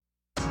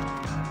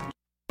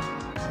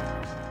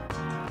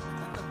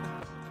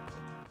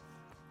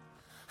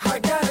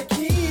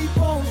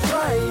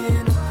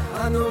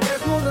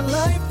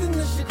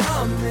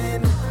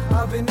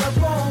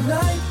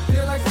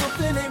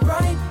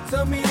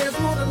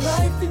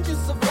life and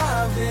just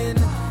surviving,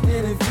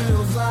 and it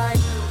feels like,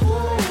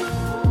 whoa.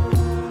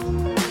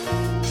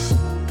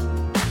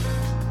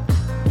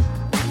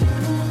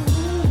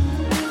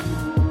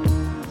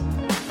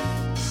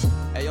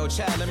 Hey, yo,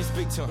 Chad, let me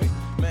speak to him.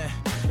 Man,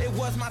 it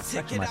was my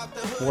ticket My out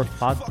the hood. fourth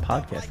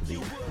podcast of the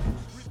year.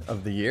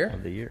 Of the year?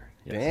 Of the year.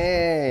 Yes.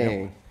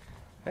 Dang. Yep.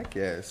 Heck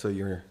yeah. So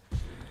you're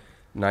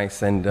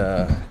nice and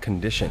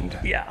conditioned.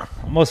 Yeah,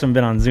 most of them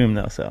been on Zoom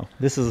though, so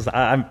this is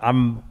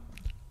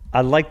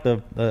I like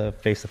the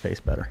face to face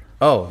better.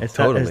 Oh, It's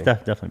totally. it's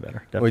definitely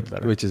better. Definitely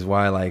better. Which is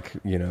why, like,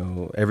 you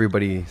know,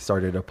 everybody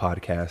started a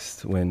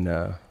podcast when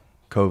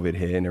COVID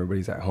hit and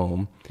everybody's at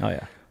home. Oh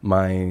yeah.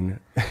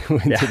 Mine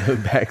went to the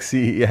back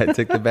seat. Yeah,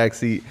 took the back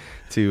seat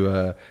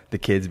to the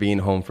kids being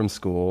home from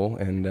school.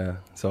 And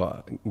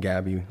so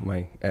Gabby,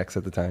 my ex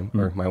at the time,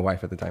 or my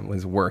wife at the time,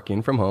 was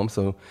working from home.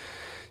 So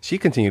she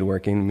continued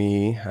working.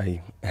 Me,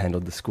 I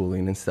handled the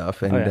schooling and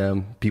stuff.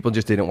 And people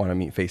just didn't want to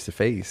meet face to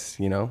face,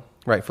 you know,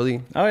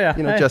 rightfully. Oh yeah.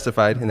 You know,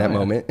 justified in that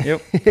moment.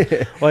 Yep.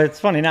 Well, it's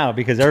funny now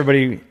because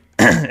everybody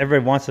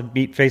wants to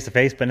meet face to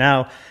face, but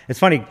now it's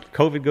funny.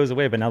 COVID goes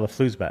away, but now the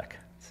flu's back.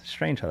 It's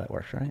strange how that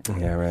works, right?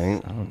 Yeah,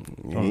 right. I don't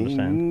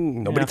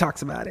understand. Nobody Yeah.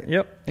 talks about it.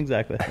 Yep.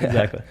 Exactly.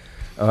 Exactly.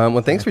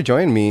 Well, thanks for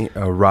joining me,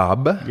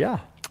 Rob. Yeah.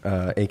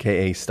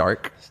 AKA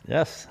Stark.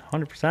 Yes.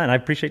 100%. I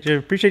appreciate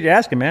you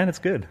asking, man. It's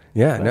good.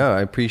 Yeah, So- no,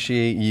 I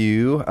appreciate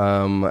you.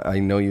 I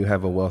know you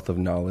have a wealth of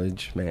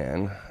knowledge,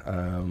 man.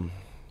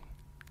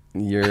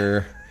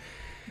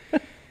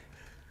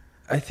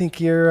 I think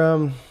your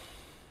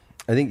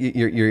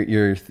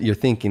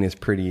thinking is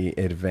pretty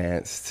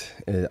advanced,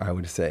 I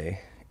would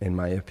say, in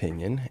my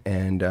opinion.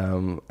 And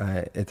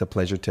it's a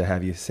pleasure to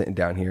have you sitting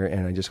down here.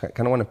 And I just kind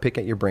of want to pick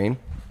at your brain.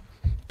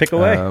 Pick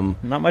away.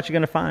 Not much you're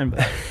gonna find,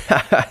 but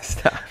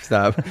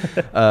Stop.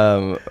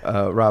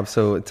 Rob,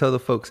 so tell the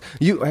folks,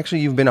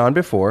 you've been on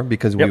before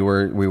because Yep.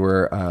 we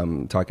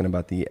were talking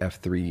about the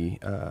F3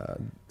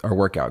 our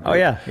workout group. Oh,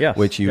 yeah, yes.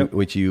 Which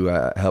you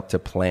Yep. helped to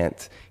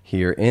plant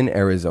here in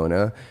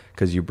Arizona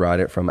because you brought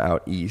it from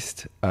out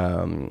east.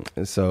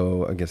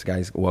 So I guess,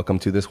 guys, welcome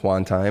to this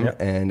Juan time.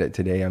 Yep. And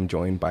today I'm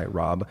joined by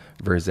Rob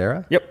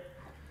Verzera. yep.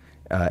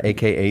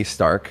 AKA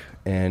Stark,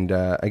 and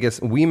I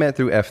guess we met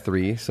through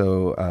F3.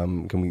 So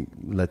can we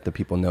let the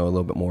people know a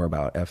little bit more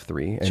about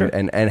F3 and, Sure.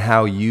 and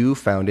how you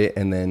found it,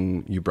 and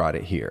then you brought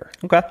it here?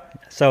 Okay.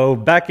 So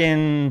back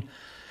in,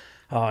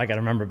 I got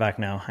to remember back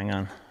now. Hang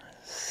on.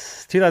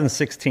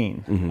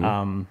 2016.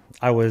 Mm-hmm.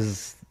 I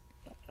was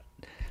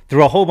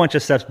through a whole bunch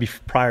of steps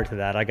prior to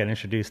that. I got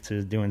introduced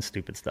to doing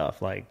stupid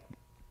stuff like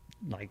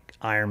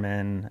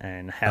Ironman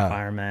and half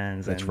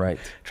Ironmans That's and right.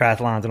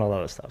 triathlons and all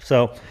those stuff.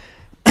 So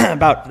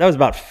that was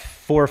about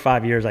 4 or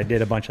 5 years I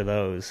did a bunch of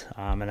those.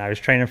 And I was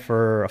training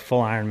for a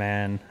full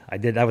Ironman.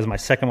 That was my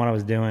second one I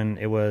was doing.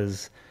 It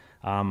was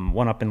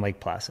one up in Lake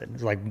Placid. It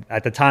was like,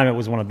 at the time, it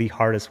was one of the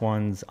hardest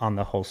ones on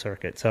the whole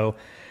circuit. So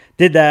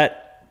did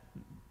that.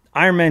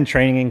 Ironman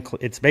training,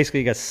 it's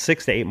basically a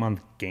 6 to 8 month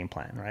game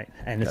plan, right?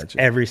 And it's Gotcha.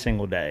 every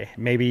single day.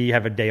 Maybe you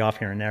have a day off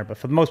here and there, but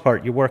for the most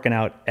part, you're working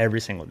out every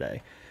single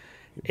day.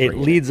 It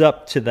leads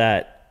up to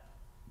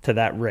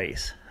that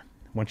race.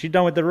 Once you're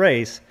done with the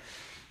race,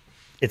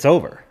 it's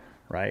over,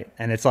 right?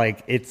 And it's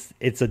like it's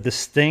a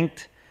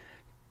distinct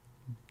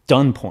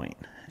done point.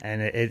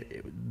 And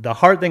the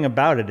hard thing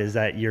about it is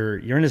that you're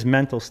in this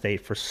mental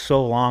state for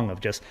so long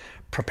of just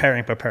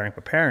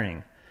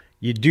preparing.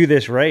 You do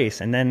this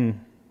race, and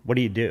then what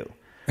do you do?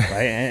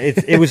 Right? And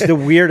it was the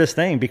weirdest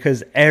thing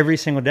because every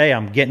single day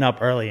I'm getting up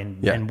early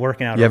and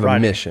working out. You have a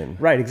riding. mission.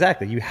 Right,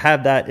 exactly. You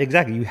have that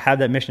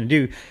mission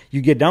to do.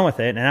 You get done with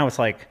it, and now it's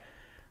like,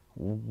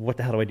 what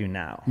the hell do I do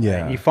now?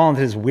 Yeah. Right? You fall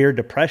into this weird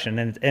depression,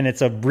 and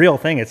it's a real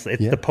thing. It's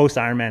the post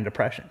Ironman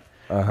depression,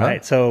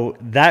 right? So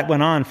that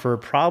went on for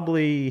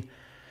probably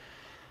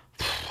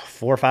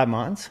 4 or 5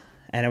 months,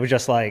 and it was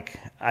just like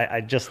I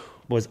just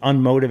was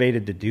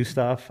unmotivated to do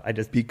stuff.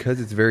 Because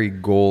it's very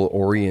goal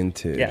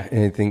oriented. Yeah.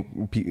 And I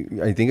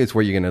think it's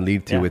where you're going to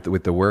lead to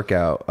with the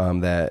workout.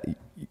 That,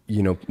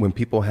 you know, when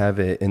people have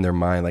it in their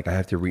mind, like, I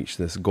have to reach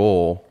this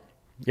goal.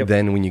 Yep.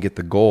 Then when you get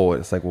the goal,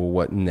 it's like, well,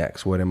 what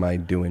next? What am I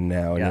doing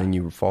now? And then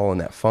you fall in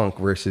that funk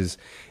versus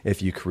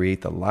if you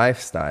create the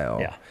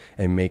lifestyle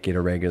and make it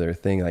a regular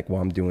thing, like,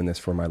 well, I'm doing this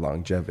for my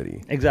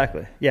longevity.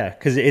 Exactly. Yeah.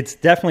 Because it's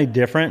definitely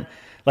different.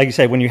 Like you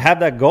said, when you have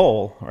that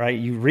goal, right,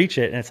 you reach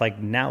it and it's like,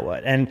 now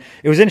what? And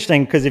it was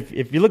interesting because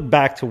if you look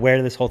back to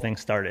where this whole thing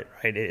started,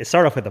 right, it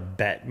started off with a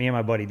bet. Me and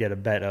my buddy did a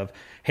bet of,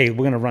 hey, we're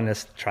going to run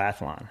this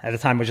triathlon. At the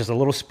time, it was just a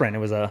little sprint. It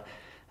was I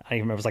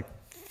remember, it was like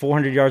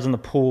 400 yards in the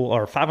pool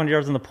or 500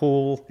 yards in the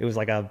pool. It was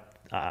like I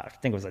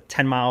think it was a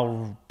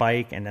 10-mile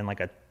bike and then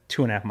like a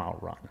 2.5 mile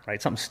run,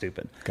 right? Something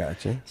stupid.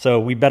 Gotcha. So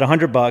we bet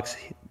 $100.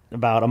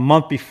 About a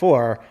month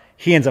before,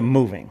 he ends up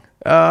moving.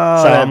 Oh,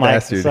 So that I'm like,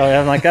 bastard.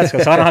 that's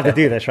good. So I don't have to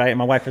do this, right? And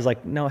my wife was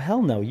like, no,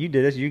 hell no, you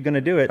did this. You're going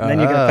to do it. And then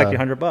you're going to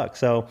collect your $100.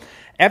 So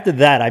after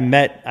that, I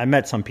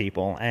met some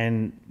people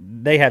and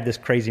they have this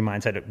crazy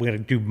mindset that we're going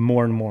to do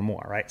more and more and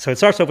more, right? So it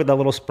starts off with a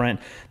little sprint.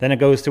 Then it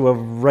goes to a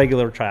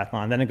regular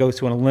triathlon. Then it goes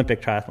to an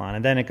Olympic triathlon.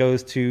 And then it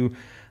goes to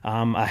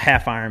a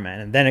half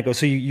Ironman, and then it goes.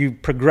 So you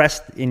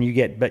progress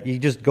and but you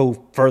just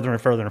go further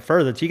and further and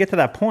further till you get to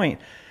that point.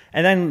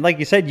 And then, like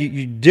you said,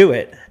 you do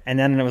it, and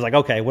then it was like,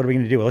 okay, what are we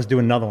going to do? Well, let's do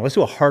another one. Let's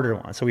do a harder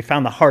one. So we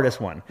found the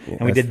hardest one, and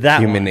we did that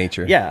human one.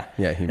 nature. Yeah.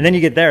 Human. And then you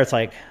get there, it's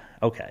like,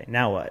 okay,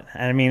 now what?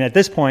 And I mean, at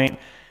this point,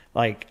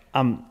 like,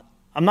 I'm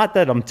not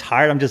that I'm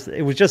tired.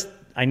 It was just,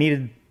 I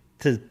needed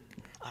to,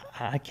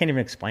 I can't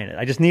even explain it.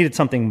 I just needed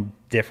something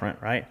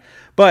different, right?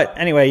 But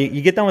anyway,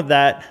 you get done with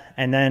that,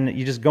 and then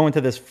you just go into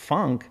this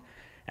funk,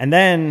 and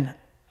then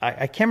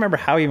I can't remember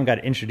how I even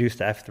got introduced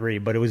to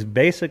F3, but it was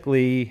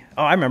basically,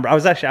 I remember, I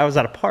was at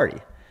a party,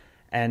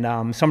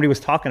 and somebody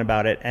was talking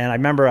about it, and I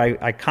remember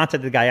I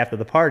contacted the guy after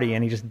the party,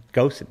 and he just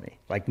ghosted me,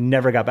 like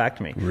never got back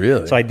to me.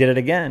 Really? So I did it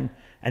again,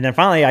 and then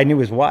finally I knew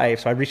his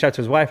wife, so I reached out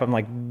to his wife. I'm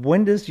like,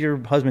 when does your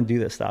husband do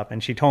this stuff?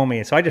 And she told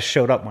me, so I just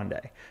showed up one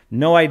day.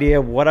 No idea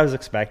what I was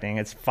expecting.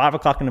 It's 5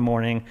 o'clock in the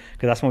morning,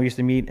 because that's when we used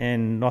to meet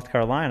in North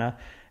Carolina,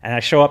 and I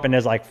show up, and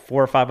there's like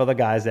 4 or 5 other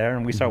guys there,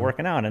 and we start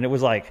working out, and it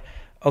was like,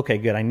 okay,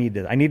 good. I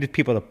needed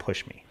people to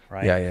push me,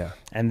 right? Yeah.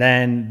 And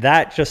then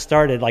that just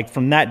started, like,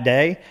 from that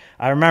day.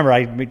 I remember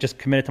I just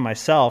committed to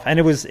myself, and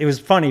it was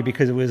funny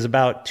because it was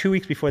about 2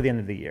 weeks before the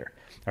end of the year.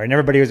 All right, and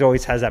everybody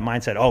always has that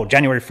mindset. Oh,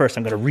 January 1st,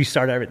 I'm going to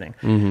restart everything.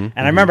 And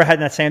I remember having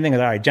that same thing.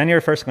 All right,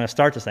 January 1st, I'm going to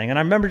start this thing. And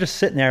I remember just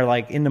sitting there,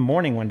 like, in the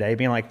morning one day,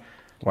 being like,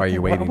 why are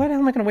you waiting? Why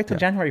am I going to wait till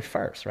January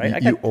 1st,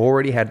 right? You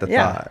already had the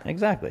thought. Yeah,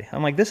 exactly.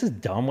 I'm like, this is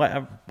dumb.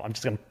 I'm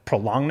just going to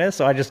prolong this.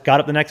 So I just got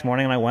up the next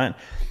morning and I went.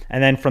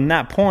 And then from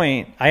that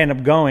point, I ended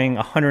up going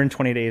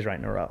 120 days right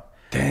in a row.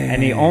 Dang.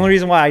 And the only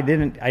reason why I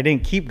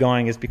didn't keep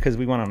going is because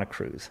we went on a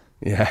cruise.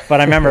 Yeah.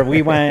 But I remember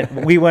we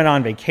went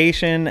on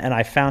vacation, and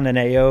I found an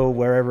AO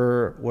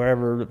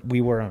wherever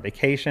we were on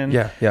vacation.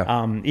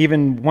 Yeah.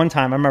 Even one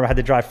time I remember I had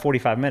to drive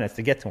 45 minutes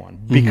to get to one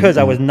because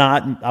I was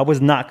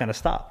not going to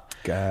stop.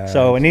 Gotcha.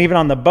 So, and even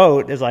on the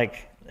boat, it's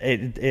like,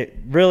 it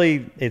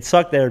really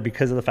sucked there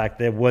because of the fact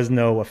there was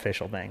no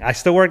official thing. I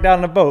still worked out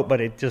on a boat,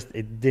 but it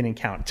didn't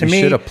count to me.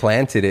 You should have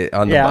planted it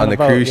on the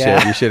boat, cruise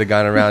ship. You should have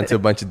gone around to a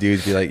bunch of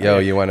dudes, be like, "Yo,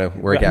 you want to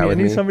work out with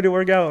me?" I need somebody to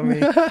work out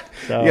with me.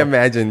 So, you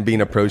imagine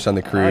being approached on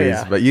the cruise,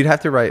 but you'd have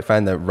to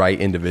find the right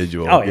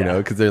individual,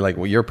 because they're like,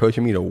 "Well, you're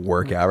approaching me to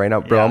work out right now,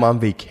 bro. I'm on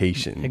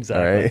vacation."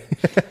 Exactly.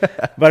 All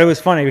right? But it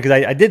was funny because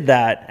I did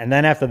that, and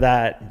then after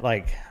that,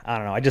 like, I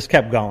don't know, I just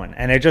kept going,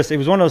 and it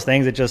was one of those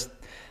things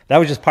that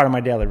was just part of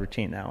my daily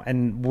routine now.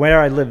 And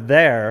where I lived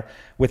there,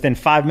 within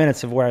 5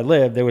 minutes of where I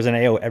lived, there was an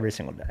AO every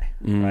single day,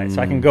 right?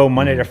 So I can go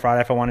Monday to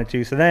Friday if I wanted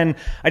to. So then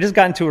I just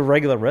got into a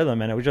regular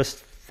rhythm, and it was just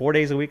 4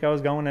 days a week I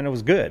was going, and it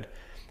was good.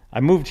 I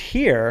moved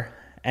here,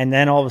 and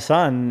then all of a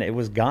sudden it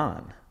was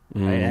gone,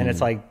 right? And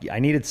it's like I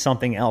needed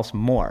something else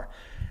more.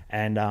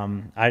 And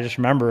I just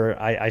remember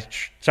I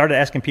started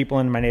asking people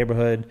in my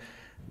neighborhood.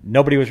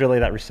 Nobody was really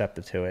that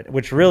receptive to it,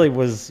 which really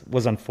was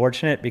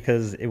unfortunate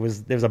because there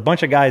was a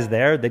bunch of guys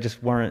there. They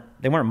just weren't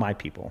my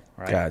people,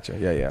 right? Gotcha.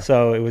 Yeah.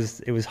 So it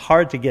was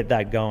hard to get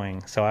that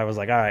going. So I was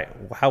like, all right,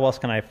 how else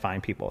can I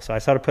find people? So I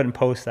started putting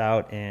posts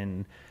out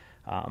in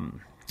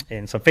some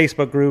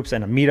Facebook groups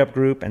and a meetup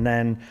group. And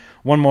then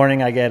one morning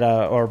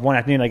one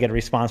afternoon I get a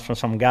response from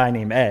some guy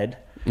named Ed.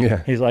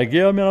 Yeah. He's like,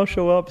 yeah, man, I'll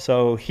show up.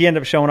 So he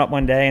ended up showing up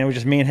one day, and it was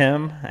just me and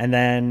him. And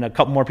then a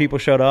couple more people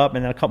showed up,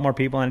 and then a couple more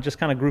people, and it just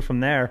kind of grew from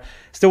there.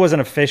 Still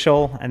wasn't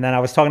official. And then I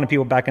was talking to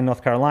people back in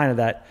North Carolina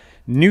that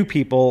knew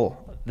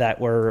people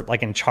that were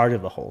like in charge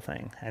of the whole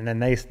thing. And then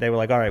they were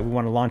like, all right, we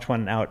want to launch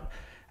one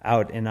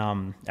out in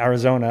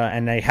Arizona.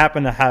 And they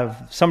happened to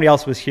have somebody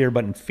else was here,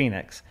 but in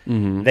Phoenix.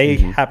 They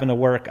happened to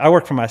work. I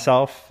work for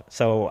myself,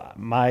 so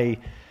my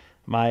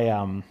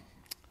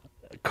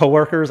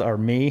coworkers are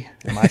me,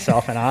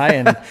 myself, and I,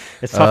 and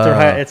it's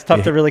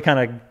tough to really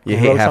kind of. You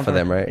hate half of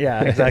them, right?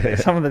 Yeah, exactly.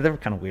 Some of them, they're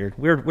kind of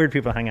weird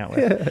people to hang out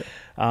with.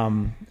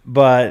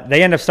 But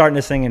they end up starting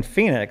this thing in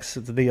Phoenix.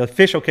 The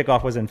official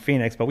kickoff was in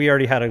Phoenix, but we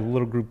already had a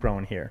little group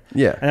growing here.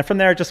 Yeah, and then from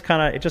there, it just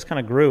kind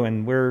of grew,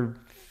 and we're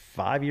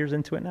 5 years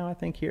into it now, I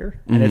think,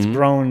 here, and it's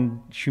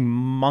grown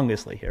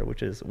humongously here,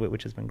 which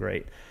has been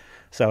great.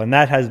 So, and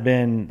that has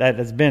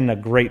been a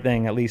great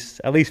thing, at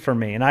least for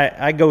me. And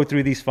I go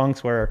through these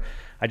funks where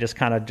I just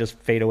kind of just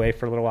fade away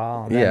for a little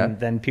while, and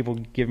then people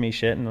give me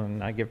shit, and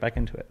then I get back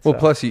into it. Well,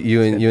 plus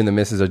you and the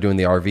missus are doing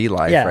the RV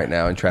life right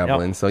now and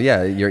traveling. Yep. So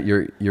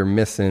you're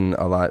missing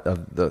a lot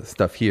of the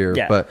stuff here.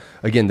 Yeah. But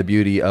again, the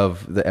beauty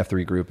of the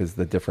F3 group is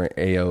the different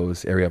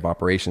AOs, area of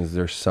operations.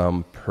 There's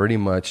some pretty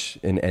much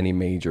in any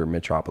major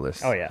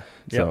metropolis. Oh yeah.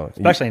 So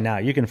especially now,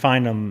 you can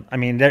find them. I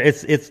mean,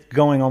 it's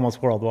going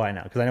almost worldwide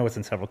now because I know it's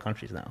in several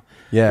countries now.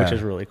 Yeah, which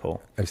is really cool.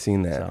 I've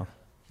seen that. So.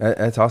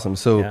 That's awesome.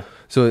 So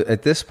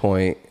at this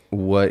point,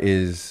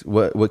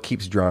 what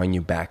keeps drawing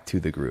you back to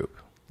the group?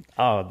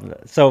 Oh,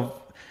 so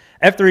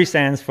F3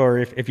 stands for,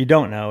 if you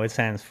don't know, it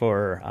stands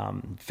for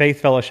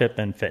Faith, Fellowship,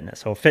 and Fitness.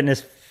 So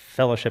fitness,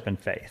 fellowship, and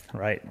faith,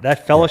 right?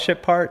 That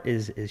fellowship part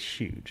is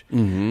huge.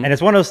 And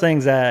it's one of those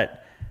things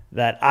that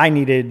I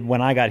needed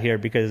when I got here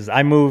because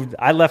I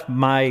left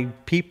my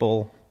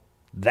people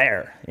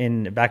back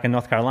in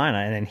North Carolina,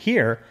 and then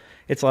here,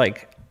 it's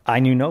like I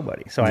knew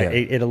nobody. So Yeah.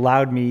 it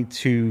allowed me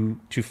to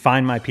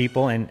find my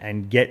people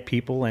and get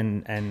people.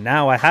 And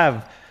now I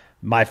have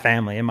my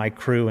family and my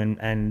crew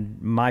and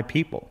my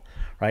people.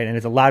 Right. And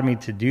it's allowed me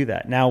to do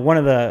that. Now, one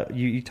of the,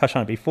 you touched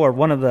on it before,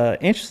 one of the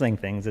interesting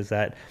things is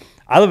that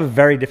I live a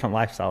very different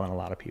lifestyle than a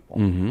lot of people.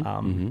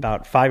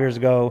 About 5 years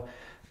ago,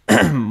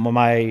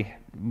 my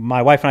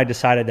wife and I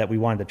decided that we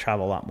wanted to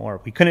travel a lot more.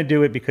 We couldn't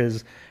do it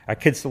because our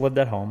kids still lived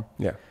at home.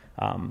 Yeah.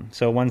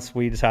 So once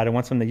when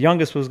the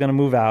youngest was going to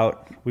move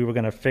out, we were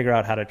going to figure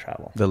out how to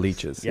travel. The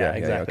leeches. Yeah,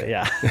 exactly. okay.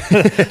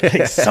 Yeah.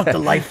 They suck the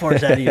life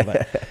force out of you.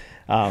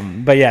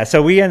 But yeah,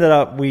 so we ended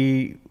up,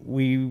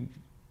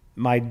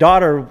 my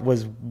daughter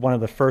was one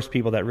of the first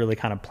people that really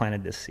kind of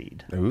planted this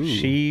seed. Ooh.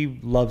 She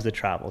loves to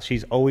travel.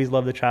 She's always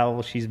loved to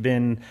travel. She's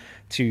been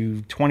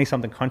to 20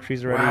 something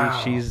countries already.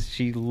 Wow.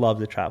 She loved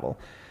to travel.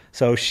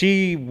 So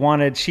she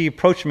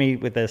approached me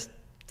with this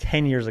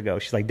 10 years ago.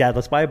 She's like, Dad,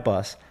 let's buy a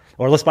bus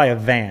or let's buy a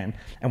van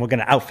and we're going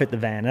to outfit the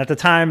van. And at the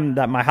time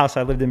that my house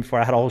I lived in before,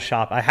 I had a whole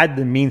shop. I had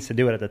the means to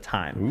do it at the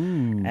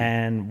time. Ooh.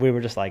 And we were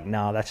just like,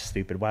 no, that's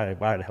stupid. Why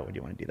the hell would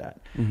you want to do that?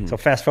 So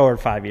fast forward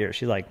 5 years.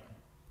 She's like,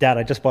 Dad,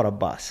 I just bought a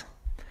bus.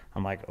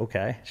 I'm like,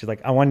 okay. She's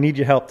like, I need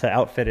your help to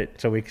outfit it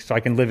so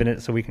I can live in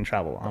it so we can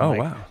travel. I'm like,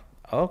 wow.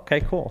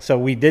 Okay, cool. So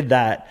we did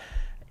that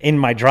in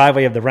my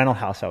driveway of the rental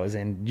house I was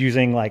in,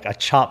 using like a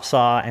chop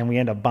saw, and we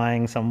ended up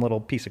buying some little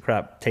piece of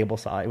crap table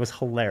saw. It was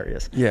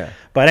hilarious. Yeah.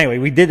 But anyway,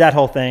 we did that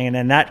whole thing, and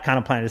then that kind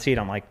of planted a seed.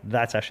 I'm like,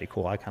 that's actually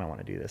cool. I kind of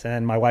want to do this. And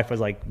then my wife was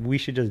like, we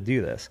should just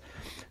do this.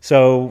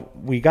 So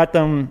we got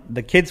them.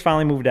 The kids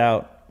finally moved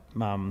out.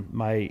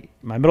 My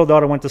middle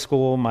daughter went to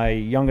school. My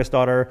youngest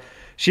daughter,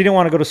 she didn't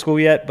want to go to school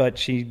yet, but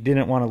she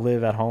didn't want to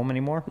live at home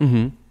anymore.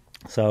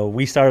 So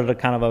we started a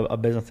kind of a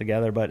business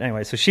together. But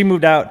anyway, so she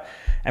moved out,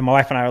 and my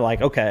wife and I were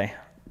like, okay,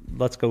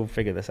 let's go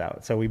figure this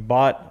out. So we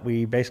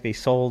basically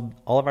sold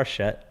all of our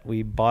shit.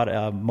 We bought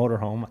a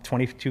motorhome, a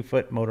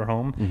 22-foot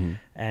motorhome.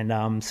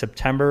 And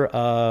September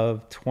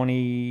of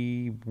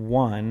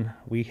 21,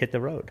 we hit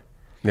the road.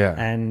 Yeah.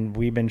 And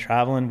we've been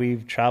traveling.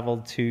 We've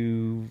traveled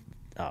to,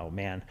 oh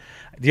man,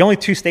 the only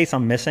 2 states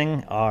I'm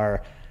missing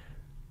are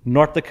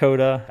North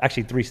Dakota,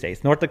 actually 3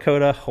 states, North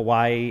Dakota,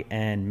 Hawaii,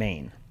 and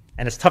Maine.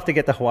 And it's tough to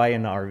get to Hawaii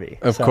in the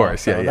RV. Of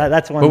course, yeah.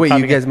 That's one. But wait,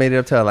 you guys made it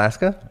up to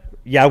Alaska?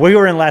 Yeah, we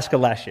were in Alaska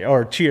last year,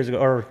 or 2 years ago,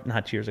 or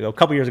not 2 years ago, a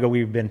couple years ago,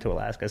 we've been to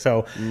Alaska.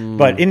 So,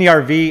 but in the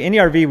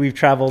RV, we've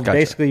traveled Gotcha.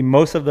 basically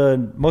most of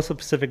the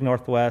Pacific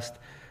Northwest,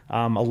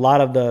 a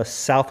lot of the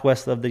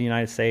Southwest of the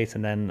United States,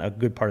 and then a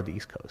good part of the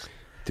East Coast.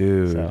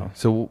 Dude.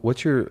 So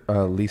what's your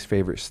least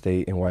favorite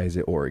state, and why is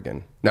it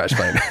Oregon? No, it's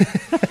fine.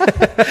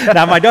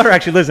 Now, my daughter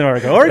actually lives in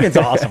Oregon. Oregon's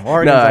awesome.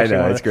 Oregon's No, I actually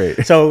know, one of it's the-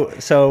 great.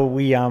 So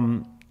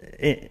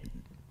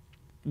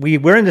we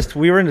were in the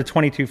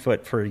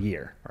 22-foot for a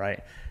year,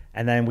 right?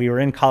 And then we were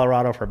in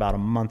Colorado for about a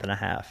month and a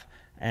half,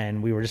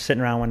 and we were just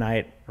sitting around one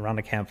night around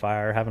a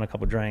campfire having a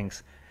couple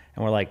drinks,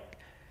 and we're like,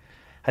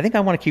 I think I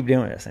want to keep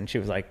doing this. And she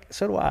was like,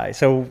 so do I.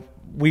 So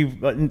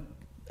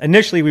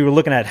initially we were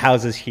looking at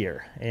houses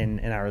here in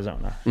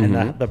Arizona,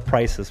 and the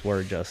prices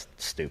were just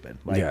stupid.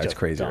 Like, Yeah, it's just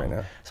crazy dumb. right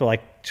now. So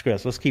like, screw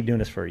this, let's keep doing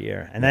this for a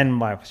year. And then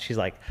she's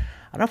like,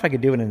 I don't know if I could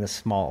do it in this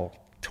small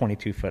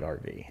 22-foot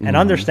RV. And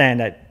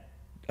understand that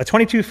a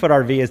 22-foot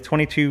RV is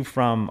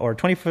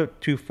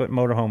 22-foot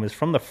motorhome is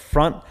from the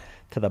front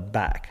to the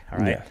back. All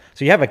right. Yeah.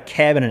 So you have a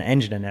cab and an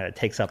engine in there that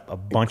takes up a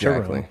bunch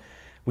of room.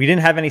 We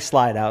didn't have any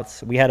slide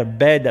outs. We had a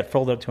bed that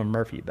folded up to a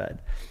Murphy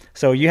bed.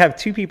 So you have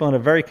 2 people in a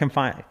very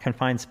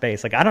confined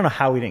space. Like, I don't know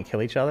how we didn't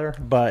kill each other,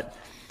 but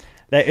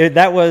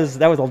that was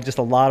just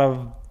a lot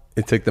of.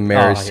 It took the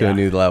marriage to a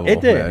new level.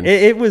 It did. Man.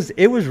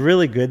 It was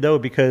really good though,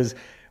 because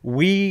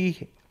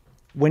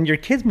when your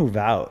kids move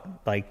out,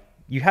 like,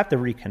 you have to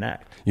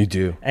reconnect. You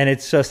do. And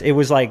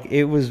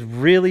it was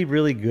really,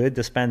 really good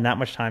to spend that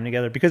much time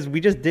together, because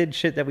we just did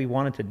shit that we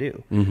wanted to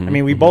do. I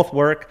mean, we both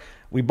work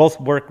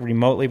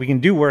remotely. We can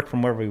do work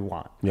from wherever we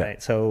want. Yeah.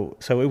 Right. So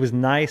it was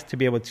nice to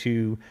be able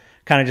to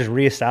kind of just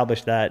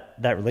reestablish that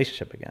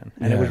relationship again.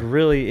 And Yeah. it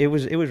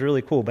was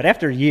really cool. But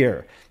after a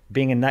year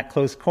being in that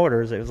close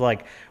quarters, it was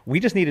like, we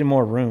just needed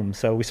more room.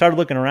 So we started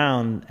looking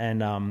around,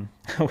 and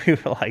we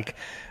were like,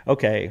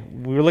 okay,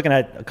 we were looking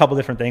at a couple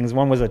different things.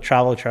 One was a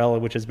travel trailer,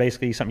 which is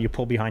basically something you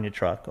pull behind your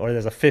truck, or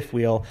there's a fifth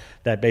wheel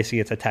that basically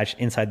gets attached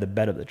inside the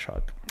bed of the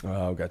truck.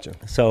 Oh, gotcha.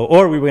 So,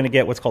 or we were going to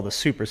get what's called a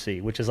Super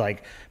C, which is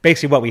like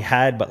basically what we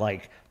had, but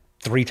like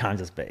 3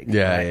 times as big.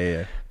 Yeah, right?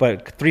 yeah.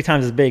 But 3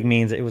 times as big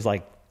means it was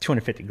like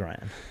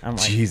 $250,000. I'm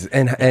like, Jeez,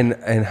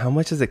 and how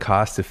much does it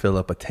cost to fill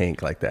up a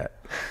tank like that?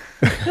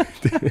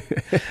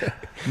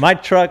 my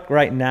truck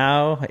right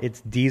now,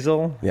 it's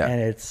diesel, Yeah. and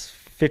it's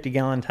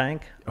 50-gallon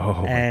tank. Oh,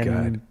 my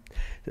God.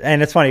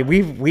 And it's funny,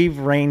 we've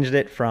ranged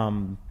it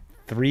from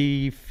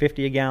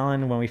 $3.50 a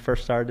gallon when we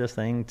first started this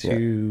thing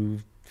to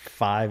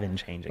 $5 and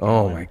change a Oh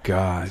gallon. my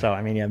God. So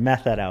I mean, yeah,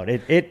 math that out.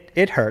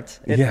 It hurts.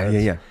 It Yeah,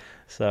 hurts. yeah.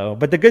 So,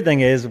 but the good thing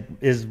is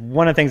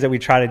one of the things that we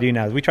try to do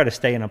now is we try to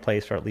stay in a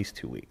place for at least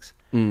 2 weeks.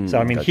 So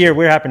I mean, gotcha. here,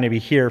 we're happen to be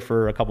here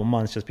for a couple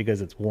months just because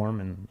it's warm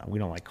and we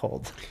don't like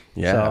cold.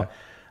 Yeah.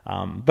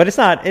 So, but it's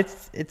not.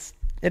 It's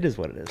it is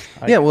what it is.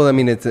 Yeah, well, I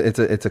mean, it's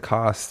a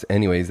cost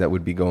anyways that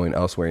would be going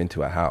elsewhere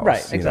into a house.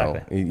 Right,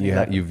 exactly. You know?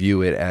 Exactly. You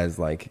view it as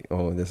like,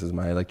 oh, this is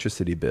my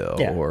electricity bill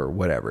or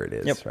whatever it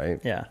is, right?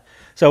 Yeah.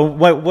 So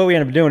what we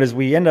end up doing is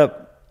we end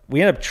up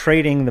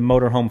trading the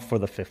motorhome for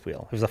the fifth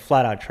wheel. It was a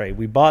flat out trade.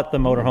 We bought the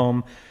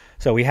motorhome.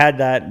 So we had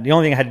that. The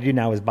only thing I had to do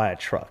now was buy a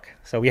truck.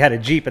 So we had a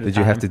Jeep at the time. Did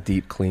you have to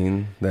deep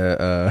clean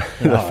the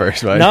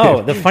first one?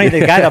 No. The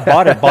guy that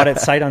bought it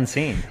sight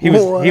unseen. He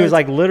was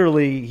like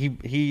literally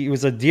he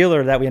was a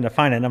dealer that we ended up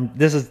finding. And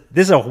this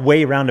is a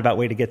way roundabout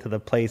way to get to the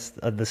place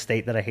of the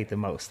state that I hate the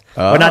most.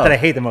 Well, not that I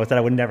hate the most, that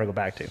I would never go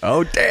back to.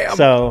 Oh damn!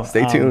 So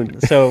stay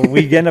tuned. So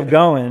we end up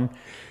going.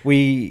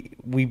 We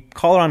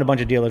called around a bunch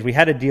of dealers. We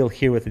had a deal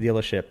here with the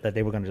dealership that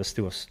they were going to just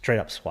do a straight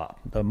up swap.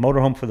 The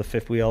motorhome for the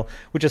fifth wheel,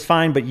 which is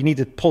fine, but you need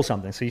to pull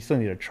something, so you still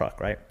need a truck,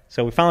 right?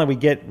 So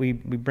we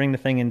bring the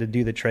thing in to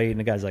do the trade, and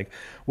the guy's like,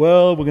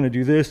 well, we're going to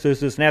do this.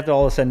 And after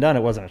all is said and done,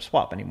 it wasn't a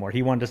swap anymore.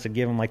 He wanted us to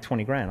give him like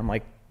 $20,000. I'm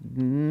like,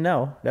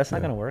 no, that's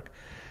not going to work.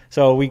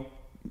 So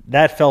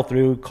that fell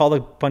through, called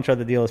a bunch of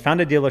other dealers,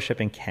 found a dealership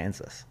in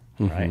Kansas,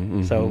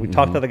 right? So we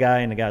talked to the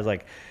guy, and the guy's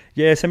like,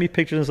 yeah, send me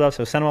pictures and stuff.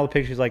 So send him all the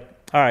pictures. He's like,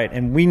 all right.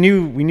 And we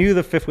knew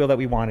the fifth wheel that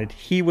we wanted.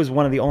 He was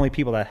one of the only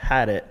people that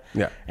had it.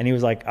 Yeah. And he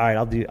was like, all right,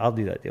 I'll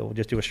do that deal. We'll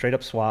just do a straight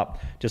up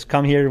swap. Just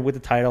come here with the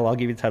title. I'll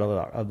give you the title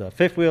of the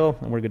fifth wheel,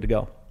 and we're good to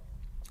go.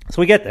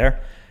 So we get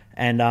there,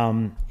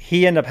 and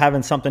he ended up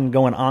having something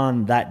going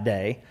on that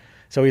day.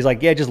 So he's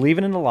like, yeah, just leave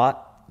it in the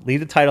lot.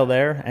 Leave the title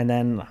there, and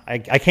then I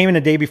came in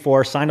the day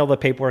before, signed all the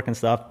paperwork and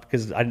stuff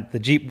because the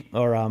Jeep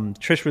or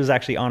Trish was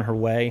actually on her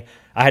way.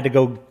 I had to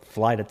go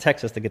fly to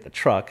Texas to get the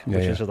truck,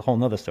 which is a whole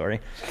nother story.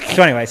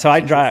 So anyway,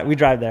 we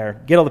drive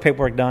there, get all the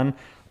paperwork done,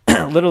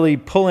 literally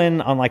pull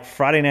in on like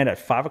Friday night at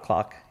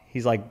 5:00.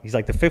 He's like,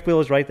 the fifth wheel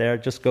is right there.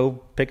 Just go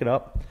pick it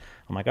up.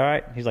 I'm like, all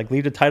right. He's like,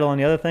 leave the title on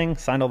the other thing.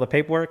 Signed all the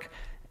paperwork.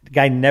 The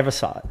guy never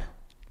saw it.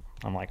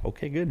 I'm like,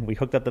 okay, good. We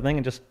hooked up the thing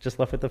and just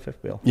left with the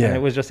fifth wheel. Yeah. And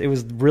it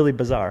was really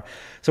bizarre.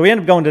 So we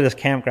ended up going to this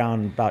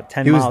campground about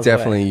 10 miles away. He was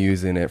definitely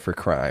using it for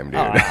crime,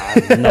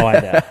 dude. No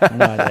idea.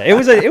 It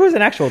was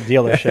an actual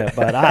dealership,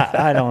 but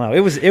I don't know.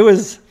 It was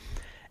a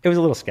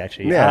little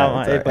sketchy.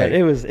 Yeah, but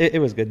it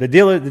was good. The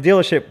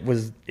dealership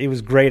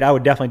was great. I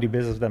would definitely do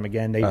business with them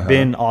again. They've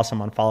been awesome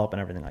on follow up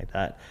and everything like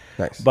that.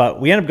 Nice.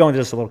 But we ended up going to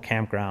this little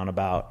campground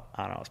about,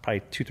 I don't know, it's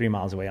probably 2-3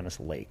 miles away on this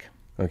lake.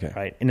 Okay.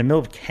 Right? In the middle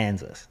of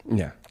Kansas.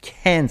 Yeah.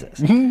 Kansas.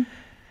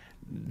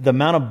 The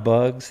amount of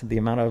bugs, the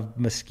amount of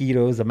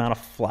mosquitoes, the amount of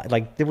flies,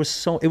 like it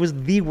was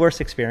the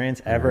worst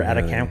experience ever at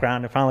a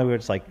campground. And finally we were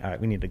just like, all right,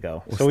 we need to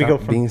go. Well, so we go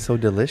from being so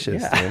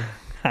delicious. Yeah.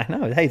 I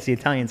know. Hey, it's the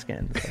Italian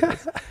skin.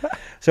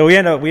 So we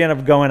end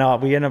up going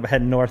out. We end up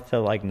heading north to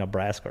like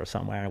Nebraska or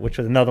somewhere, which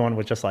was another one.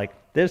 Was just like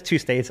there's two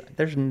states.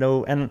 There's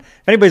no, and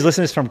if anybody's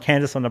listening from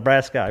Kansas or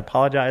Nebraska, I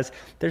apologize.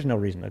 There's no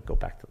reason to go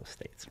back to those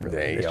states.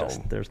 Really.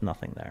 There's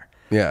nothing there.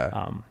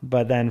 Yeah.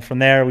 But then from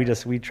there,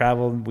 we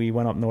traveled. We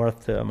went up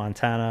north to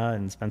Montana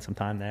and spent some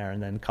time there,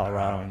 and then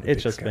Colorado. And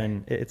it's just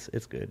been it's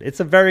good. It's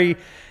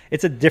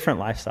a different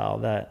lifestyle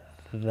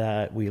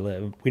that we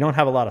live. We don't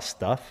have a lot of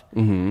stuff,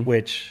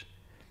 which.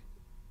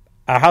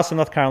 Our house in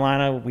North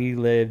Carolina, we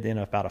lived in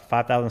about a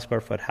 5,000 square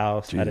foot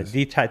house. I had a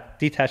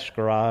detached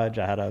garage.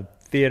 I had a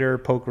theater,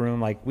 poker room.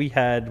 Like we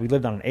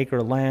lived on an acre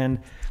of land.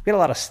 We had a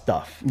lot of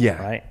stuff.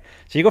 Yeah. Right.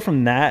 So you go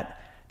from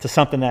that to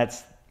something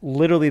that's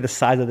literally the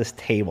size of this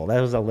table. That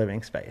was a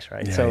living space,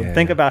 right? Yeah,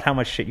 think about how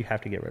much shit you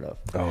have to get rid of.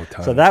 Oh,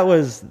 tons. So that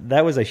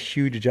was a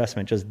huge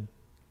adjustment, just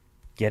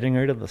getting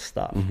rid of the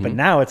stuff. But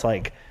now it's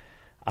like,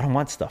 I don't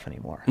want stuff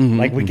anymore.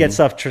 Like we get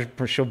stuff,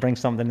 she'll bring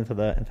something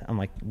into I'm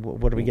like,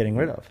 what are we getting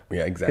rid of?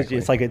 Yeah, exactly.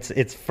 It's like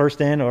it's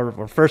first in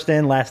or first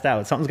in, last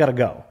out. Something's got to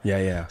go.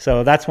 Yeah.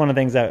 So that's one of the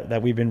things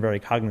that we've been very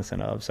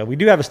cognizant of. So we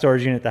do have a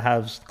storage unit that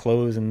has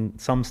clothes and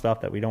some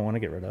stuff that we don't want to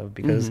get rid of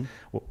because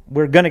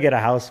we're going to get a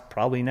house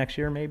probably next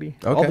year, maybe.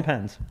 Okay. All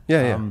depends.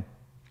 Yeah.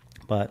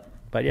 But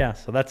yeah,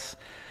 so that's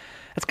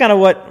kind of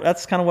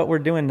what we're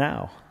doing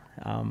now.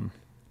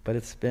 But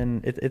it's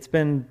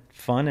been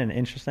fun and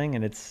interesting,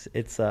 and it's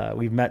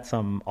we've met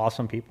some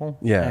awesome people.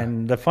 Yeah.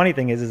 And the funny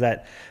thing is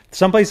that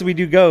some places we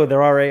do go,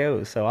 there are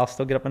AOs. So I'll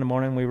still get up in the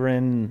morning. We were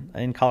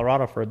in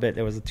Colorado for a bit.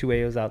 There was 2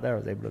 AOs out there I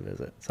was able to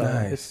visit. So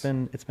nice.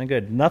 it's been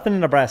good. Nothing in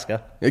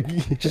Nebraska,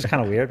 which is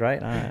kind of weird,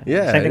 right?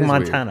 Yeah. Same thing in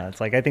Montana. Weird.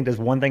 It's like I think there's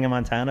one thing in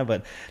Montana,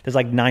 but there's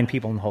like 9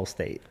 people in the whole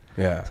state.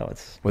 Yeah. So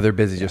it's they're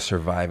busy just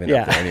surviving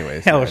up there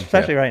anyways. Yeah,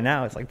 especially right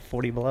now. It's like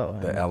 40 below.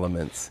 The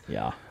elements.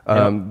 Yeah.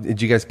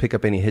 Did you guys pick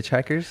up any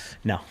hitchhikers?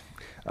 No.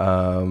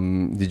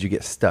 Did you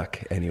get stuck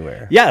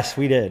anywhere? Yes,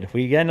 we did.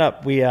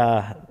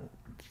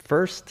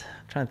 First,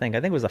 I'm trying to think.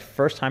 I think it was the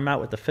first time out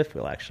with the fifth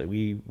wheel.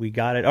 Actually, we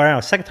got it. Or no,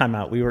 second time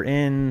out. We were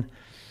in.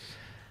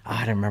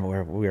 I don't remember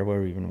where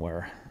we even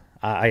were.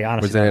 I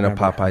honestly was that in a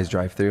Popeyes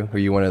drive-thru? Were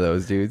you one of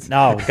those dudes?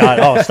 No,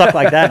 God, stuff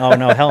like that. Oh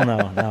no, hell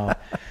no.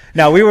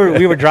 No, we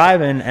were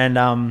driving,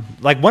 and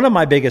like one of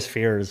my biggest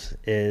fears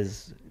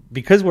is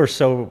because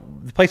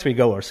the place we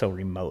go are so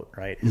remote,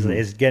 right?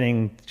 Is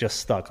getting just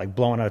stuck, like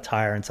blowing out a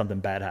tire and something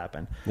bad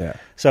happened. Yeah.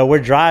 So we're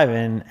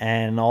driving,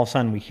 and all of a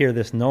sudden we hear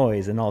this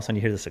noise, and all of a sudden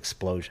you hear this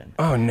explosion.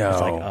 Oh no!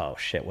 It's like, oh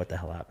shit, what the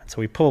hell happened? So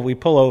we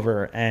pull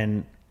over,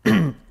 and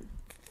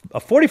a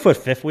 40-foot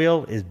fifth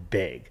wheel is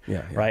big,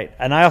 right?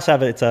 And I also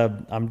have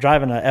I'm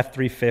driving a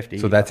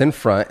F350. So that's in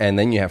front, and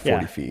then you have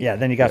 40 feet. Yeah,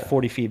 then you got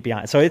 40 feet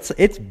behind. So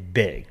it's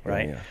big,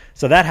 right? Yeah.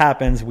 So that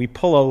happens. We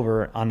pull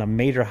over on a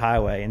major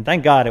highway, and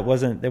thank God it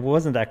wasn't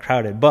that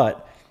crowded.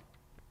 But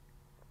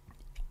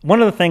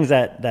one of the things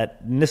that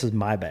and this is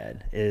my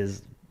bad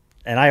is,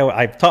 and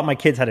I've taught my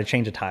kids how to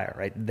change a tire,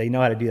 right? They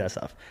know how to do that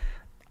stuff.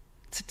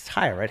 It's a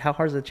tire, right? How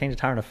hard is it to change a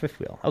tire on a fifth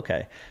wheel?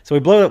 Okay. So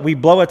we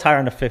blow a tire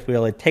on the fifth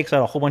wheel. It takes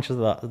out a whole bunch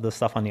of the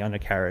stuff on the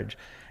undercarriage.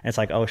 And it's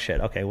like, oh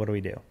shit, okay, what do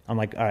we do? I'm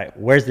like, all right,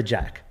 where's the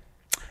jack?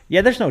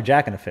 Yeah, there's no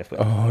jack in the fifth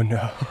wheel. Oh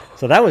no.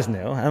 So that was new.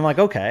 And I'm like,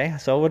 okay,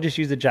 so we'll just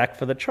use the jack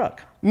for the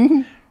truck.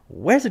 Mm-hmm.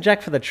 Where's the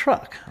jack for the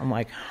truck? I'm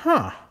like,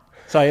 huh.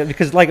 So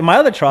because like my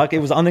other truck, it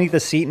was underneath the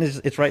seat and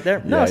it's right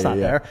there. No, it's not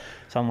there.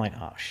 So I'm like,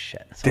 oh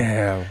shit. So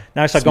damn.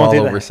 Now I start going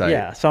through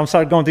so I'm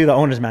starting going through the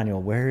owner's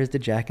manual. Where is the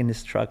jack in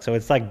this truck? So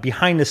it's like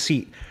behind the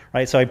seat,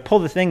 right? So I pull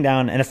the thing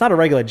down, and it's not a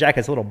regular jack;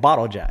 it's a little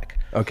bottle jack.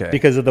 Okay.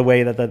 Because of the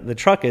way that the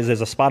truck is,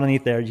 there's a spot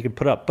underneath there you can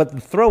put up, but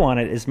the throw on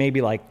it is maybe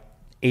like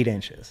 8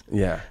 inches.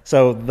 Yeah.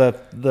 So the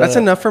that's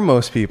enough for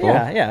most people.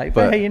 Yeah.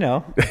 But hey, you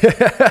know.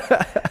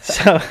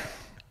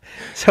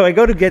 So I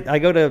go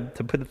to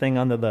put the thing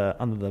under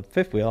the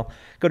fifth wheel,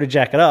 go to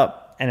jack it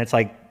up, and it's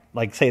like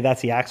say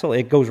that's the axle,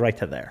 it goes right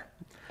to there.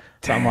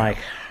 So I'm like,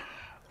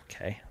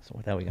 okay, so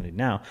what the hell are we gonna do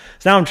now?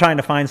 So now I'm trying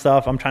to find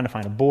stuff. I'm trying to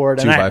find a board.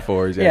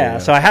 2x4s. Yeah.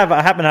 So I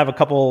happen to have a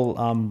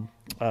couple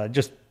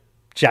just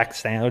jack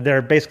stands.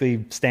 They're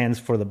basically stands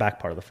for the back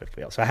part of the fifth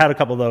wheel. So I had a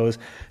couple of those.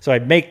 So I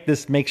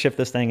makeshift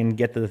this thing and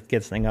get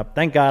this thing up.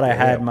 Thank God I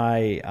had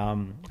my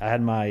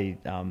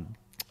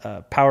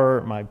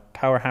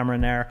power hammer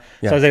in there.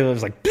 Yeah. So I was able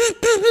to like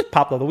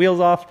pop all the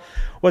wheels off.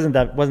 Wasn't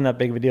that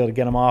big of a deal to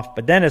get them off.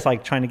 But then it's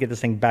like trying to get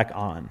this thing back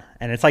on.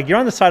 And it's like you're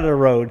on the side of the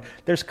road.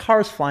 There's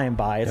cars flying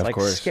by. It's like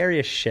scary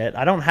as shit.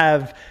 I don't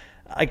have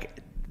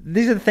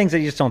these are the things that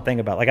you just don't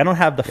think about. Like I don't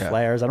have the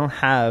flares. I don't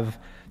have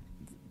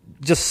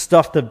just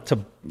stuff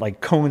to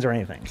like cones or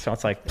anything. So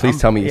it's like, please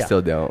tell me you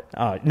still don't.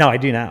 No, I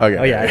do now. Okay.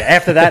 Oh yeah.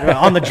 After that,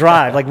 on the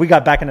drive, like we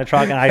got back in the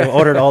truck and I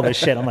ordered all this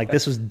shit. I'm like,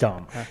 this was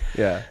dumb.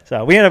 Yeah.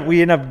 So we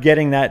ended up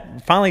getting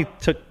that. Finally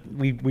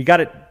we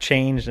got it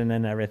changed and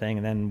then everything,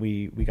 and then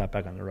we got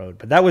back on the road.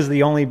 But that was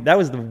the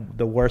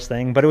worst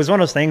thing. But it was one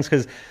of those things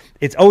because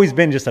it's always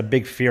been just a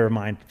big fear of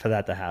mine for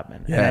that to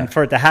happen. Yeah. And then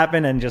for it to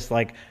happen and just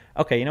like,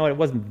 okay, you know what? It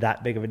wasn't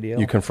that big of a deal.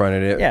 You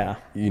confronted it. Yeah.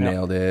 You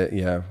nailed it.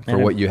 Yeah. For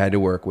what you had to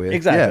work with.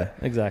 Exactly.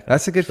 Yeah. Exactly.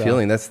 That's a good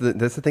feeling. That's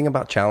the thing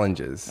about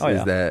challenges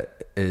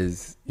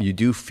is you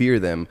do fear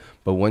them,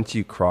 but once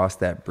you cross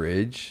that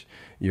bridge,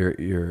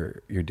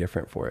 you're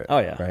different for it. Oh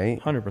yeah.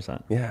 Right?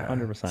 100%. Yeah.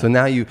 100%. So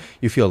now you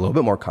feel a little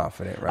bit more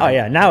confident, right? Oh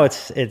yeah. Now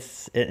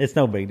it's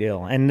no big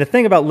deal. And the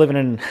thing about living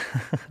in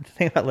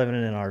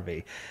an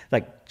RV,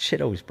 like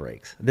shit always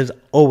breaks. There's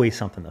always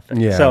something to fix.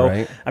 Yeah, so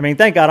right? I mean,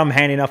 thank God I'm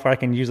handy enough where I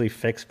can usually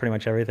fix pretty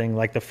much everything.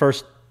 Like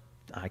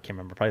I can't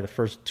remember, probably the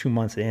first 2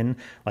 months in,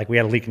 like we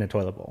had a leak in the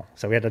toilet bowl.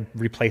 So we had to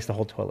replace the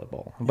whole toilet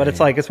bowl. But it's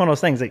like, it's one of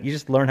those things that you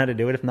just learn how to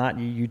do it. If not,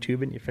 you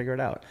YouTube it and you figure it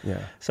out.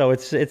 Yeah. So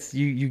it's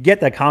you get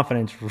that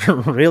confidence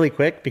really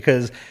quick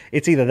because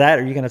it's either that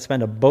or you're going to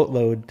spend a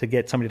boatload to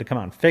get somebody to come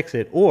out and fix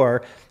it,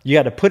 or you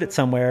got to put it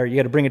somewhere, you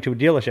got to bring it to a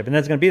dealership, and then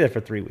it's going to be there for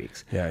 3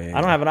 weeks. Yeah.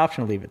 I don't have an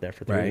option to leave it there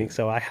for 3 Right. weeks,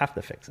 so I have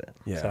to fix it.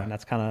 Yeah. So and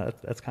that's kind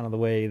of the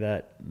way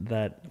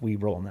that we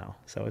roll now.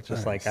 So it's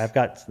just like I've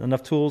got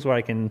enough tools where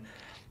I can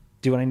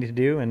do what I need to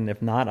do, and if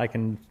not, I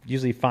can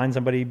usually find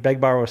somebody, beg,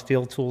 borrow, or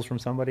steal tools from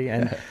somebody.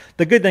 And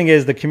the good thing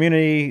is the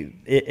community,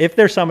 if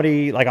there's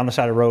somebody like on the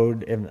side of the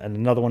road and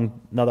another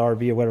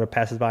RV or whatever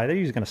passes by, they're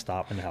usually going to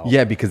stop and help.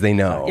 Yeah, because they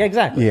know. Yeah,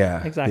 exactly.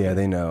 Yeah, exactly. Yeah,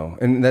 they know,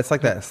 and that's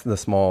like the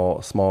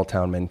small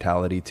town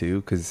mentality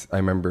too. Because I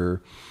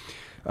remember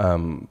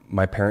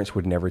my parents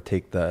would never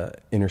take the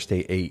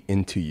Interstate 8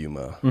 into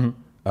Yuma.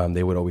 Mm-hmm.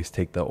 They would always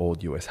take the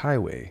old U.S.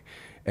 highway,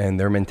 and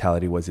their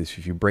mentality was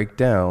if you break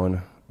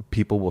down,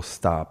 people will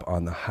stop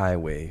on the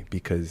highway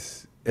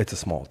because it's a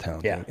small town.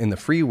 Yeah. In the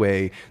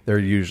freeway, they're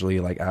usually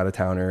like out of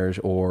towners,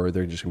 or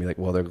they're just gonna be like,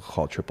 well, they're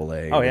called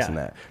AAA and this and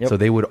that. Yep. So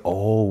they would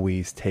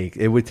always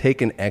it would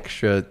take an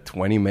extra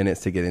 20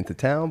 minutes to get into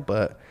town,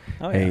 but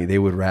hey, they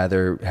would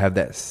rather have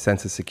that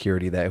sense of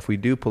security that if we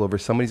do pull over,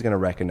 somebody's gonna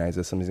recognize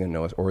us, somebody's gonna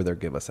know us, or they'll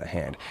give us a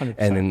hand. 100%.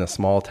 And in the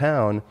small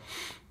town,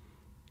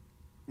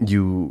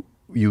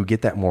 you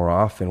get that more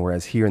often,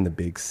 whereas here in the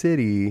big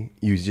city,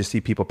 you just see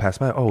people pass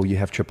by. Oh, you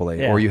have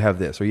AAA, or you have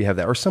this, or you have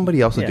that, or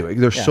somebody else will do it.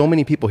 There's so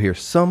many people here.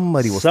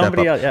 Somebody will step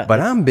up. But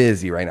I'm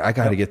busy right now. I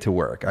got to get to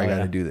work. I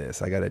got to do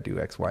this. I got to do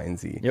X, Y, and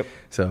Z. Yep.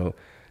 So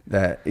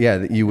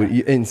you would,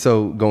 and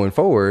so going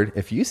forward,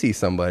 if you see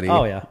somebody,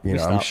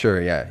 I'm sure,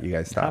 you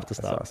guys stop. Have to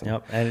stop. That's awesome.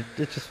 Yep. And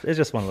it's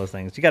just one of those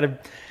things. You got to.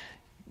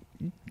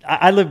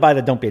 I live by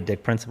the don't be a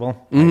dick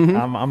principle. Like,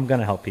 I'm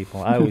gonna help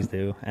people. I always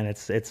do, and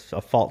it's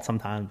a fault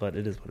sometimes, but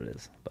it is what it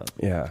is. But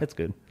Yeah. it's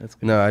good. It's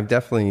good. No, I've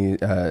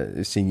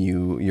definitely seen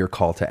your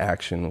call to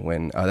action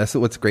when that's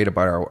what's great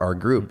about our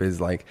group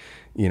is like,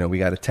 you know, we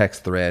got a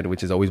text thread,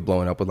 which is always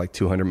blowing up with like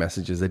 200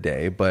 messages a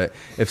day. But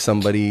if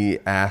somebody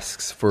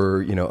asks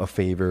for, you know, a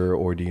favor,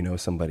 or do you know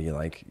somebody,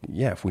 like,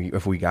 yeah, if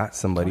we got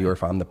somebody, or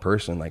if I'm the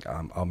person, like,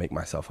 I'll make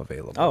myself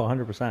available. Oh,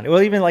 100%.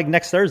 Well, even like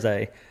next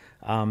Thursday,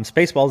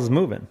 Spaceballs is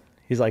moving.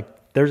 He's like,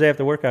 Thursday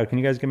after workout, can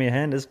you guys give me a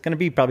hand? There's going to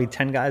be probably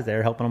 10 guys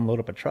there helping him load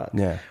up a truck.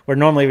 Yeah. Where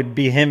normally it would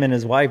be him and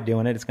his wife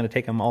doing it. It's going to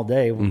take him all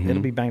day.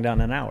 It'll be banged out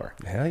in an hour.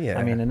 Hell yeah.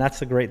 I mean, and that's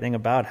the great thing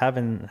about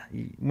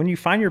when you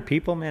find your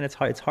people, man, it's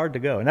hard to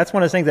go. And that's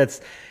one of the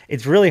things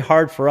it's really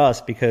hard for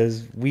us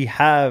because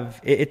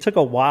it took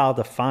a while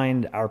to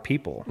find our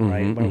people,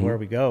 right? Where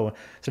we go.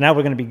 So now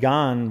we're going to be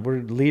gone.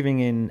 We're leaving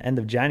in end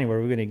of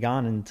January. We're going to be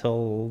gone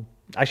until...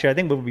 Actually, I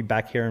think we'll be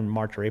back here in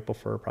March or April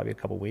for probably a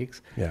couple of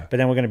weeks. Yeah. But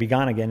then we're going to be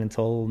gone again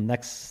until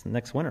next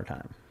winter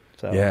time.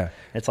 So Yeah.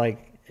 it's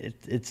like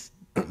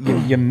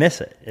you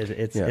miss it.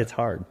 It's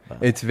hard. But.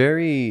 It's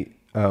very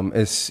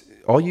it's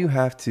all you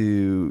have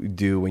to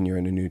do when you're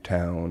in a new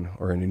town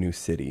or in a new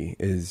city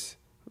is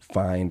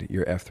find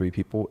your F3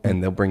 people,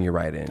 and they'll bring you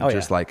right in. Oh,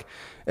 Just yeah. like,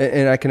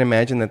 and I can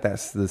imagine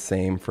that's the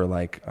same for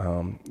like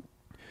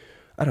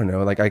I don't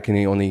know, like I can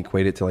only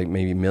equate it to like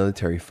maybe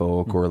military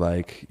folk or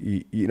like,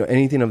 you know,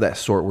 anything of that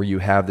sort where you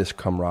have this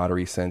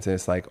camaraderie sense, and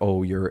it's like,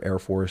 oh, you're Air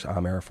Force,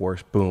 I'm Air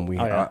Force, boom, we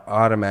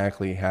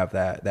automatically have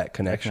that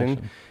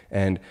connection.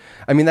 And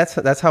I mean,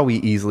 that's how we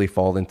easily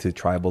fall into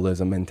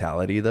tribalism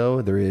mentality,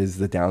 though. There is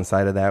the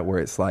downside of that where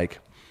it's like,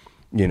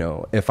 you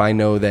know, if I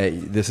know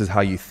that this is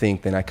how you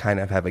think, then I kind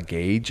of have a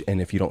gauge.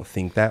 And if you don't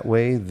think that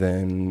way,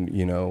 then,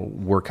 you know,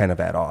 we're kind of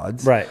at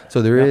odds. Right.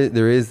 So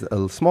there is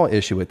a small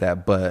issue with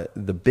that. But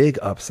the big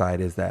upside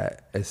is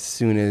that as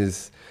soon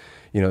as,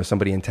 you know,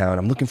 somebody in town,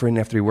 I'm looking for an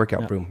F3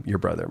 workout, boom, your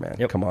brother, man.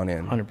 Yep. Come on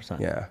in. 100%.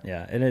 Yeah.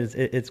 Yeah. It is.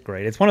 It's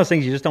great. It's one of those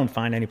things you just don't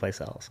find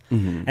anyplace else.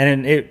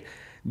 And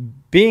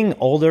being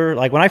older,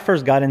 like when I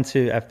first got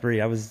into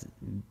F3,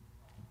 I'm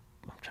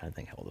trying to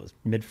think how old I was,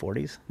 mid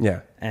 40s.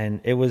 Yeah. And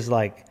it was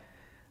like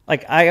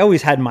I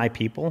always had my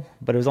people,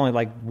 but it was only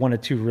like one or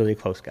two really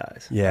close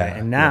guys. Yeah. Right?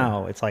 And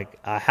now it's like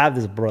I have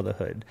this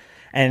brotherhood.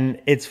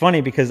 And it's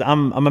funny because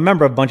I'm a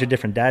member of a bunch of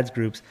different dads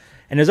groups,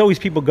 and there's always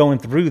people going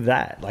through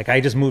that. Like, I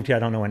just moved here, I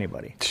don't know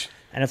anybody.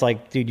 And it's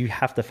like, dude, you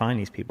have to find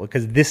these people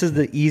because this is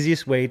the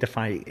easiest way to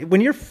find.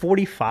 When you're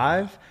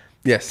 45,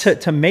 Yes.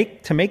 to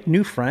make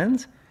new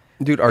friends.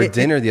 Dude, our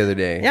dinner the other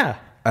day. Yeah.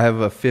 I have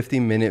a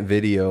 50-minute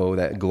video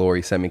that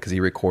Glory sent me because he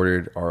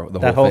recorded the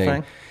That whole whole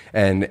thing. thing?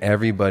 And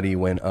everybody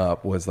went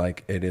up, was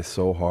like, it is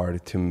so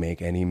hard to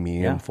make any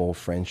meaningful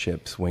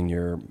friendships when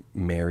you're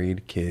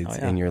married, kids,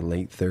 in your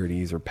late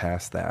 30s or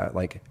past that.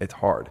 Like, it's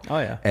hard. Oh,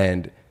 yeah.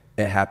 And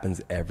it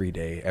happens every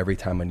day. Every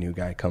time a new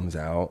guy comes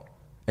out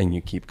and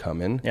you keep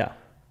coming. Yeah.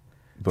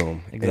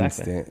 Boom.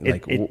 Exactly. Instant.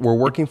 Like, we're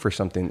working for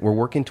something. We're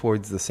working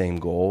towards the same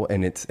goal,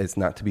 and it's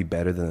not to be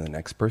better than the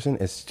next person.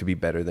 It's to be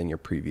better than your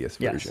previous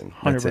version.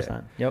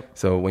 100%. Yep.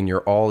 So when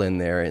you're all in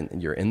there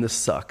and you're in the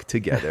suck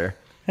together,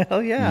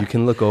 Hell yeah. you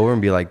can look over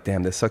and be like,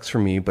 damn, this sucks for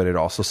me, but it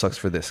also sucks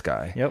for this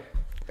guy. Yep.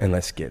 And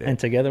let's get it. And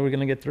together we're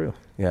going to get through.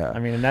 Yeah. I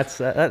mean, and that's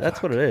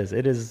what it is.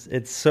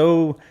 It's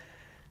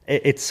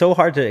so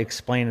hard to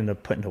explain and to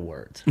put into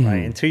words,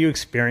 right? Until you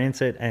experience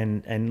it.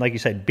 And like you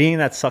said, being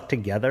that suck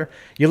together,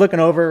 you're looking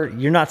over,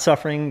 you're not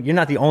suffering. You're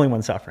not the only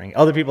one suffering.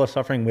 Other people are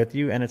suffering with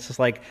you. And it's just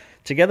like,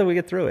 together we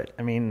get through it.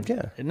 I mean,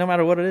 no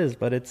matter what it is,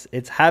 but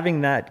it's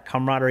having that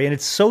camaraderie. And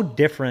it's so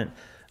different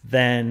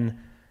than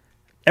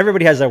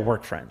everybody has their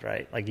work friends,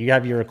 right? Like you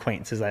have your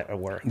acquaintances at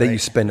work. That right? you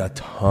spend a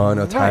ton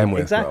of time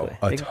with, exactly.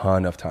 bro. A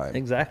ton of time.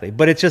 Exactly.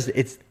 But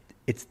it's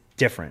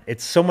different.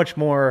 It's so much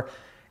more,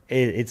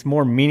 it's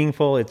more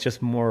meaningful. It's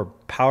just more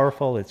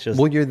powerful. It's just,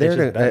 well, you're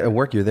there better. at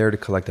work, you're there to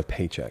collect a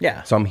paycheck.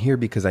 Yeah. So I'm here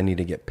because I need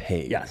to get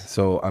paid. Yes.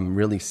 So I'm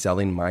really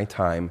selling my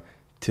time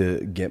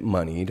to get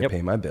money to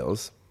pay my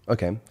bills.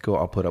 Okay, cool.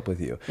 I'll put up with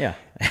you. Yeah.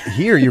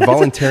 Here, you're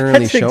voluntarily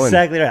That's showing.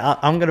 exactly right.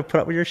 I'm going to put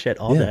up with your shit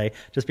all day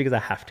just because I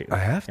have to. I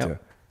have to.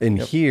 Yep. And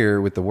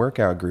here with the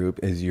workout group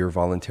is you're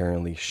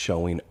voluntarily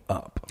showing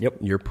up. Yep.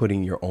 You're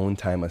putting your own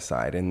time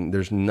aside, and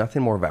there's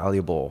nothing more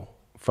valuable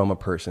from a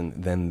person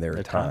than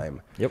their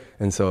time. Yep.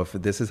 And so if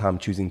this is how I'm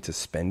choosing to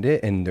spend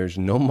it, and there's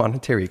no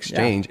monetary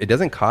exchange, it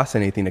doesn't cost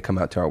anything to come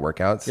out to our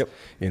workouts. Yep.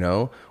 You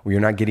know, you're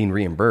not getting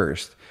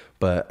reimbursed.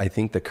 But I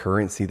think the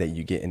currency that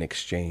you get in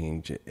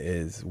exchange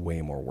is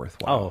way more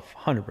worthwhile.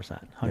 Oh, 100%.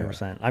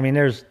 100%. I mean,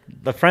 there's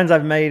the friends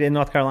I've made in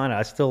North Carolina,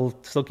 I still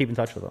keep in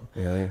touch with them.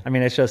 Really? I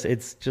mean, it's just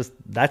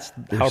that's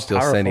They're how still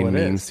powerful sending it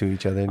memes is. to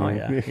each other. Oh,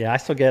 yeah.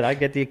 Yeah, I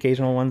get the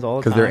occasional ones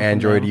all the time. Because they're from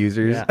Android them.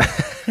 users.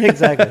 Yeah.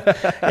 Exactly.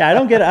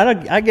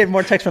 Yeah, I get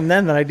more texts from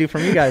them than I do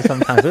from you guys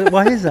sometimes.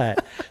 Why is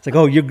that? It's like,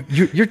 oh,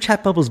 your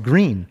chat bubble's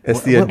green. It's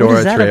What the is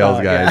Adora that Trails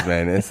about? guys, Yeah.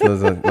 man. It's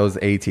those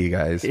AT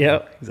guys.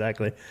 Yeah,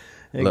 exactly.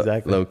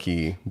 Exactly. Low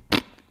key.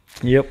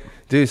 Yep.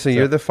 Dude, so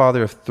you're the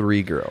father of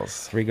 3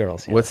 girls. 3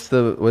 girls. Yes.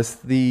 What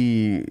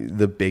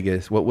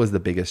was the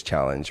biggest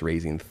challenge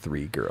raising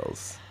 3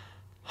 girls?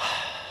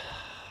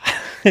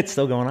 It's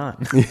still going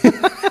on.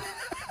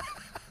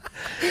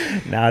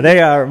 No,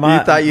 they are.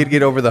 You thought you'd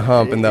get over the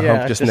hump, and the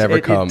hump just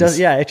never comes.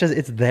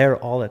 It's there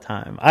all the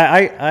time.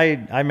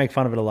 I make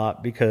fun of it a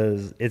lot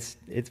because it's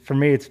for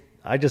me.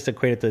 I just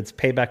equate it to it's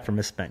payback for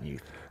misspent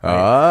youth. Right?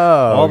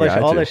 Oh, all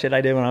the shit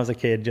I did when I was a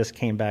kid just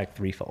came back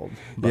threefold.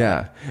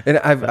 Yeah, and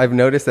I've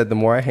noticed that the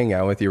more I hang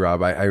out with you,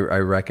 Rob, I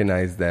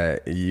recognize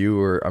that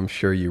I'm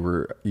sure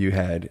you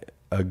had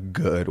a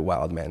good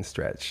wild man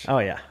stretch. Oh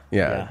yeah.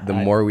 The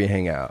more we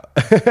hang out.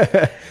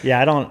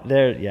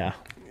 Yeah.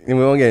 And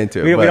we won't get into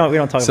it. We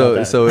don't talk about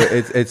that. So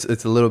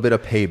it's a little bit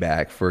of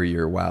payback for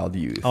your wild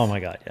youth. Oh my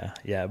God,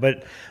 yeah.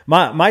 But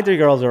my 3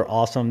 girls are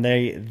awesome.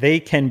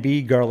 They can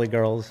be girly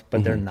girls,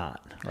 but they're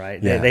not.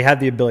 Right? Yeah. They have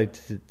the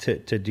ability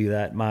to do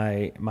that.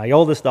 My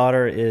oldest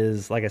daughter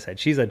is, like I said,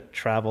 she's a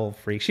travel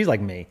freak. She's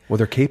like me. Well,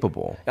 they're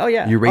capable. Oh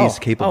yeah. You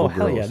raised capable girls.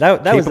 Hell yeah.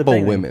 That was the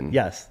thing. Women.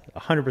 Yes,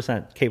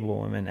 100%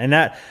 capable women, and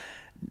that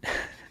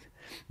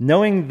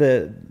knowing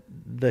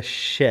the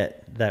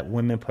shit that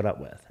women put up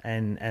with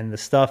and the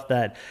stuff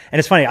that, and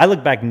it's funny, I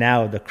look back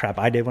now, the crap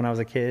I did when I was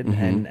a kid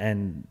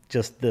and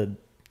just the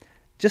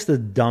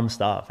dumb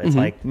stuff. It's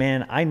like,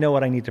 man, I know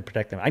what I need to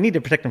protect them. I need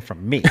to protect them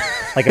from me.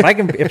 Like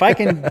if I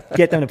can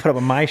get them to put up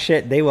with my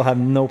shit, they will have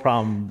no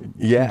problem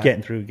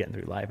getting through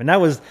life. And that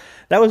was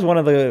one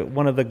of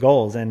the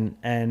goals.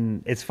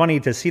 And it's funny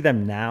to see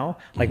them now.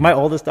 Like my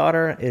oldest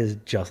daughter is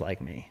just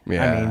like me.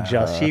 Yeah. I mean,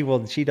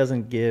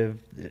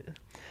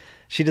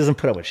 she doesn't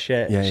put up with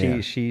shit.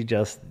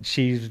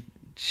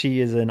 She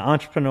is an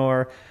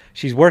entrepreneur.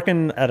 She's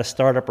working at a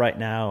startup right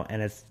now,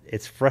 and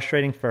it's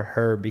frustrating for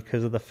her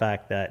because of the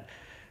fact that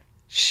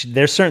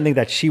there's certain things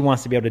that she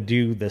wants to be able to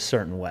do this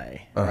certain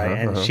way, right?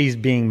 And she's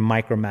being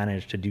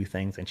micromanaged to do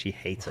things, and she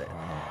hates it.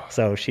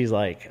 So she's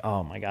like,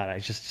 "Oh my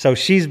God!" So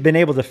she's been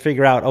able to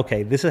figure out,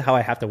 okay, this is how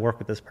I have to work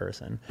with this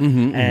person.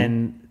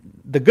 And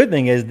the good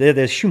thing is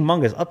there's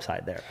humongous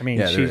upside there. I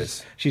mean,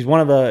 she's one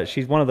of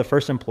the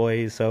first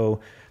employees, so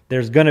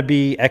there's going to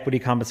be equity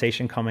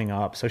compensation coming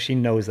up. So she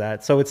knows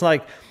that. So it's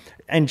like,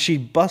 and she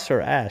busts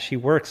her ass. She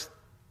works,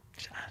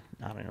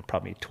 I don't know,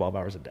 probably 12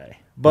 hours a day.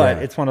 But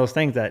it's one of those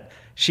things that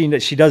she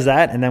does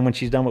that, and then when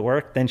she's done with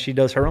work, then she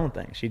does her own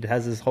thing. She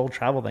has this whole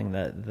travel thing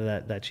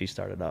that she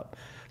started up.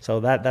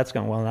 So that's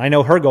going well. And I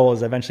know her goal is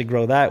to eventually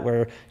grow that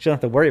where she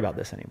doesn't have to worry about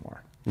this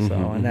anymore. So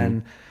and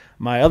then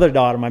my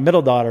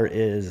middle daughter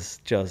is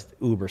just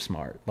uber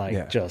smart.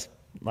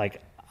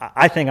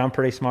 I think I'm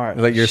pretty smart.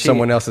 Like you're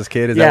someone else's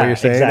kid? Is that what you're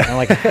saying? Exactly. I'm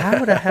like,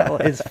 how the hell?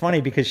 It's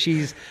funny because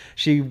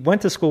she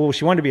went to school.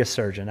 She wanted to be a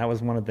surgeon. That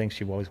was one of the things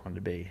she always wanted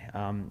to be.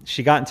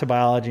 She got into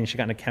biology and she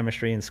got into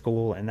chemistry in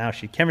school. And now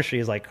chemistry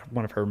is like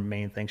one of her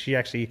main things. She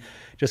actually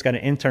just got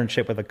an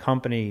internship with a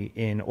company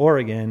in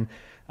Oregon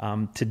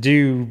to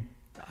do,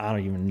 I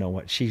don't even know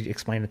what, she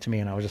explained it to me,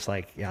 and I was just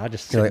like, yeah, I'll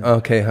just... You're like,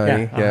 okay,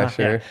 honey,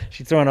 sure. Yeah.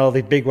 She's throwing all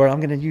these big words. I'm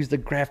going to use the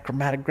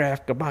chromatic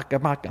graph,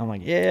 I'm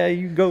like, yeah,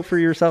 you go for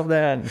yourself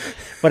then.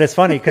 But it's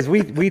funny because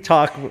we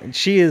talk,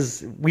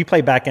 we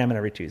play backgammon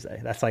every Tuesday.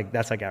 That's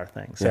like our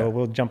thing. So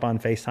we'll jump on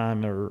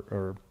FaceTime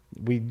or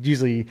we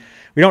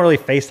don't really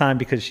FaceTime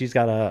because she's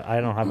got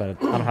I don't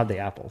have the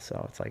Apple.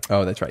 So it's like,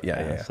 oh, that's right.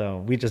 Yeah. So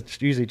we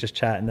usually just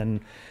chat, and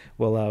then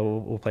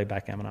we'll play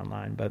backgammon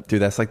online. But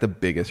dude, that's like the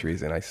biggest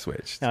reason I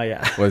switched. Oh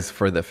yeah, was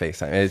for the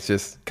FaceTime. It's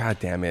just, God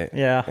damn it.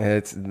 Yeah,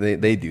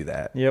 they do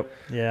that. Yep.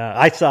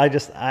 Yeah.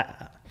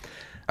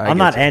 I'm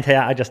not anti.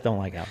 I just don't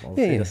like Apples.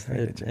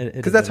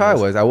 Because that's how I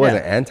was. I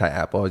wasn't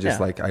anti-Apple. I was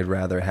just like, I'd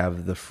rather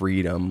have the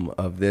freedom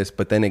of this.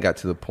 But then it got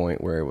to the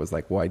point where it was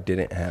like, well, I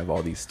didn't have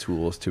all these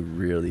tools to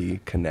really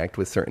connect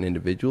with certain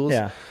individuals.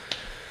 Yeah.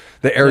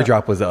 The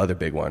AirDrop was the other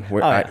big one.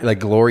 Where like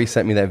Glory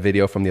sent me that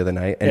video from the other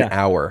night, an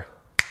hour.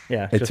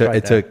 Yeah, it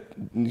took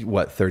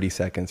what 30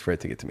 seconds for it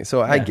to get to me.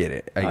 So I get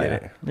it. I get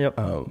it. Yep.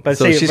 But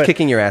so she's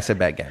kicking your ass at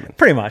backgammon.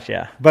 Pretty much,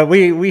 yeah. But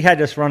we had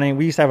this running.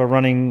 We used to have a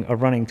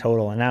running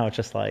total, and now it's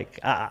just like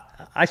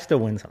I still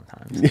win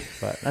sometimes.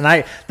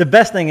 The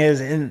best thing is,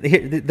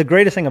 the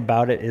greatest thing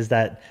about it is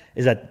that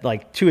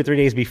like 2 or 3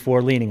 days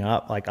before leaning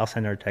up, like I'll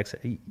send her a text.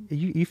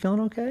 You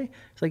feeling okay?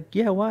 It's like,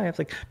 yeah. Why? I was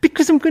like,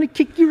 because I'm gonna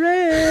kick your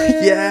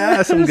ass.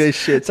 Yeah, some good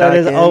shit. So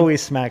there's always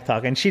smack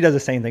talk, and she does the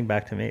same thing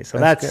back to me. So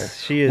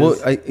she is.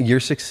 Well, you're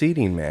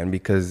succeeding, man,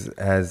 because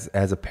as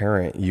a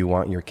parent, you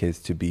want your kids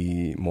to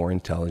be more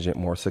intelligent,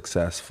 more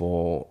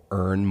successful,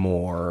 earn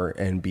more,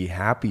 and be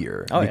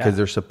happier because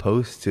they're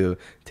supposed to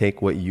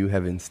take what you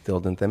have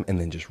instilled in them and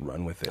then just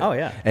run with it. Oh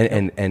yeah.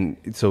 And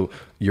so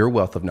your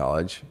wealth of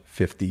knowledge,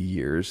 50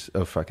 years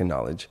of fucking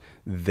knowledge,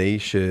 they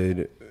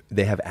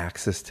have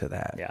access to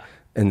that. Yeah.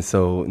 And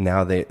so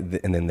now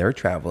and then they're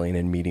traveling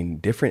and meeting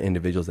different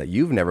individuals that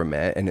you've never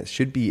met, and it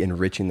should be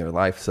enriching their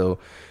life. So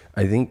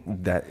I think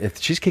that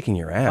if she's kicking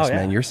your ass,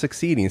 man, you're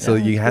succeeding. So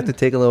you have to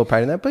take a little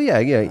pride in that. But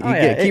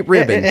keep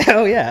ribbing.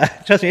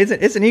 Trust me,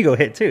 it's an ego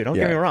hit too. Don't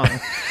get me wrong.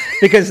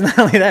 Because not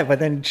only that, but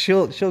then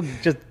she'll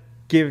just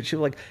she was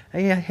like,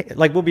 hey,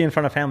 like we'll be in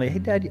front of family. Hey,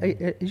 Dad,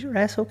 is your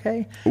ass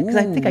okay? Because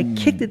I think I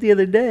kicked it the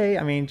other day.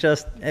 I mean,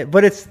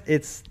 but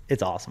it's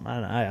awesome.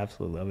 I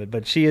absolutely love it.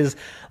 But she is,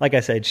 like I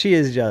said, she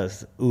is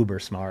just uber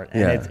smart,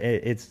 and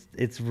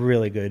it's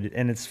really good.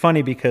 And it's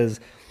funny because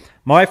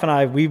my wife and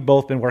I, we've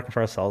both been working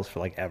for ourselves for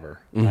like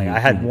ever. Like I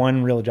had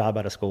one real job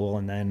out of school,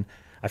 and then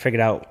I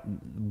figured out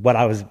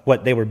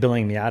what they were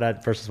billing me out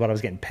at versus what I was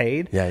getting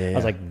paid. I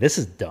was like, this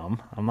is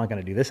dumb. I'm not going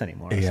to do this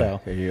anymore.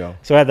 So there you go.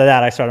 So after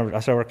that, I started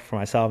working for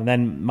myself. And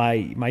then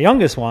my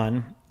youngest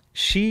one,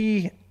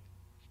 she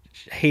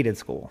hated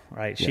school,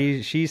 right?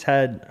 Yeah. She's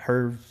had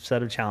her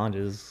set of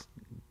challenges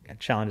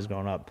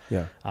growing up.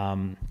 Yeah.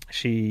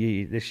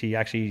 She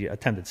actually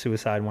attempted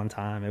suicide one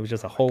time. It was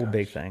just a whole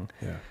big thing.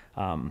 Yeah.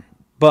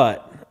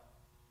 But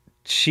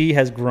she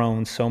has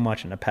grown so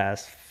much in the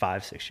past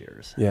 5-6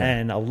 years,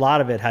 and a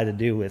lot of it had to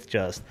do with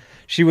just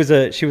she was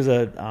a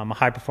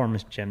high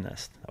performance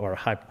gymnast or a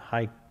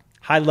high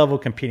level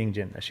competing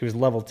gymnast. She was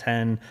level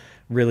 10,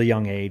 really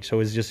young age, so it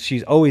was just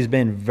she's always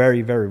been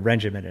very, very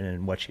regimented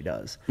in what she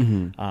does.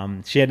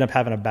 She ended up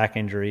having a back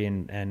injury,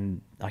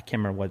 and I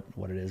can't remember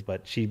what it is,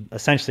 but she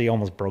essentially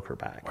almost broke her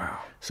back. Wow!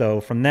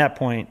 So from that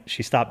point,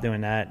 she stopped doing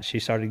that. She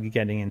started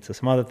getting into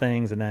some other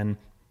things, and then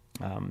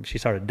she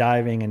started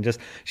diving, and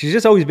she's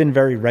just always been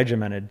very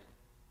regimented.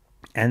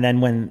 And then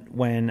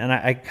when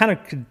I kind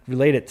of could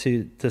relate it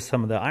to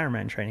some of the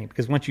Ironman training,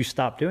 because once you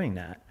stop doing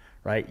that,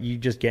 right, you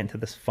just get into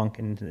this funk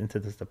and into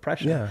this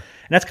depression. Yeah. And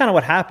that's kind of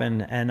what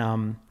happened.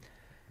 And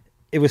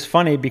it was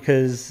funny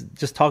because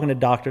just talking to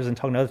doctors and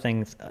talking to other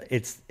things,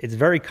 it's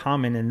very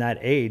common in that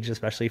age,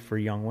 especially for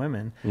young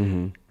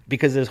women,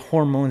 because there's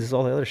hormones, there's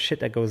all the other shit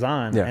that goes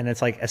on. Yeah. And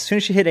it's like, as soon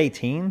as she hit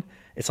 18,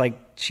 it's like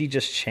she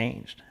just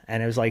changed.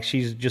 And it was like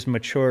she's just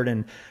matured,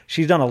 and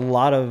she's done a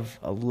lot of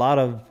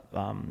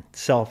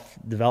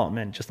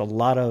self-development, just a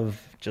lot of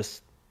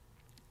just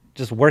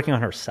working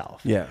on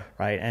herself. Yeah.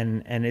 Right.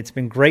 And it's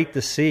been great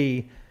to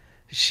see.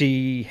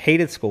 She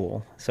hated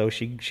school. So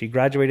she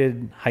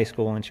graduated high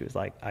school, and she was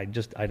like, I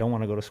don't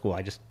want to go to school.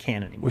 I just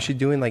can't anymore. Was she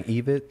doing like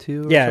EVIT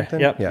too? Or something?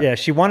 Yeah.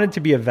 She wanted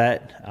to be a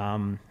vet.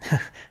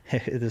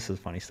 This is a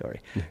funny story.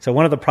 So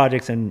one of the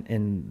projects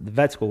in the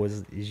vet school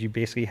is you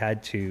basically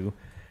had to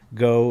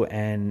go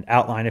and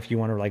outline if you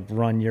want to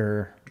run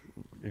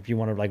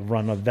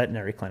a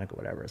veterinary clinic or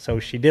whatever. So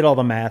she did all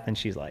the math, and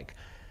she's like,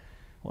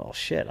 well,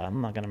 shit,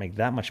 I'm not going to make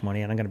that much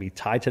money, and I'm going to be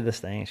tied to this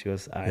thing. She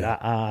goes,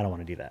 I don't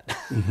want to do that.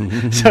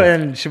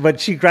 But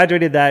she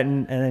graduated that,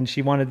 and then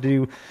she wanted to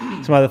do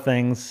some other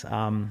things.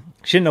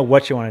 She didn't know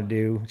what she wanted to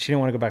do. She didn't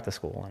want to go back to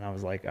school. And I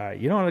was like, all right,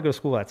 you don't want to go to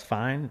school, that's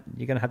fine.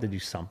 You're going to have to do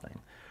something,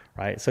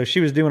 right? So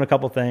she was doing a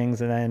couple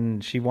things, and then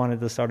she wanted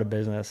to start a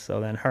business. So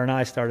then her and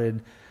I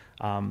started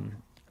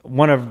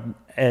one of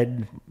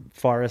Ed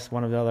Forrest,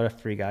 one of the other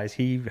three guys,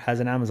 he has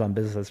an Amazon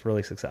business that's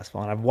really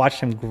successful, and I've watched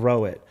him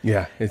grow it.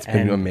 Yeah, it's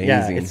been amazing.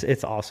 Yeah,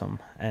 it's awesome.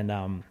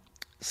 And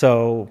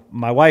so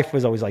my wife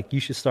was always like, you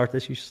should start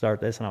this,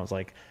 and I was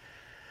like,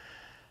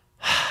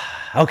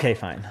 okay,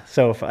 fine.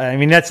 So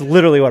that's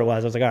literally what it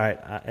was. I was like, all right.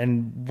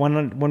 And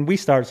when we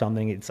start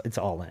something, it's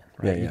all in,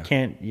 right?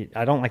 Yeah.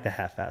 I don't like the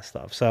half-ass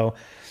stuff. So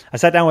I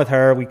sat down with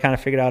her. We kind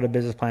of figured out a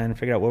business plan,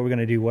 figured out what we're going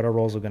to do, what our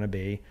roles were going to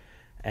be.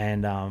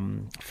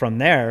 And from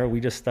there, we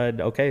just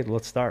said, okay,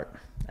 let's start.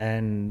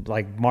 And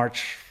like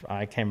March,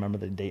 I can't remember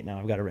the date now.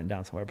 I've got it written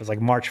down somewhere. But it's like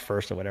March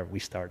 1st or whatever we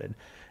started.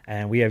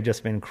 And we have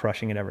just been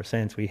crushing it ever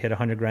since. We hit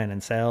 $100,000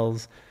 in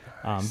sales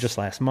just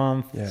last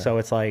month. Yeah. So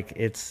it's like,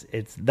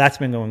 that's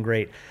been going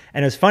great.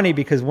 And it's funny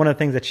because one of the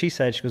things that she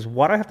said, she goes,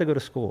 why do I have to go to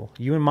school?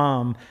 You and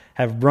Mom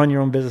have run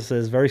your own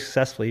businesses very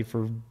successfully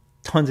for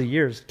tons of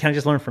years. Can I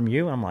just learn from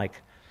you? And I'm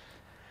like,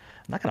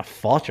 I'm not going to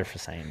fault you for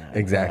saying that.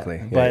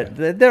 Exactly. But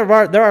there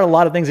are a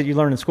lot of things that you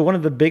learn in school. One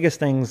of the biggest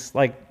things,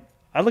 like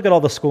I look at all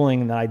the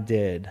schooling that I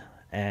did,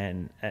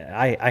 and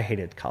I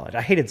hated college.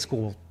 I hated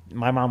school.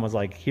 My mom was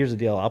like, here's the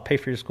deal. I'll pay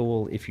for your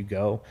school if you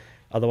go.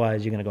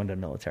 Otherwise, you're going to go into the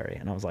military.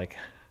 And I was like...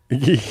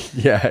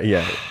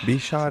 yeah. Be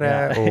shot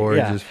at or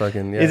just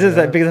fucking... It's just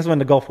that because that's when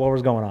the Gulf War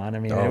was going on. I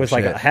mean, it was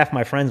like half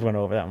my friends went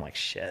over that. I'm like,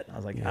 shit. I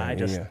was like, I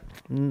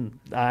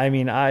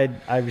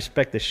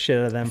respect the shit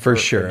out of them for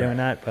doing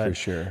that. But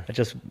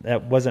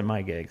that wasn't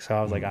my gig. So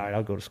I was like, all right,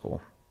 I'll go to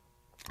school.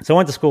 So I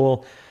went to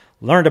school,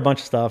 learned a bunch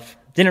of stuff,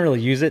 didn't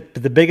really use it.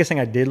 But the biggest thing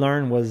I did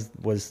learn was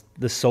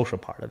the social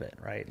part of it,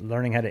 right?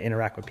 Learning how to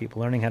interact with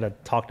people, learning how to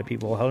talk to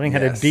people, learning how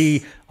to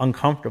be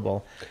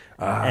uncomfortable.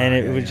 And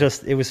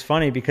it was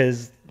funny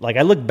because like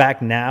I look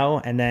back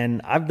now, and then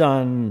I've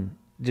done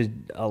just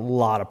a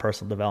lot of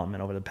personal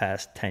development over the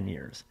past 10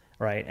 years,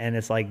 right? And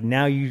it's like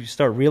now you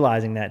start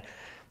realizing that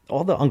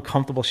all the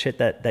uncomfortable shit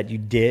that you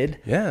did,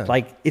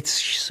 like it's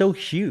so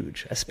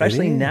huge,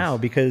 especially now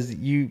because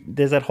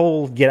there's that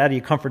whole get out of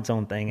your comfort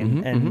zone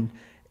thing, and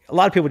a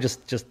lot of people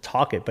just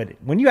talk it, but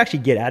when you actually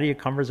get out of your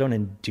comfort zone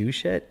and do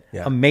shit,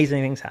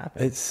 amazing things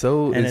happen. It's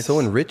so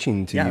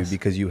enriching to you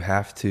because you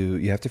have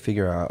to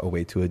figure out a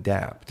way to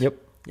adapt. Yep.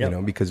 You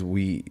know, because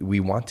we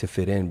want to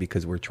fit in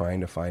because we're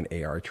trying to find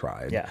AR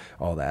tribe,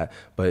 all that.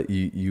 But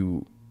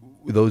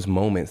those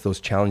moments, those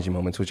challenging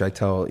moments, which I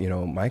tell,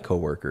 my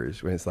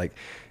coworkers, when it's like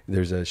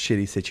there's a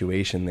shitty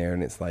situation there,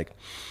 and it's like,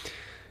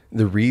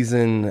 the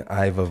reason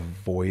I've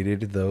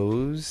avoided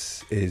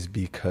those is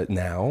because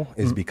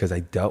I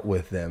dealt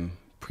with them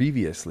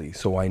previously,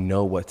 so I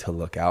know what to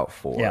look out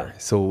for. Yeah.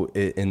 So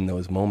in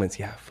those moments,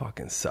 it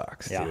fucking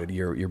sucks, Yeah. dude.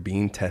 You're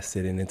being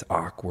tested, and it's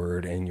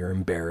awkward, and you're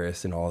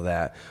embarrassed, and all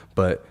that.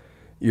 But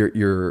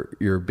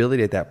your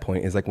ability at that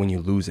point is like when you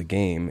lose a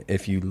game.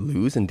 If you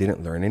lose and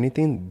didn't learn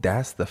anything,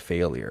 that's the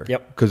failure.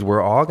 Yep. Because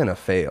we're all gonna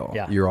fail.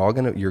 Yeah. You're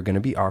gonna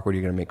be awkward.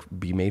 You're gonna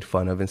be made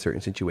fun of in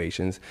certain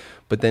situations.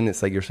 But then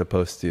it's like you're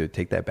supposed to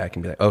take that back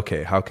and be like,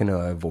 okay, how can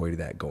I avoid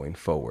that going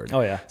forward?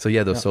 Oh, yeah. So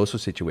those social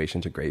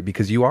situations are great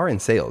because you are in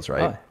sales,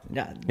 right?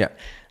 Yeah.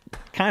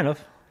 Kind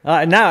of.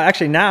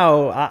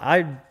 Now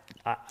I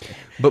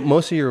But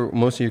most of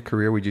your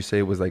career, would you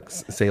say, was like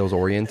sales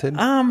oriented?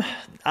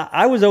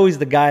 I was always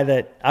the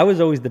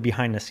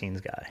behind the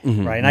scenes guy,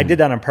 right? And I did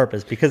that on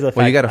purpose because of the fact.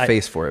 Well, you got a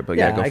face for it, but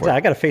go for it.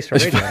 I got a face for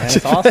radio, man.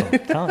 It's awesome. I'm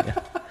telling you.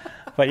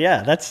 But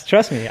yeah,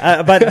 trust me.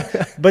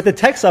 But the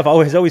tech stuff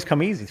always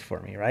come easy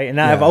for me, right? And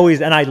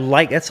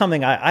that's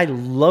something I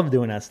love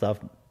doing that stuff.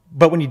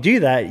 But when you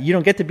do that, you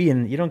don't get to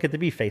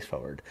be face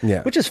forward,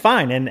 which is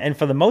fine. And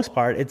for the most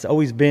part, I've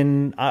always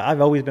been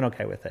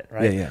okay with it,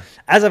 right? Yeah.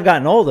 As I've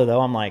gotten older, though,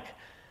 I'm like,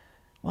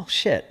 well,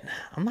 shit,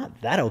 I'm not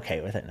that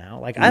okay with it now.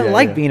 Like, I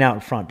like being out in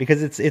front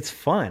because it's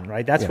fun,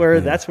 right? That's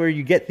where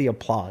you get the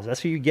applause.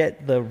 That's where you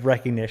get the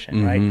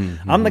recognition, right?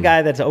 I'm the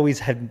guy that's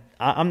always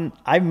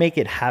I make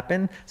it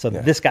happen. So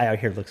this guy out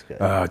here looks good.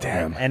 Oh,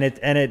 damn. And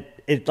it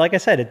like I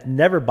said, it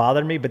never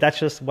bothered me, but that's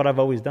just what I've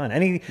always done.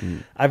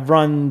 I've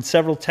run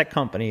several tech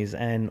companies,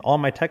 and all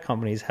my tech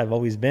companies have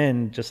always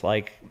been just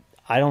like,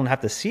 I don't have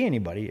to see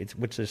anybody,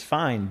 which is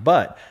fine,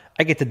 but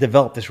I get to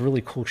develop this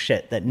really cool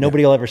shit that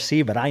nobody will ever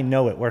see, but I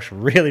know it works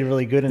really,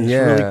 really good and it's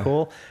really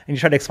cool. And you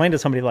try to explain to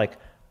somebody like,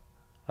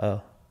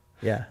 oh,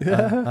 yeah,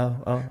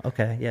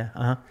 okay, yeah,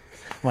 I'm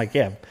like,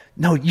 yeah,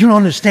 no, you don't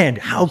understand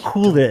how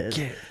cool it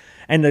is.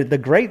 And the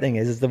great thing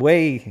is the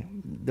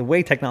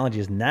way technology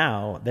is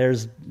now.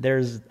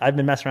 I've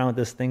been messing around with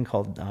this thing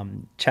called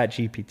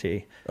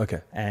ChatGPT.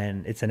 Okay,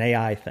 and it's an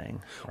AI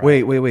thing.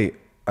 Right? Wait.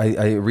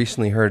 I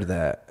recently heard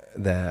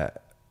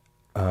that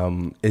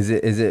is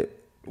it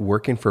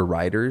working for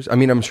writers? I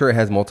mean, I'm sure it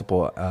has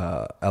multiple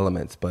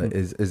elements, but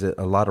is it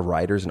a lot of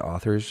writers and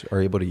authors are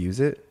able to use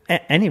it?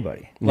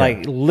 Anybody.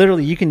 Like,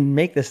 literally, you can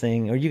make this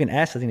thing, or you can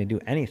ask the thing to do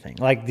anything.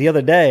 Like the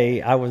other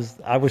day, I was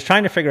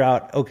trying to figure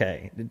out,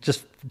 okay,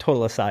 just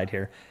total aside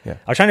here. I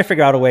was trying to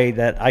figure out a way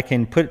that I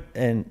can put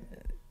in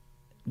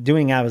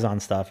doing Amazon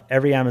stuff.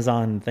 Every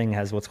Amazon thing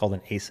has what's called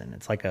an ASIN.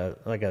 It's like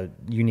a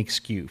unique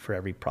SKU for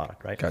every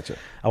product, right? Gotcha.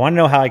 I want to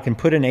know how I can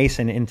put an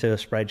ASIN into a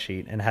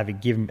spreadsheet and have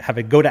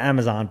it go to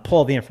Amazon, pull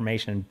all the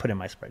information, and put in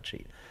my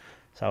spreadsheet.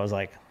 So I was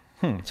like,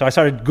 So I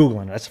started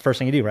Googling. That's the first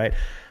thing you do, right?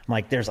 I'm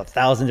like, there's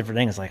 1,000 different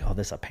things. Like, oh,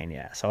 this is a pain in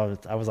the ass. So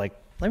I was like,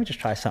 let me just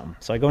try something.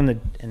 So I go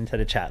into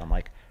the chat. I'm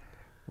like,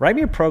 write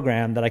me a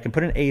program that I can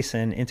put an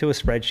ASIN into a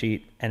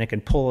spreadsheet and it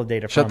can pull the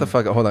data from. Shut the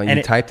fuck up. Hold on.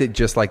 You typed it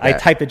just like that? I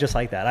typed it just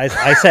like that. I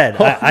said,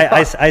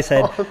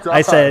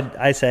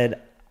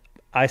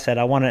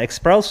 I want an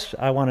Excel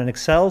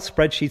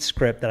spreadsheet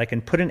script that I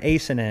can put an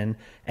ASIN in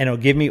and it'll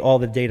give me all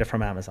the data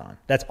from Amazon.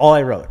 That's all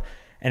I wrote.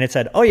 And it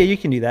said, oh yeah, you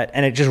can do that.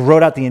 And it just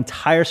wrote out the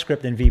entire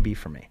script in VB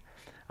for me.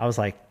 I was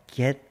like,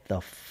 get the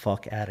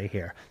fuck out of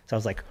here. So I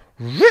was like,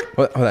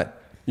 hold on.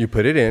 You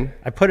put it in.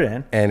 I put it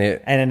in. And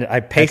then I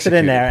pasted it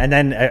in there. And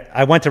then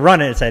I went to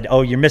run it and it said,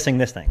 oh, you're missing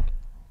this thing.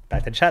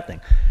 Back to the chat thing.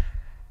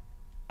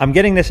 I'm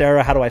getting this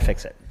error. How do I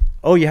fix it?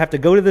 Oh, you have to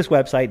go to this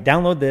website,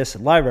 download this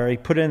library,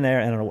 put it in there,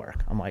 and it'll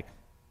work. I'm like,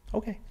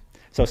 okay.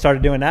 So I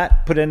started doing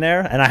that, put it in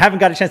there, and I haven't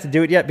got a chance to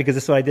do it yet because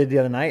this is what I did the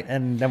other night,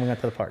 and then we went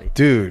to the party.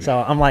 Dude. So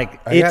I'm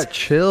like, I got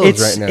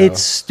chills right now. It's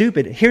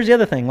stupid. Here's the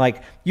other thing.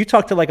 Like, you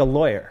talk to like a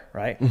lawyer,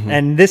 right? Mm-hmm.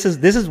 And this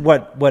is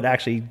what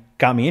actually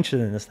got me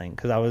interested in this thing,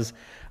 because I was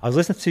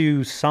listening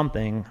to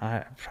something,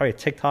 probably a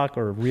TikTok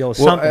or a reel or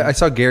something. I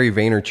saw Gary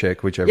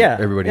Vaynerchuk, which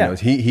everybody knows.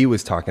 He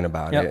was talking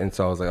about it, and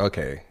so I was like,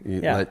 okay.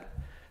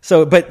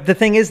 So, but the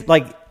thing is,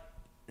 like,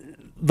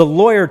 the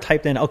lawyer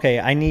typed in, okay,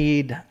 I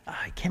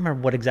can't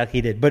remember what exactly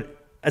he did, but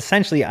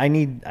essentially I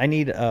need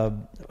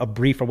a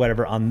brief or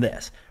whatever on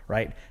this,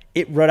 right?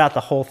 It wrote out the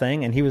whole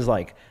thing, and he was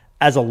like,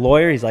 as a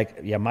lawyer, he's like,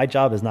 yeah, my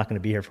job is not going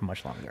to be here for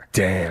much longer.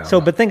 Damn. So,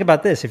 but think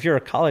about this. If you're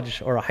a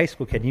college or a high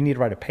school kid, you need to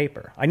write a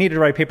paper. I need to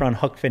write a paper on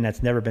hook fin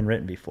that's never been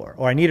written before.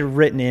 Or I need it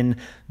written in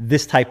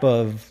this type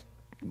of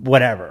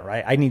whatever,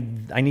 right? I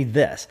need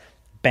this.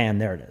 Bam,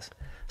 there it is.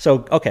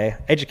 So, okay,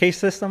 education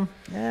system,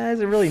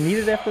 is it really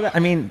needed after that? I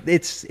mean,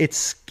 it's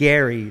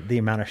scary the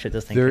amount of shit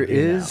this thing can do. There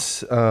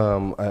is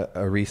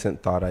a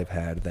recent thought I've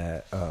had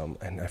that,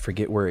 and I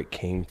forget where it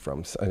came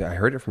from. I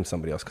heard it from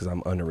somebody else because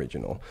I'm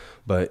unoriginal,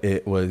 but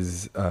it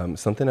was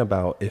something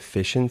about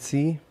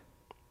efficiency.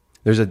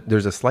 There's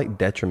a slight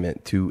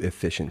detriment to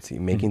efficiency,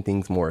 making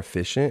things more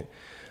efficient.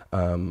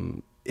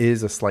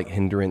 is a slight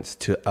hindrance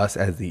to us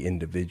as the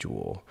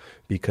individual,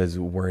 because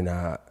we're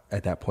not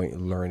at that point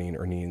learning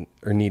or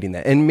needing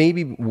that. And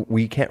maybe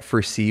we can't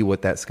foresee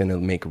what that's going to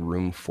make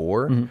room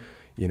for,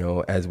 you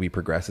know, as we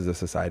progress as a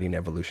society and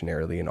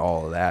evolutionarily and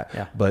all of that.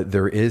 Yeah. But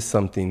there is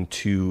something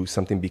to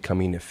something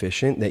becoming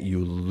efficient that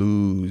you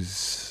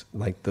lose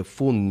like the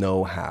full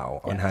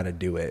know-how on how to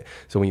do it.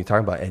 So when you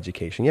talk about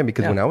education,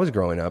 because when I was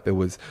growing up, it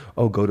was,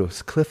 go to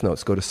Cliff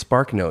Notes, go to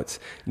Spark Notes,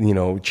 you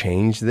know,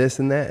 change this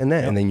and that and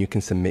that. And then you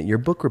can submit your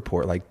book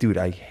report. Like, dude,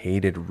 I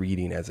hated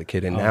reading as a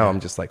kid. And now I'm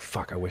just like,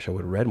 fuck, I wish I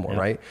would have read more.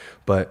 Right.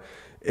 But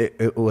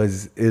it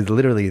was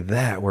literally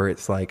that where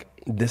it's like,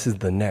 this is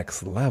the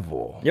next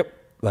level. Yep.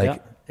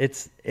 Like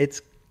it's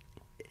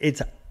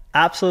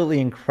absolutely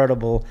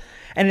incredible.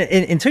 And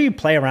until you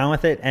play around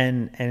with it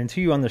and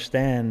until you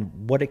understand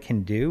what it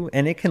can do,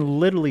 and it can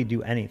literally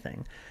do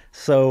anything.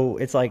 So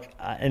it's like,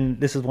 and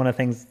this is one of the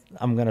things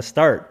I'm going to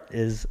start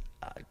is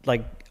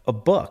like a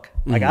book.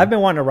 Like I've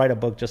been wanting to write a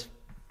book just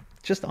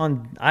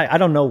on, I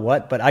don't know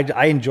what, but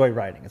I enjoy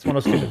writing. It's one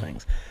of those stupid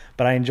things,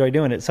 but I enjoy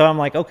doing it. So I'm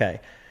like,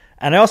 okay.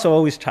 And I also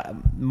always try,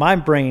 my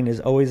brain is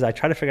always, I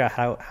try to figure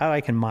out how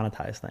I can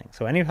monetize things.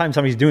 So anytime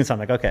somebody's doing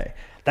something, like, okay,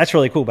 that's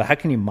really cool, but how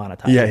can you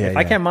monetize it? If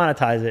I can't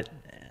monetize it,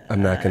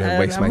 I'm not going to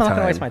waste my time. I'm not going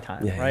to waste my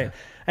time, right?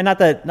 And not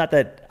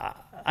that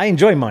I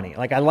enjoy money.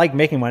 Like I like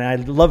making money. I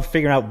love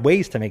figuring out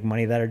ways to make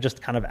money that are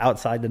just kind of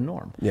outside the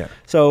norm. Yeah.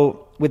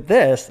 So with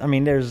this, I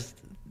mean, there's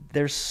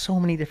so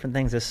many different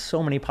things. There's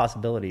so many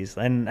possibilities.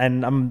 And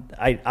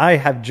I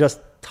have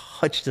just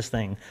touched this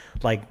thing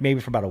like maybe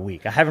for about a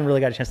week. I haven't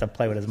really got a chance to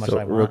play with it as much as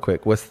I want. Real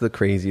quick, what's the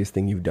craziest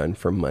thing you've done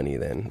for money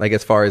then? Like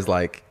as far as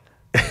like,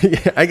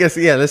 I guess,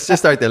 let's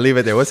just start there. Leave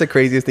it there. What's the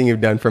craziest thing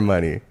you've done for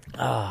money?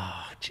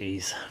 Oh,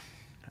 geez.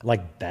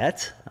 Like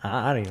bet?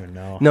 I don't even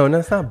know. No,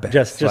 it's not bet.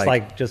 Just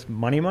just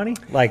money?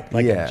 Like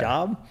a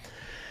job?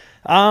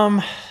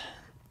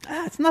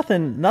 It's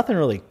nothing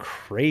really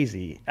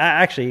crazy.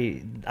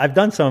 Actually, I've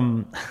done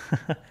some.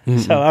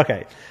 So,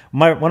 okay.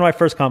 One of my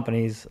first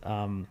companies,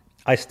 I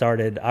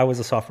was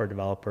a software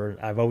developer.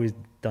 I've always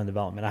done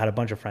development. I had a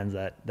bunch of friends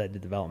that did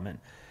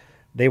development.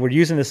 They were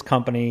using this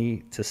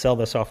company to sell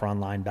their software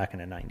online back in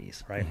the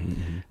 90s, right?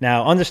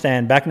 Now,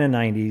 understand, back in the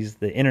 90s,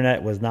 the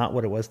internet was not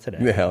what it was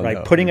today, right?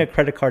 No. Putting a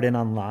credit card in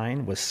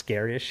online was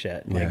scary as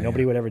shit.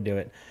 Nobody would ever do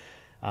it.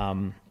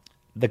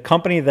 The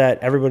company that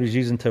everybody was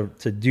using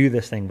to do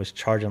this thing was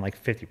charging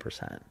like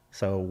 50%.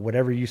 So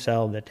whatever you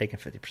sell, they're taking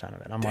 50%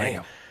 of it. I'm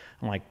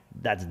like,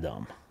 that's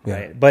dumb,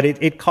 right? But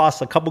it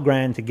costs a couple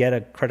grand to get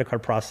a credit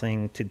card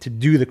processing, to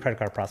do the credit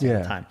card processing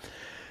at the time.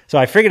 So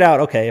I figured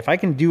out, okay, if I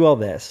can do all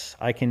this,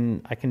 I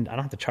don't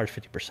have to charge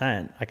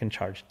 50%. I can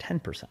charge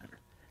 10%.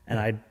 And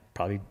I'd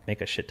probably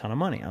make a shit ton of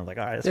money. I was like,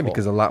 all right, that's cool.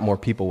 Because a lot more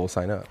people will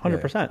sign up.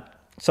 100%.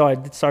 So I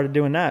started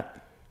doing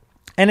that.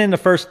 And in the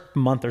first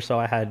month or so,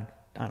 I had,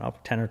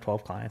 10 or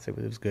 12 clients. It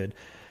was good.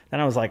 Then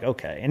I was like,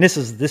 okay. And this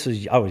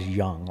is I was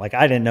young. Like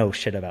I didn't know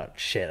shit about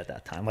shit at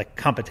that time. Like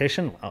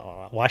competition.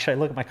 Why should I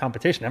look at my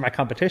competition? They're my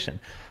competition.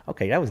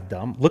 Okay, that was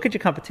dumb. Look at your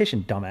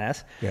competition,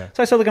 dumbass. Yeah.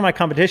 So I started looking at my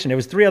competition. There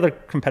was 3 other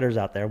competitors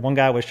out there. One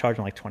guy was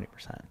charging like 20%.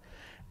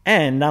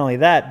 And not only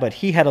that, but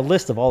he had a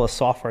list of all the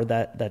software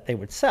that they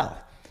would sell.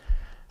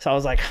 So I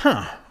was like,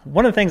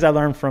 One of the things I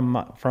learned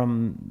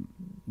from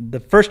the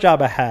first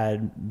job I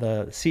had,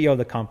 the CEO of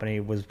the company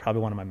was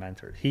probably one of my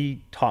mentors.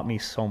 He taught me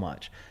so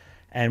much.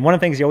 And one of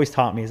the things he always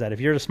taught me is that if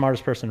you're the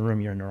smartest person in the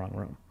room, you're in the wrong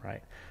room,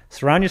 right?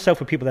 Surround yourself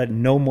with people that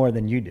know more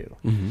than you do.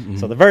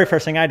 So the very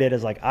first thing I did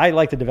is like, I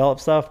like to develop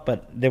stuff,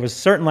 but there was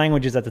certain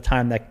languages at the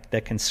time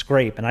that can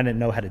scrape, and I didn't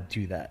know how to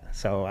do that.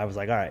 So I was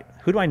like, all right,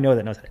 who do I know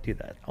that knows how to do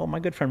that? Oh, my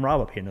good friend Rob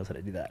up here knows how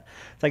to do that.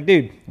 It's like,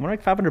 dude, you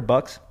want to make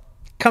 $500?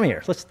 Come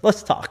here,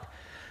 let's talk.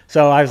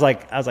 So I was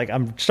like,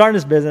 I'm starting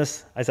this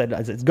business. I said,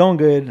 it's going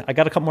good. I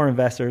got a couple more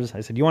investors.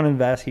 I said, you want to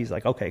invest? He's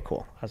like, okay,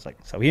 cool. I was like,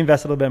 so he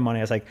invested a little bit of money.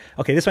 I was like,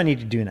 okay, this is what I need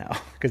you to do now.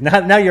 Because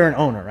now you're an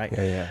owner, right?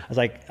 Yeah. I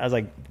was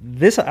like,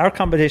 this, our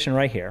competition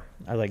right here.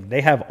 I was like, they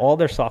have all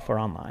their software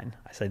online.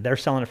 I said, they're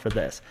selling it for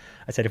this.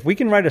 I said, if we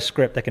can write a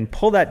script that can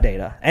pull that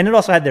data, and it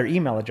also had their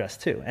email address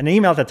too. And the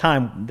email at the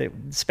time,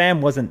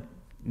 spam wasn't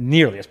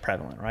nearly as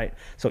prevalent, right?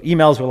 So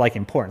emails were like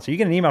important. So you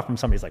get an email from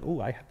somebody who's like,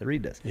 "Ooh, I have to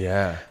read this."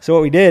 Yeah. So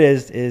what we did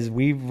is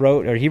he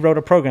wrote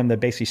a program that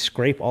basically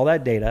scraped all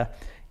that data,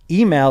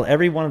 emailed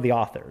every one of the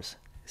authors,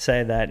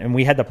 say that, and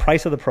we had the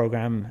price of the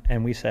program,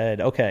 and we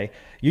said, okay,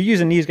 you're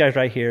using these guys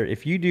right here.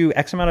 If you do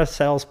X amount of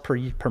sales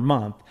per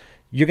month,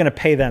 you're going to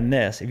pay them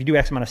this. If you do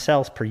X amount of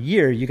sales per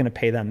year, you're going to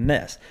pay them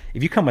this.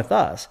 If you come with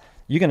us,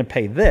 you're going to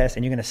pay this,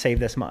 and you're going to save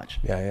this much.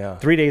 Yeah.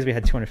 3 days, we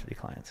had 250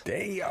 clients.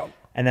 Damn.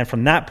 And then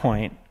from that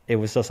point, it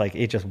was just like,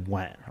 it just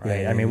went,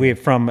 right? Yeah. I mean, we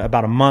from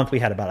about a month, we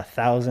had about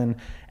 1,000,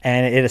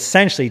 and it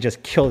essentially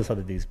just killed this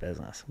other dude's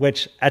business,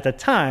 which at the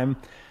time,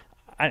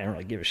 I didn't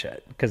really give a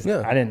shit because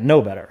I didn't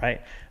know better,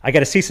 right? I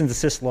got a cease and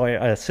desist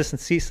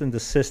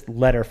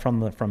letter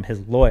from his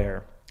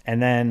lawyer,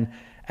 and then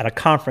at a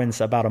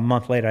conference about a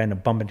month later, I ended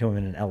up bumping into him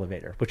in an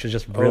elevator, which was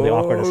just really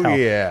awkward as hell.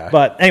 Yeah.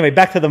 But anyway,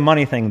 back to the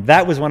money thing.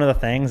 That was one of the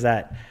things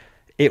that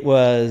it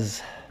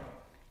was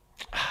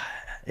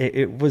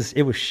it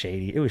was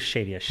shady. It was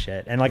shady as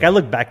shit. And like I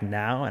look back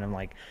now and I'm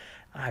like,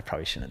 I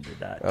probably shouldn't have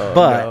did that.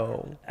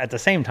 But at the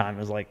same time, it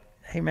was like,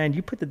 hey man,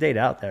 you put the data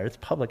out there. It's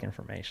public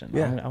information.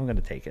 Yeah. I'm going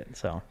to take it.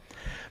 So,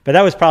 but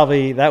that was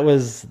probably that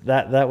was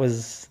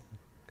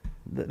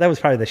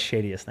probably the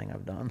shadiest thing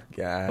I've done.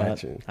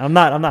 Gotcha. But I'm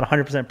not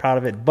 100% proud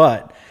of it,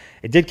 but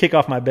it did kick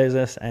off my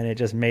business, and it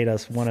just made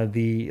us one of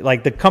the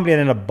company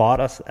that ended up bought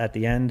us at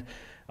the end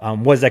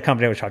was that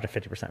company that was charging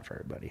 50% for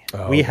everybody.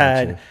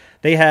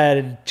 They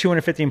had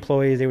 250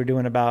 employees. They were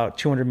doing about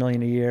 200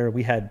 million a year.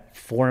 We had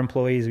 4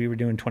 employees. We were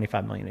doing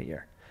 25 million a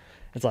year.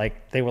 It's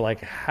like, they were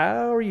like,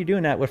 how are you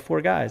doing that with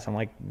 4 guys? I'm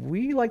like,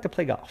 we like to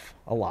play golf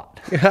a lot.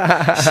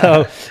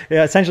 So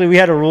yeah, essentially we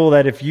had a rule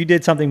that if you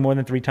did something more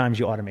than 3 times,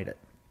 you automate it.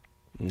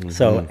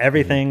 So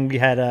everything we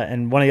had,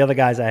 and one of the other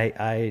guys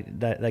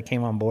that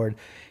came on board,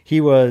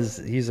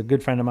 he's a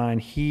good friend of mine.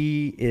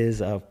 He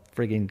is a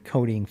friggin'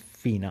 coding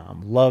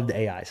phenom, loved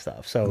AI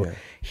stuff. So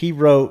he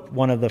wrote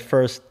one of the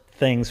first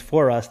things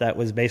for us that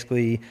was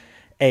basically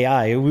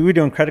AI. We were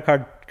doing credit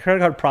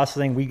card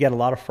processing. We get a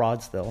lot of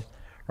fraud still.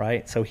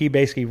 Right. So he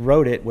basically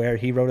wrote it where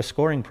he wrote a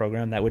scoring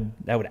program that would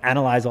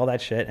analyze all that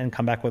shit and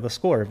come back with a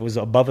score. If it was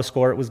above a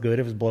score, it was good. If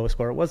it was below a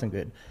score, it wasn't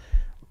good.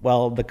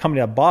 Well, the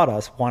company that bought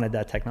us wanted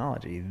that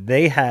technology.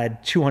 They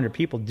had 200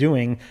 people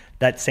doing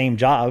that same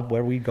job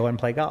where we'd go and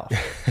play golf.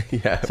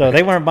 So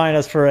they weren't buying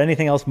us for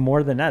anything else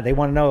more than that. They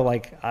want to know,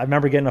 like, I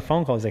remember getting a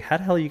phone call. I was like, how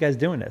the hell are you guys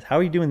doing this? How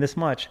are you doing this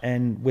much?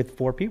 And with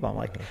 4 people, I'm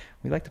like,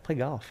 we like to play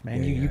golf,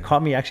 man. You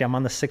caught me. Actually, I'm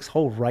on the 6th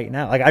hole right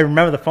now. Like, I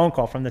remember the phone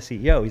call from the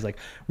CEO. He's like,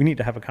 we need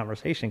to have a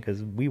conversation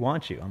because we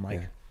want you. I'm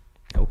like,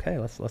 okay,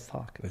 let's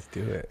talk. Let's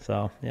do it.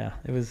 So yeah,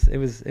 it was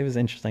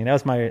interesting. That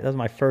was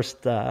my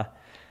first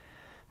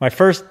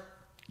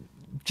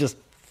just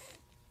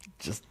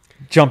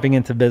jumping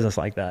into business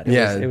like that.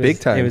 It was big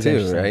time it was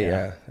too, right?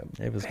 Yeah.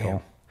 It was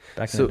cool.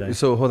 Back in the day.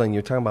 So hold on,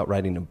 you're talking about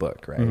writing a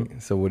book, right? Mm-hmm.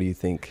 So what do you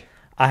think?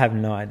 I have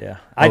no idea.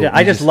 I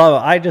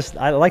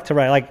like to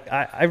write. Like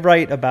I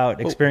write about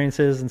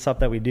experiences and stuff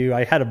that we do.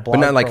 I had a blog, but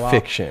not for like a while.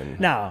 fiction.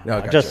 No,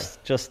 gotcha.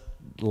 just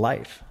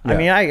life. Yeah. I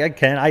mean,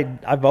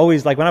 I've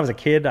always, like, when I was a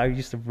kid, I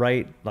used to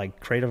write like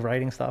creative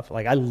writing stuff.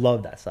 Like, I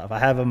love that stuff. I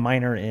have a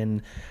minor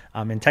in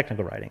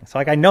technical writing, so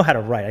like I know how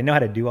to write. I know how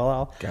to do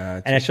all.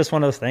 Gotcha. And it's just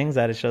one of those things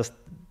that it's just,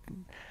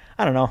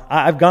 I don't know.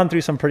 I've gone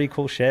through some pretty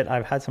cool shit.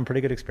 I've had some pretty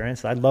good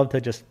experience. I'd love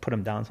to just put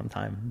them down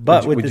sometime.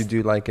 But would you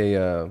do like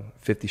a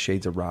 50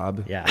 Shades of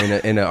Rob? Yeah.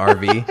 In an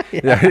RV?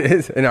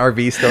 An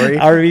RV story?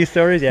 RV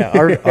stories, yeah.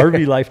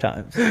 RV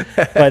lifetimes.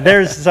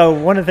 But so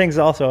one of the things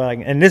also,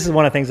 like, and this is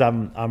one of the things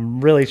I'm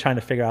really trying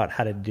to figure out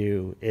how to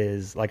do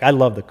is, like, I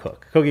love to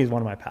cook. Cooking is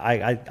one of my,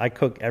 I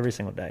cook every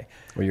single day.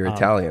 Well, you're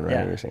Italian, right?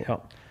 Yeah. You're saying.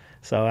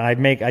 So we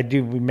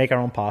make our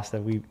own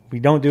pasta. We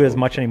don't do it as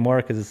much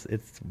anymore because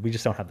we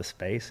just don't have the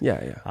space.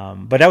 Yeah.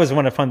 But that was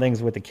one of the fun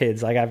things with the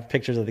kids. Like, I have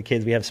pictures of the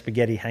kids. We have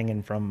spaghetti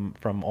hanging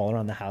from all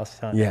around the house,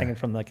 hanging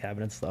from the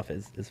cabinet and stuff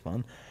is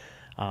fun.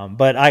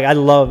 But I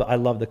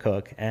love to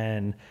cook,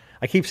 and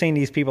I keep seeing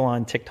these people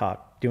on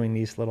TikTok doing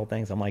these little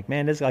things. I'm like,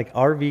 man, this is like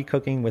RV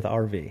cooking with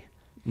RV.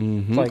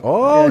 Mm-hmm. Like,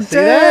 damn! Isn't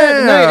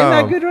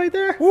that good right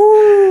there?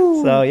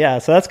 Woo! So yeah,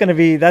 so that's gonna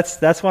be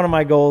that's one of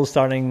my goals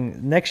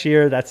starting next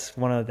year. That's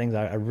one of the things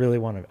I really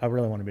want to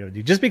be able to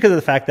do, just because of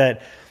the fact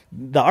that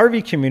the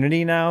RV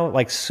community now,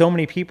 like, so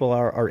many people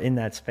are in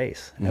that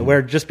space,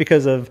 where just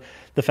because of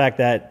the fact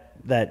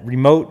that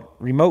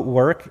remote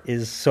work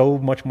is so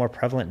much more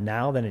prevalent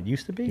now than it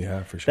used to be.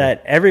 Yeah, for sure.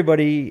 That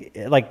everybody,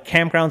 like,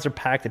 campgrounds are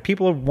packed. That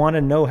people want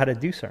to know how to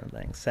do certain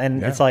things,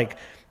 and it's like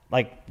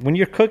when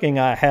you're cooking,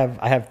 I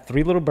have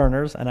 3 little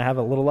burners and I have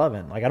a little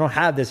oven. Like, I don't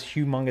have this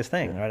humongous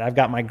thing, right? I've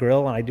got my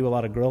grill and I do a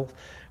lot of grill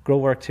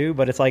work too,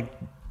 but it's like,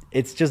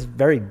 it's just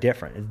very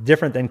different. It's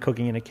different than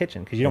cooking in a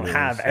kitchen because you don't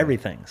have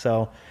everything.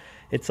 So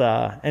it's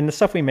and the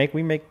stuff we make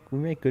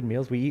good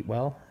meals. We eat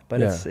well,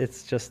 but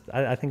it's just,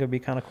 I think it would be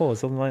kind of cool.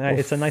 It's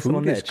it's a nice little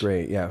niche. Food is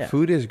great. Yeah,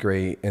 food is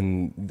great,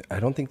 and I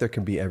don't think there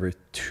can be ever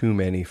too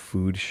many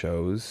food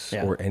shows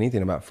or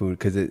anything about food,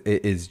 because it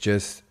is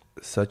just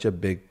such a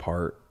big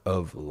part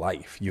of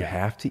life. You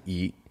have to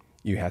eat,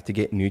 you have to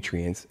get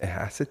nutrients, it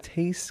has to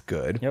taste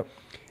good. Yep.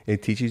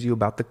 It teaches you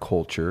about the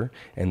culture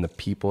and the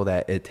people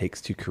that it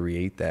takes to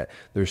create that.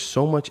 There's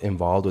so much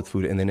involved with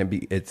food, and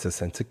then it's a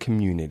sense of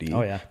community.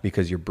 Oh, yeah.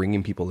 Because you're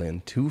bringing people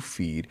in to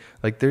feed.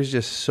 Like, there's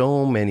just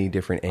so many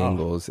different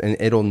angles, and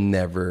it'll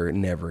never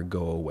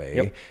go away.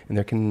 Yep. And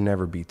there can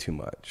never be too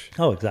much.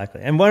 Oh,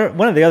 exactly. And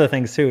one of the other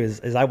things too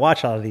is I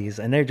watch all of these,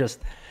 and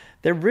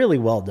they're really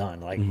well done.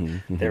 Like,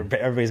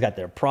 everybody's got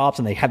their props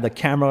and they have the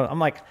camera. I'm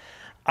like,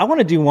 I want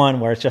to do one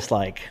where it's just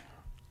like,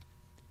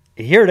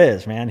 here it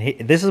is, man.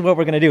 This is what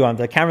we're going to do.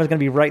 The camera's going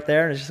to be right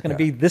there, and it's just going to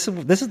be this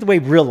is the way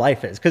real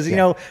life is. Because you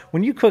know,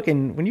 when you cook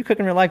in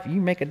real life,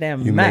 you make a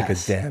damn mess. Make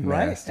a damn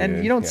right? mess, dude.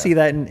 And you don't see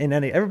that in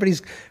any.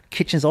 Everybody's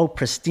kitchen's all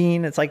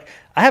pristine. It's like,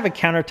 I have a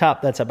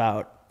countertop that's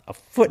about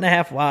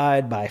 1.5 feet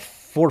wide by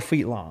 4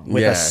 feet long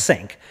with a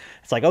sink.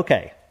 It's like,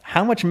 okay,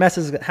 how much mess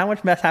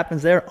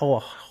happens there? Oh, a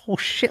whole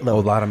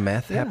shitload. A lot of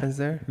meth happens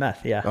there?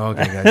 Meth, yeah. Oh,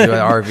 okay, guys. You're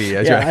an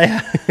RV. That's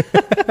right.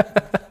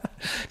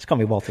 call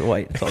me Walter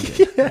White. It's all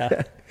good.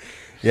 Yeah.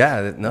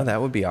 Yeah, no,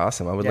 that would be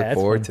awesome. I would Yeah, look it's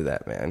forward fun. to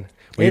that, man.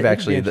 It'd We've be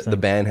actually, the interesting.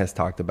 band has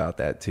talked about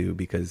that too,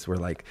 because we're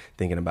like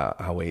thinking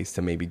about how ways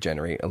to maybe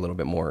generate a little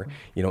bit more,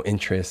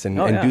 interest and,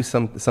 Oh, and yeah. do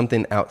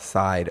something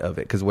outside of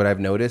it. Because what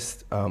I've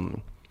noticed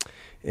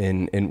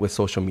in with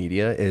social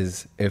media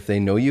is if they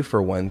know you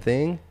for one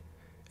thing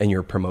and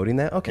you're promoting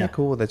that, okay, Yeah.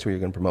 cool, that's what you're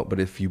going to promote. But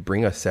if you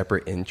bring a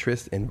separate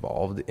interest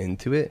involved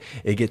into it,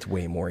 it gets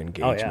way more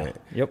engagement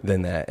Yep.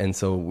 than that. And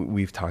so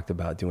we've talked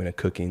about doing a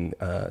cooking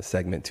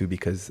segment too,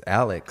 because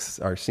Alex,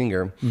 our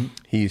singer,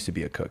 he used to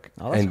be a cook.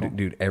 Oh, that's and cool.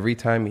 dude, every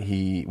time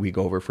we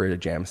go over for a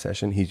jam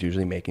session, he's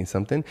usually making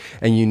something,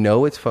 and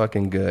it's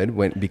fucking good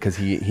because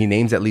he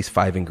names at least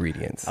 5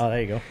 ingredients. Oh,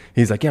 there you go.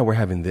 He's like, yeah, we're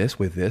having this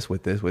with this,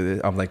 with this, with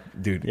this. I'm like,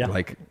 dude, Yeah.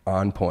 like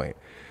on point.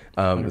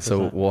 So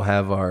 100%. we'll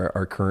have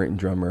our current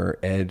drummer,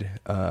 Ed,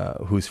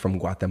 who's from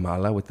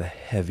Guatemala with a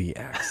heavy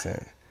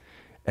accent.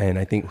 And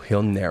I think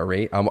he'll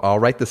narrate. I'll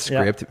write the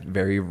script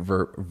very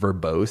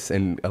verbose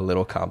and a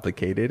little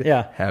complicated.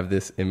 Yeah. Have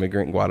this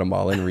immigrant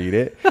Guatemalan read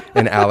it.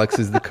 And Alex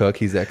is the cook.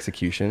 He's the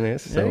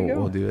executionist. There So you go.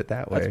 we'll do it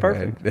that way. That's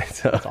perfect. man.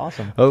 So That's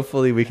awesome.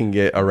 Hopefully we can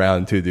get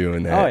around to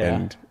doing that. Oh, yeah.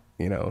 And,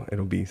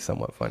 it'll be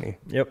somewhat funny.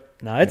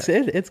 Yep. No,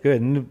 it's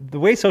good. And the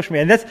way social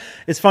media, and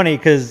it's funny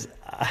because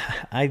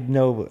I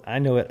know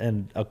it,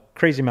 and a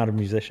crazy amount of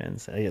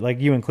musicians,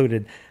 like you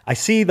included. I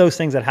see those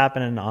things that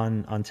happen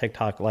on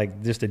TikTok,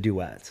 like just the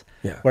duets,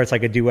 where it's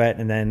like a duet,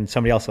 and then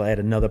somebody else will add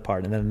another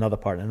part, and then another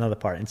part, and another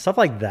part, and stuff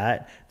like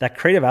that. That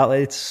creative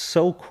outlet, it's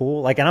so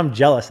cool. Like, and I'm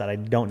jealous that I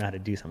don't know how to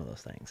do some of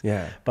those things.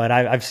 Yeah. But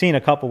I've seen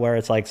a couple where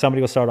it's like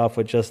somebody will start off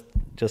with just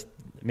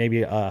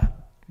maybe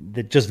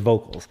just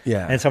vocals.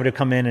 Yeah. And somebody will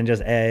come in and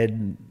just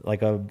add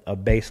like a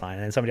bass line.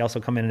 And then somebody else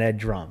will come in and add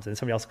drums. And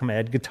somebody else will come in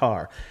and add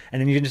guitar.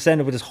 And then you just end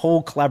up with this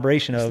whole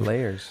collaboration of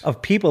layers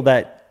of people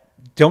that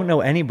don't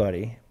know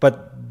anybody,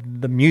 but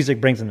the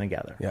music brings them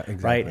together. Yeah,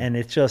 exactly. Right. And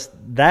it's just,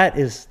 that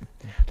is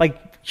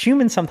like,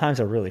 humans sometimes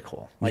are really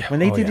cool. Like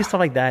when they do stuff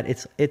like that,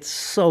 it's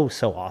so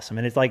awesome.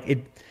 And it's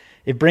like,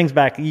 it brings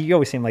back, you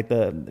always seem like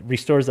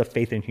restores the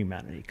faith in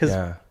humanity,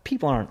 because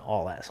people aren't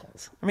all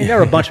assholes. I mean, there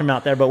are a bunch of them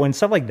out there, but when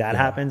stuff like that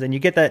happens and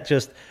you get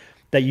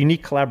that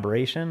unique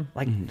collaboration,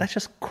 like that's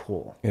just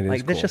cool. It is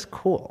like cool. that's just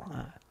cool.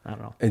 I don't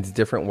know. It's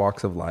different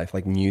walks of life.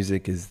 Like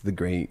music is the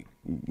great,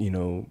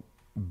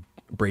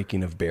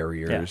 breaking of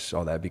barriers,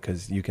 all that,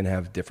 because you can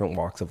have different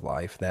walks of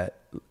life that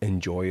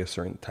enjoy a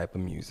certain type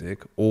of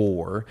music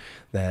or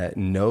that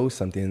know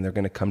something, and they're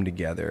going to come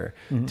together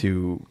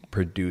to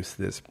produce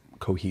this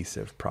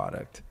cohesive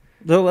product.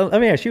 So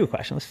let me ask you a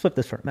question. Let's flip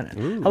this for a minute.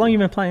 How long have you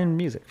been playing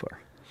music for?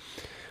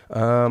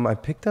 I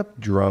picked up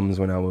drums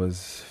when I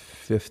was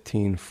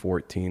 15,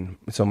 14.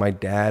 So my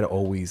dad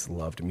always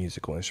loved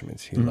musical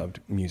instruments. He loved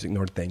music,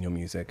 norteño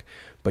music,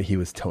 but he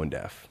was tone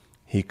deaf.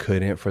 He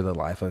couldn't for the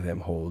life of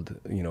him hold,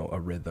 a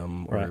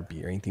rhythm or a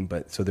beat or anything.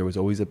 But so there was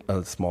always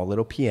a small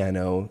little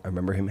piano. I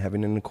remember him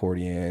having an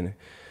accordion.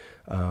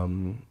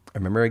 I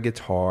remember a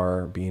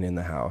guitar being in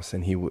the house,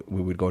 and we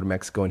would go to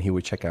Mexico, and he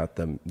would check out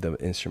the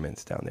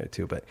instruments down there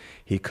too, but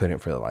he couldn't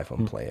for the life of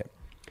him play it.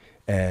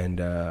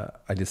 And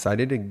I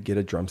decided to get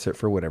a drum set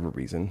for whatever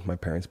reason. My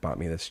parents bought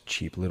me this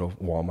cheap little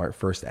Walmart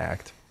First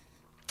Act.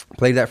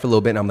 Played that for a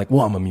little bit, and I'm like,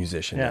 well, I'm a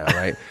musician now,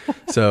 right?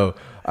 So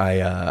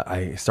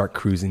I start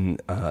cruising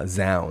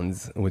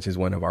Zounds, which is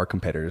one of our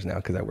competitors now,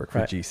 because I work for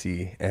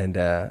GC, and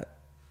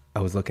I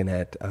was looking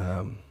at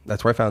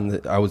that's where I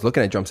found I was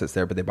looking at drum sets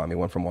there, but they bought me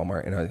one from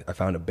Walmart, and I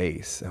found a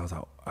bass. And I was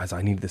like,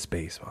 I need this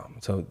bass, Mom.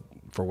 So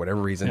for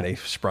whatever reason, they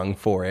sprung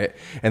for it,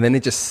 and then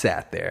it just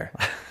sat there.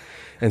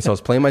 And so I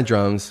was playing my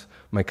drums.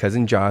 My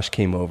cousin Josh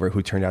came over,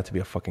 who turned out to be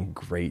a fucking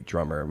great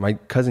drummer. My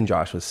cousin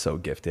Josh was so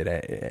gifted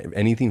at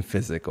anything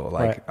physical.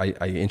 Like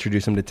I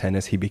introduced him to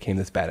tennis. He became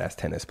this badass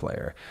tennis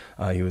player.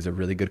 He was a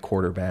really good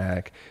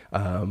quarterback.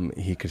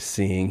 He could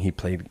sing. He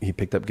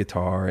picked up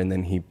guitar, and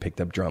then he picked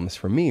up drums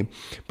from me.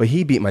 But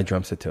he beat my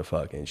drum set to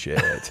fucking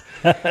shit.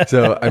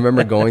 So I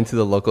remember going to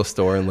the local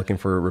store and looking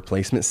for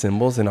replacement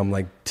cymbals. And I'm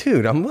like,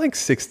 dude, I'm like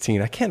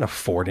 16. I can't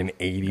afford an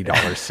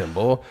 $80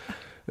 cymbal.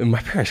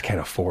 My parents can't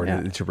afford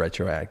it to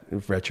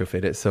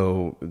retrofit it.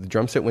 So the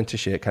drum set went to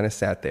shit, kind of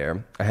sat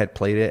there. I had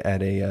played it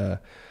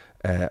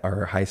at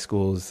our high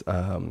school's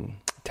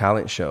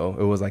talent show.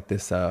 It was like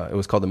this, it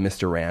was called the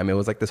Mr. Ram. It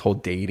was like this whole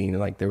dating,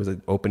 like there was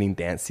an opening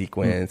dance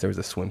sequence. There was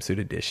a swimsuit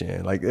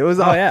edition. Like it was,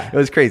 it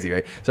was crazy,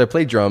 right? So I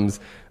played drums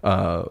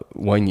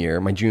 1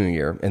 year, my junior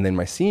year. And then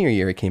my senior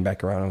year, it came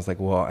back around. I was like,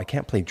 well, I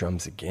can't play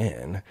drums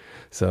again.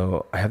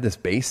 So I have this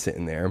bass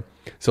sitting there.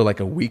 So like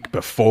a week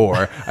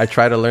before, I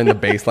try to learn the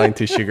bass line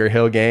to Sugar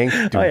Hill Gang.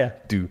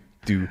 Do,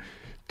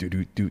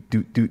 do do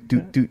do do do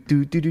do do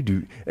do do do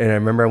do. And I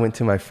remember I went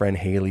to my friend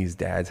Haley's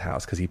dad's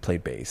house because he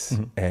played bass,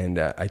 and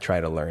I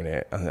tried to learn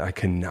it. I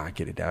could not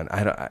get it down.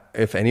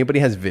 If anybody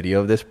has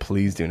video of this,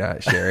 please do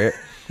not share it.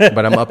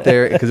 But I'm up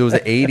there because it was the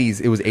 80s.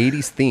 It was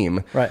 80s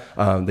theme. Right.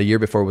 The year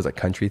before was a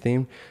country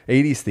theme,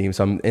 80s theme.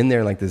 So I'm in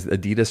there like this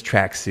Adidas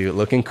tracksuit,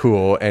 looking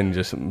cool, and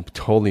just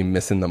totally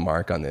missing the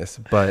mark on this.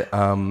 But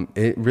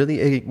it really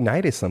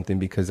ignited something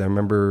because I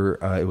remember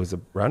it was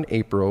around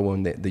April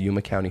when the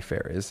Yuma County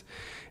Fair is.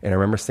 And I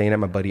remember staying at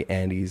my buddy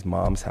Andy's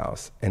mom's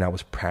house, and I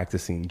was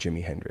practicing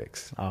Jimi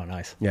Hendrix. Oh,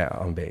 nice. Yeah,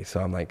 on bass. So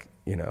I'm like,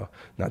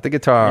 not the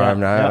guitar.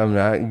 Yeah, I'm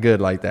not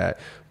good like that.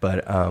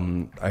 But I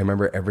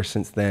remember ever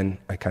since then,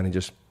 I kind of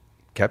just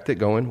kept it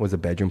going. Was a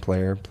bedroom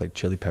player, played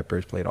Chili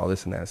Peppers, played all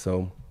this and that.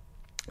 So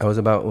I was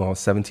about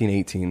 17,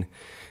 18.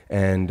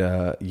 And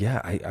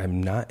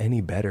I'm not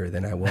any better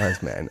than I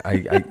was, man.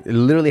 I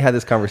literally had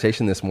this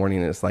conversation this morning,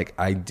 and it's like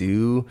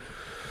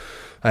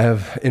I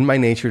have in my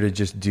nature to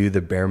just do the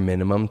bare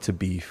minimum to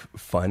be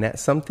fun at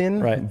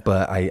something, right?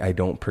 But I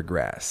don't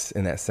progress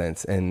in that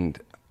sense. And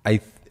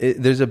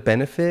there's a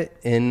benefit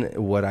in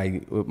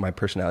my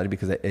personality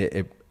because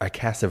I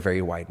cast a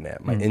very wide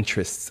net. My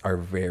interests are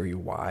very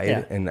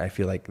wide, and I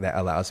feel like that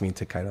allows me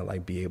to kind of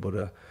like be able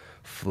to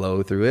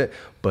flow through it.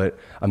 But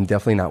I'm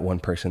definitely not one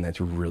person that's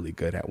really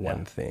good at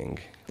one thing.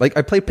 Like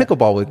I played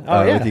pickleball with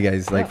you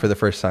guys for the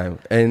first time,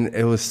 and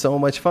it was so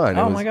much fun.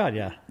 Oh it was my god,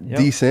 yeah, yep.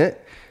 Decent.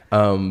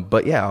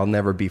 But yeah, I'll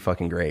never be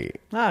fucking great.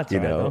 It's you all right,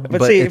 know. though.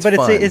 But it's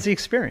the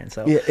experience,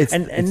 though. Yeah, it's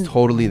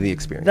totally the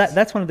experience.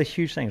 That's one of the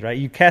huge things, right?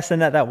 You cast the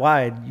net that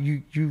wide,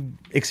 you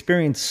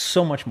experience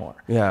so much more.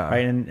 Yeah.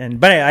 Right.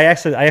 But I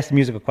asked a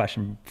musical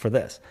question for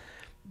this.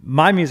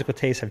 My musical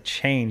tastes have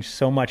changed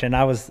so much, and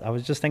I was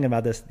just thinking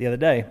about this the other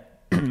day.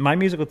 My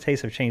musical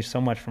tastes have changed so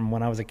much from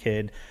when I was a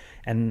kid,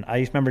 and I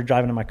remember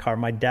driving in my car.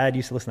 My dad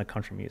used to listen to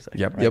country music.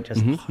 Yep. Right?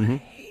 I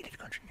hated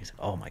country music.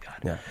 Oh my god.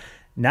 Yeah.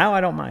 Now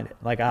I don't mind it.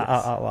 Like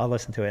I'll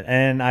listen to it,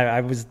 and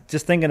I was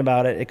just thinking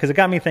about it because it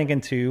got me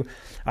thinking too.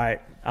 All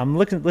right, I'm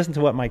listening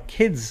to what my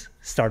kids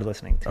started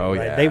listening to. Oh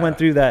right? yeah, they went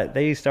through that.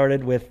 They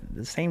started with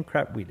the same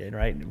crap we did,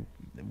 right?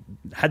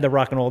 Had the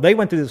rock and roll. They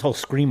went through this whole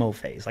screamo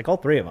phase, like all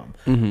three of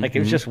them. Like it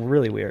was just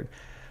really weird.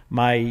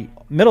 My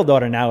middle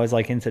daughter now is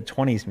like into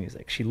 20s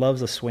music. She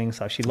loves the swing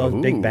stuff. She loves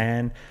big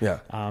band. Yeah.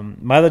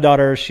 My other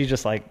daughter, she's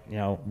just like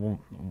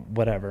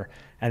whatever.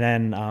 And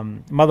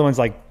then my other one's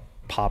like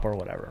pop or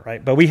whatever,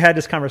 right? But we had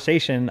this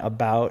conversation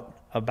about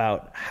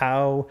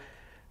how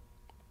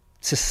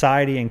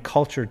society and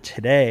culture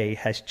today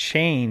has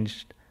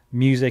changed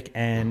music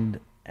and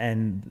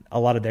a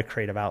lot of their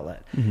creative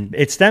outlet.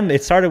 It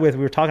started with,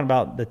 we were talking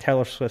about the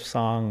Taylor Swift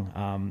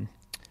song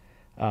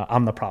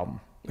I'm the Problem.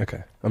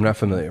 Okay, I'm not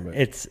familiar with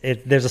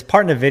it. There's this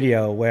part in the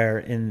video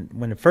where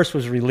when it first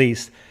was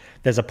released,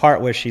 there's a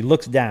part where she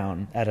looks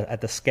down at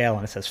the scale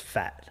and it says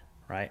fat,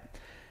 right?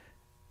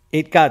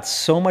 It got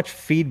so much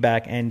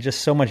feedback and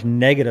just so much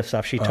negative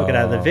stuff. She took it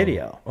out of the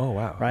video. Oh,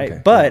 wow. Right.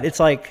 Okay. But it's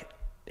like,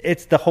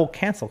 it's the whole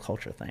cancel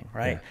culture thing.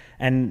 Right. Yeah.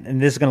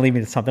 And this is going to lead me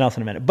to something else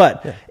in a minute,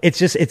 but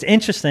it's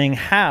interesting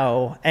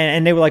how,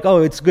 and they were like,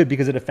 oh, it's good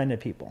because it offended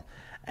people.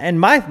 And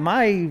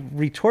my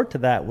retort to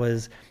that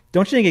was,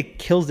 don't you think it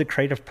kills the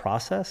creative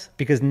process?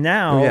 Because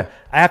now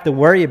I have to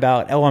worry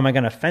about, am I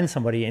going to offend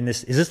somebody? And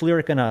is this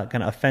lyric going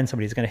to offend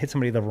somebody? Is it going to hit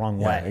somebody the wrong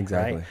way?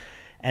 Exactly. Right?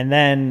 And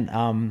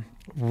then,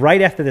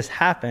 right after this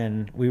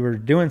happened, we were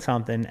doing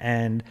something,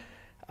 and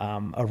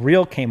a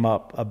reel came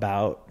up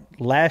about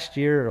last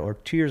year or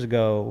 2 years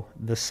ago,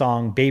 the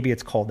song "Baby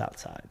It's Cold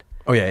Outside."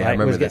 Oh yeah, I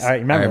remember this. I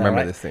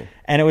remember this thing.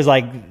 And it was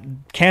like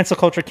cancel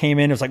culture came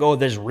in. It was like, oh,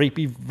 there's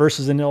rapey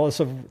versus an illness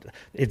of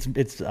it's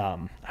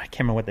I can't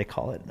remember what they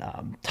call it,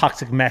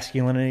 toxic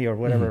masculinity or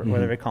whatever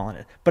they're calling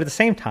it. But at the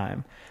same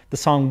time, the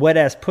song "Wet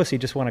Ass Pussy"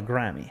 just won a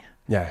Grammy.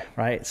 Yeah.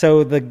 Right.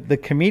 So the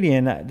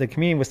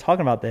comedian was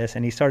talking about this,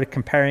 and he started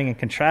comparing and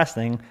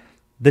contrasting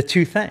the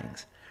two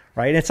things.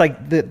 Right. And it's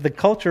like the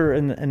culture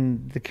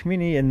and the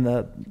community and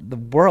the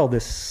world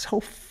is so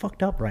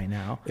fucked up right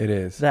now. It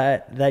is.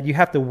 That you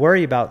have to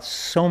worry about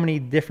so many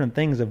different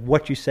things of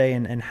what you say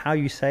and how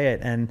you say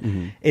it.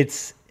 And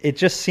it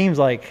just seems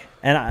like,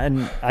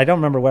 and I don't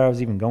remember where I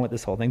was even going with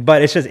this whole thing,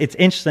 but it's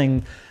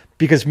interesting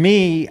because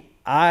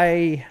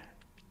I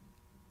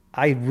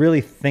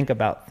really think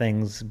about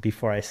things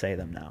before I say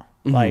them now.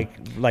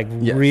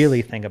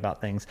 Really think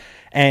about things.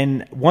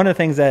 And one of the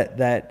things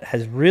that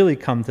has really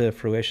come to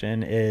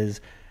fruition is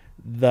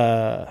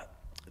the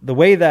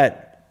way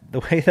that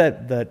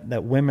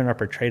women are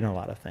portrayed in a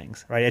lot of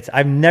things, right?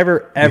 I've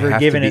never ever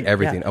given it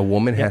everything. A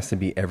woman has to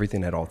be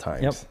everything at all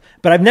times. Yep.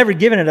 But I've never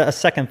given it a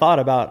second thought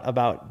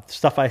about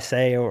stuff I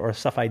say or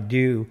stuff I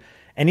do.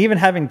 And even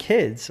having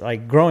kids,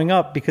 like growing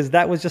up, because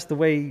that was just the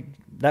way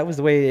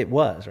it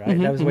was,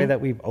 right? That was the way that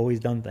we've always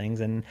done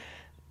things.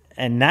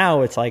 And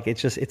now it's like,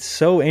 it's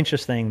so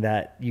interesting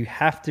that you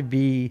have to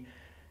be,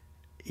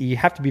 you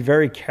have to be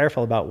very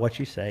careful about what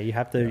you say. You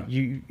have to,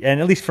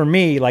 and at least for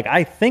me, like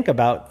I think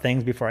about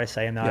things before I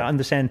say them. Now I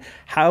understand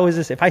how is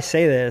this, if I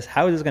say this,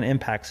 how is this going to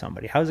impact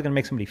somebody? How is it going to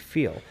make somebody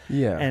feel?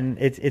 Yeah. And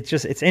it's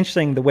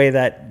interesting the way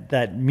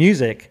that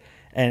music,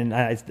 and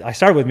I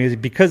started with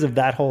music because of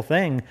that whole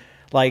thing.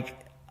 Like,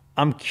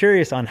 I'm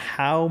curious on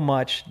how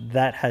much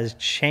that has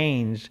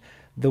changed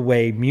the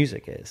way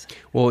music is.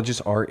 Well,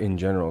 just art in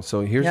general. So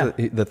here's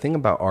the thing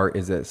about art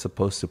is that it's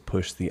supposed to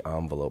push the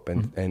envelope,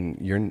 and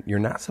you're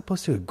not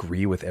supposed to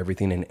agree with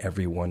everything and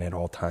everyone at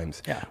all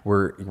times. Yeah.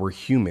 We're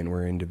human,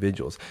 we're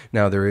individuals.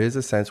 Now there is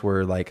a sense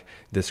where like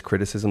this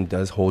criticism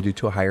does hold you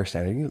to a higher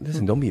standard.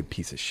 Listen, don't be a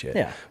piece of shit.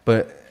 Yeah.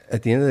 But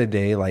at the end of the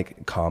day,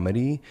 like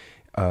comedy,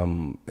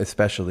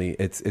 especially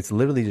it's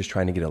literally just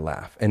trying to get a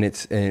laugh, and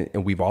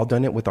we've all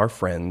done it with our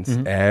friends.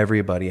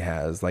 Everybody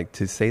has. Like,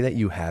 to say that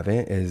you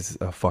haven't is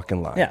a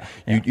fucking lie.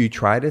 You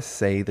try to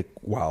say the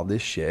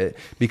wildest shit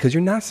because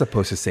you're not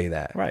supposed to say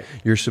that, right?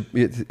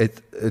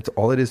 It's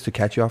all it is to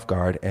catch you off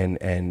guard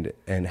and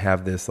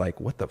have this like,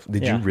 what the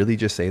did you really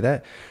just say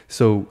that?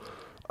 So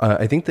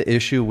I think the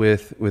issue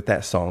with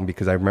that song,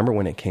 because I remember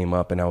when it came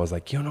up and I was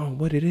like, you know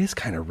what, it is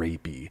kind of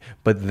rapey,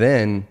 but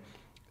then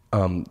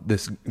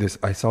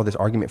I saw this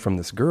argument from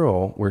this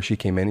girl where she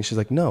came in and she's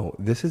like, no,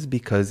 this is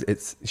because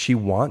she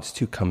wants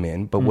to come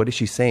in, but what is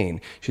she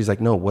saying? She's like,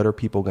 no, what are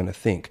people going to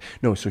think?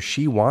 No, so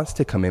she wants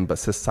to come in, but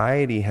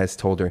society has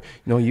told her,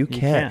 no, you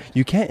can't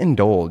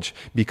indulge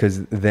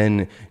because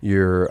then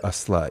you're a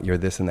slut, you're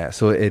this and that.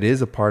 So it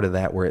is a part of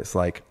that where it's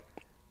like,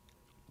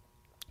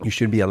 you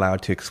should be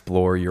allowed to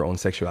explore your own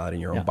sexuality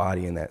and your own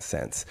body in that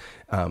sense.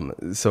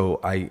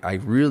 So I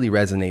really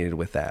resonated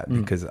with that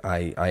because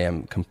I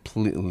am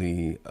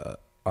completely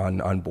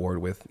on board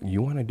with,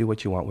 you want to do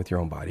what you want with your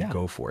own body,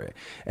 go for it.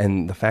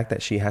 And the fact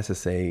that she has to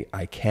say,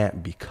 I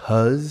can't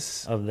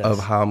because of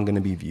how I'm going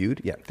to be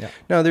viewed.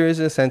 Now there is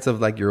a sense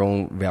of like your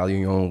own value,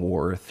 your own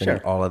worth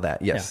and all of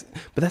that. Yes.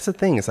 But that's the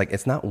thing. It's like,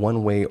 it's not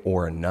one way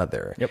or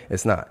another.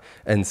 It's not.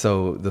 And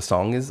so the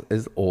song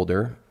is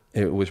older.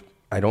 It was,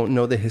 I don't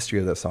know the history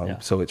of the song,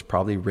 so it's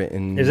probably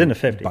written in the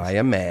 50s by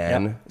a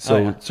man.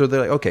 So they're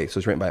like, okay, so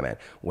it's written by a man.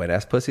 Wet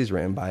Ass Pussy is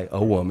written by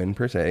a woman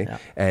per se,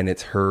 and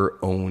it's her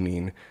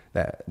owning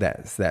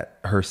that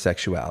her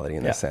sexuality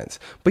in a sense.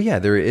 But yeah,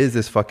 there is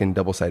this fucking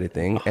double-sided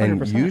thing, 100%.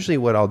 And usually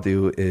what I'll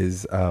do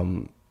is,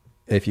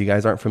 if you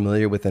guys aren't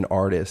familiar with an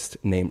artist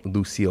named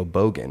Lucille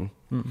Bogan,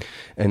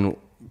 and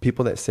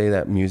people that say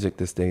that music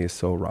this day is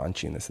so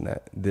raunchy and this and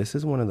that, this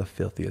is one of the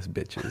filthiest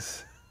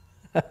bitches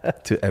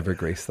to ever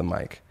grace the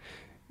mic.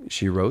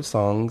 She wrote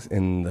songs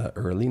in the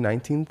early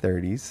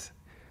 1930s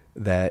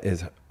that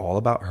is all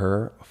about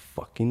her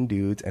fucking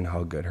dudes and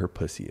how good her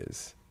pussy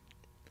is.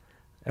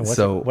 And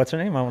what's her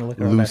name? I want to look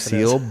her up.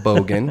 Lucille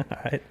Bogan. All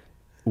right.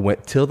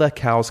 Went Till the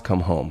Cows Come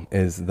Home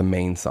is the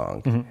main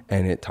song.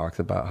 And it talks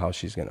about how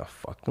she's going to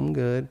fuck them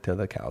good till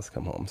the cows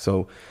come home.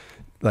 So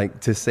like,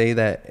 to say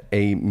that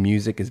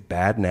music is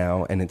bad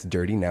now and it's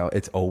dirty now,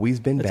 it's always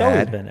been bad.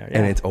 Always been there,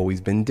 and it's always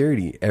been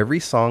dirty.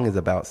 Every song is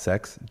about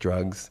sex,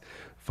 drugs,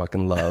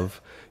 fucking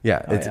love.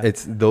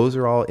 It's those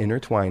are all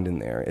intertwined in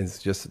there. It's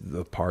just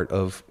the part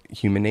of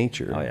human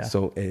nature.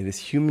 So it is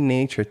human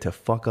nature to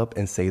fuck up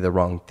and say the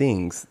wrong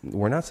things.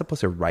 We're not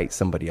supposed to write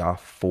somebody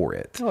off for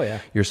it.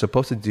 You're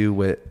supposed to do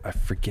what, I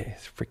forget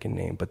his freaking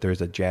name, but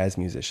there's a jazz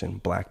musician,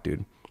 black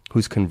dude,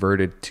 who's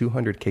converted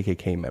 200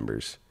 KKK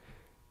members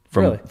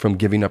from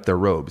giving up their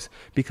robes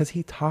because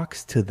he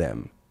talks to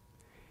them.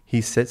 He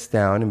sits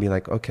down and be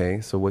like,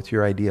 okay, so what's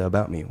your idea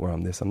about me? Well,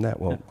 I'm this, I'm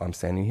that. Well, I'm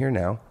standing here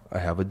now. I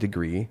have a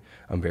degree.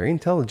 I'm very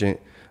intelligent.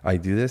 I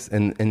do this.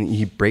 And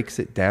he breaks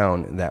it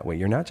down that way.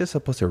 You're not just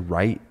supposed to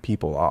write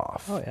people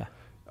off.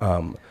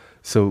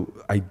 So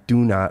I do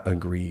not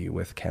agree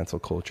with cancel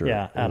culture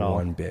at all.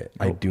 one bit.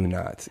 Nope. I do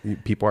not.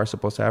 People are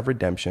supposed to have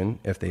redemption.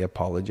 If they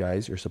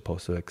apologize, you're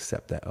supposed to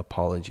accept that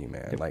apology,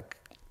 man. Like,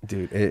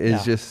 dude, it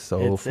is just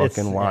so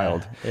fucking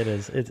wild. It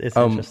is. It's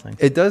interesting.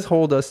 It does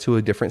hold us to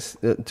a different,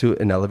 to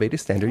an elevated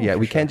standard.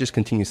 We can't just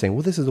continue saying,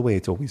 well, this is the way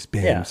it's always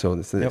been. So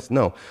this is this.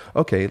 No.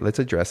 Okay, let's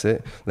address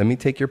it. Let me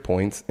take your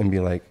points and be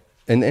like,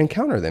 and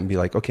counter them. Be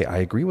like, okay, I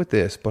agree with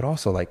this, but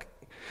also like,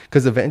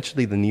 because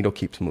eventually the needle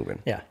keeps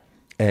moving.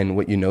 And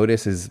what you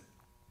notice is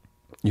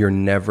you're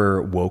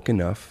never woke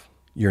enough.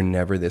 You're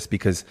never this,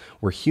 because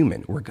we're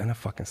human. We're going to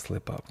fucking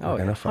slip up. We're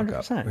going to fuck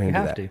 100%. Up. We're going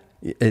to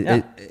do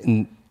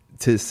that.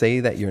 To say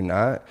that you're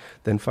not,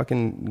 then go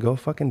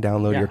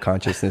download your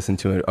consciousness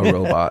into a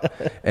robot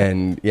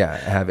and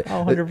have it.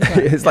 100%.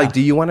 It's like,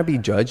 do you want to be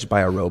judged by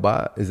a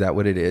robot? Is that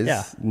what it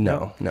is?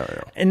 No.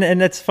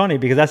 And that's funny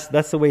because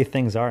that's the way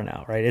things are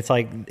now, right? It's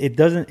like,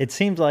 it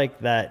seems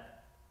like that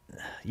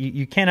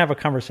you can't have a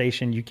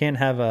conversation. You can't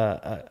have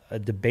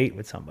a debate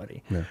with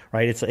somebody,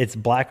 right? It's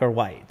black or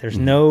white. There's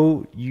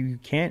you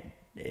can't.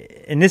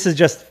 And this is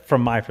just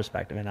from my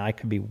perspective, and I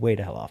could be way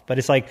the hell off, but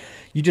it's like,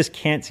 you just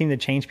can't seem to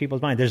change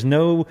people's mind.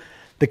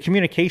 The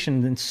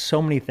communication in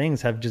so many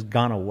things have just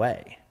gone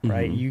away,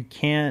 right? You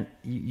can't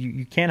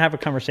have a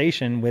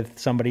conversation with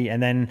somebody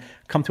and then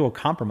come to a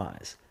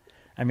compromise.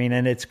 I mean,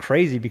 and it's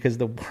crazy because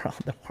the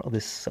world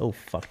is so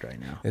fucked right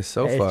now. It's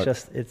so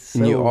fucked. It's so,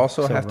 and you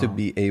also so have to wrong.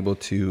 be able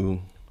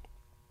to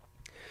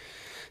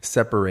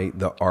separate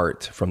the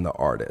art from the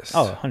artist.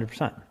 Oh,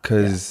 100%.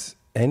 Because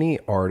any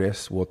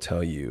artist will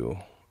tell you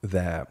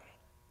that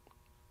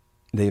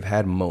they've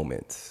had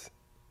moments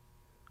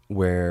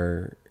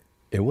where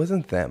it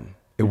wasn't them.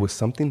 It was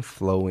something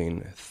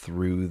flowing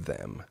through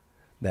them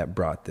that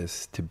brought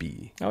this to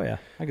be. Oh yeah,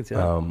 I can see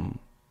that.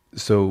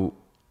 So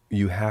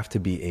you have to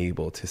be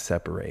able to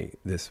separate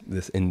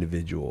this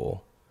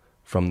individual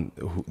from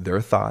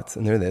their thoughts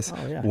and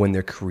when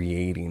they're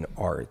creating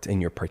art and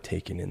you're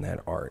partaking in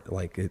that art.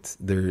 Like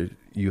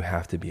you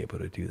have to be able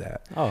to do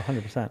that. Oh,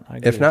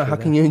 100%. If not, how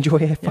can you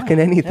enjoy fucking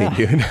anything,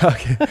 dude? How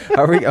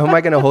am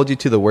I going to hold you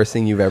to the worst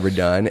thing you've ever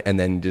done and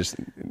then just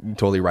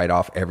totally write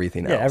off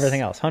everything else? Yeah,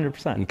 everything else,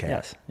 100%. Okay.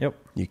 Yes. Yep.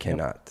 You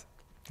cannot. Yep.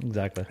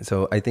 Exactly.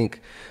 So I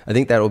think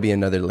that will be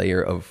another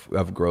layer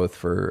of growth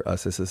for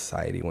us as a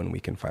society when we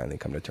can finally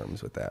come to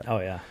terms with that. Oh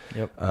yeah.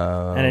 Yep.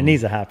 And it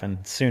needs to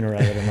happen sooner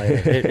rather than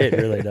later. It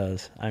really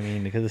does. I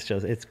mean, because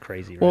it's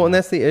crazy. Right Well, and now.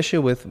 that's the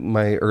issue with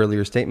my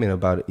earlier statement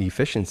about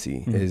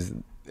efficiency is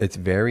it's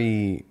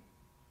very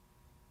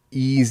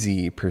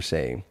easy per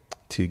se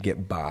to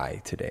get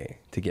by today,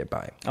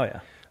 Oh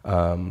yeah.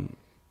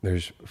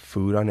 There's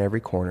food on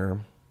every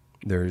corner.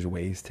 There's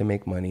ways to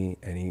make money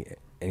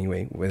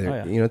anyway,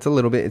 whether, it's a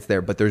little bit, it's there,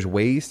 but there's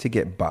ways to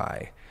get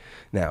by.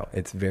 Now,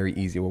 it's very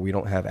easy where we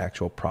don't have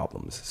actual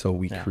problems. So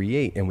we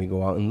create and we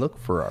go out and look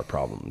for our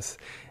problems.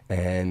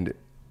 And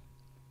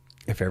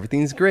if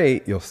everything's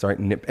great, you'll start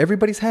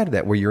everybody's had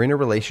that where you're in a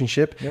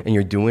relationship and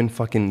you're doing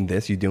fucking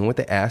this, you're doing what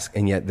they ask,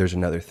 and yet there's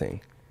another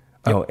thing.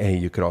 Yep. Oh, hey,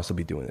 you could also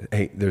be doing it.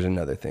 Hey, there's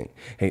another thing.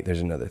 Hey,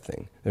 there's another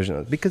thing. There's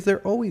another, because there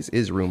always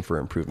is room for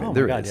improvement. Oh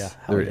There my God, is. yeah.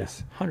 There Hell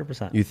is.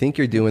 100%. You think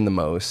you're doing the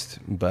most,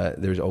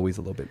 but there's always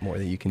a little bit more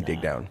that you can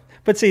dig down.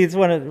 But see, it's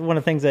one of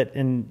the things that,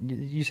 and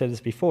you said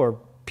this before,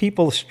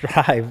 people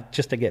strive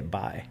just to get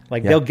by.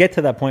 Like they'll get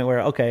to that point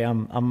where, okay,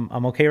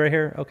 I'm okay right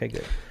here. Okay,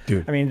 good.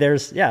 Dude. I mean,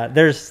 there's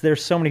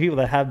so many people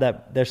that have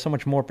that. There's so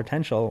much more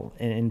potential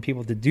in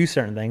people to do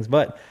certain things,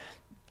 but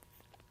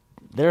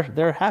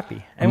they're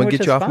happy. I'm gonna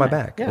get you off my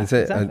back. Yeah, That's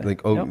it. exactly.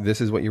 Like, this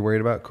is what you're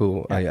worried about.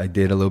 Cool. I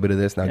did a little bit of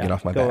this. Now get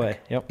off my go back. away.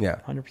 Yep. Yeah.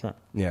 100%.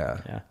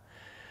 Yeah. Yeah.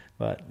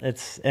 But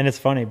it's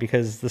funny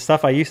because the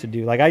stuff I used to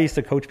do, like I used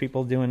to coach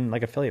people doing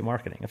like affiliate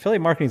marketing.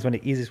 Affiliate marketing is one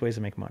of the easiest ways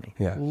to make money.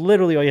 Yeah.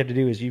 Literally all you have to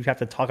do is you have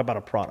to talk about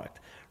a product,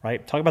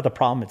 right? Talk about the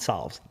problem it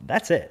solves.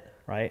 That's it,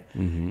 right?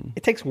 Mm-hmm.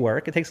 It takes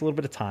work. It takes a little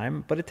bit of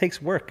time, but it takes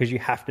work because you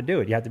have to do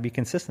it. You have to be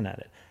consistent at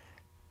it.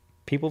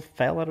 People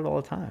fail at it all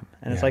the time.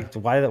 And it's like,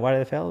 why do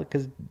they fail?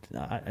 Because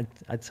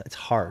it's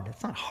hard.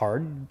 It's not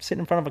hard. Sit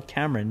in front of a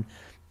camera and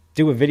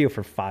do a video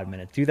for 5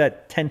 minutes. Do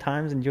that 10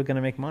 times and you're going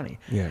to make money.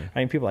 Yeah. I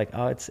mean, people are like,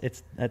 oh,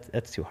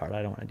 that's too hard.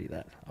 I don't want to do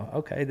that. Oh,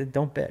 okay, then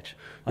don't bitch.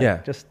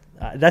 Like, just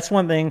that's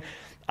one thing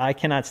I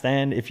cannot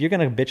stand. If you're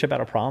going to bitch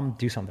about a problem,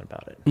 do something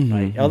about it. Mm-hmm,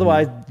 right? Mm-hmm.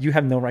 Otherwise, you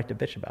have no right to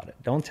bitch about it.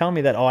 Don't tell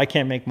me that, oh, I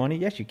can't make money.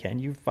 Yes, you can.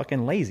 You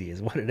fucking lazy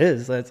is what it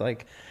is. It's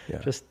like,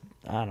 just,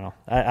 I don't know.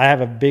 I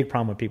have a big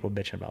problem with people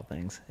bitching about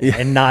things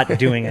and not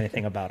doing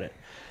anything about it.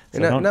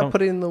 So and not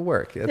putting in the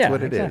work. That's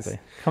what it is.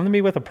 Come to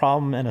me with a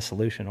problem and a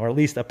solution, or at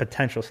least a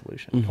potential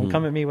solution. Mm-hmm. Don't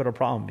come at me with a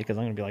problem because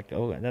I'm going to be like,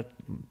 oh,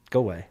 go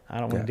away. I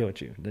don't want to deal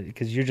with you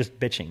because you're just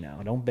bitching now.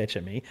 Don't bitch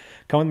at me.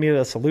 Come with me with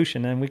a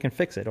solution and we can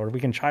fix it, or we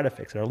can try to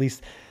fix it, or at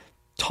least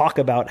talk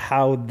about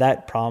how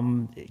that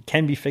problem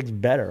can be fixed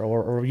better,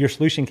 or your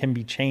solution can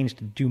be changed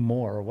to do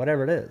more, or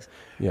whatever it is.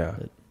 Yeah.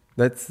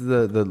 That's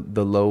the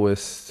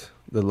lowest,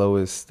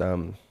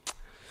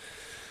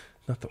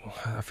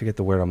 I forget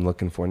the word I'm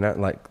looking for. Not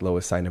like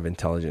lowest sign of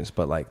intelligence,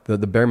 but like the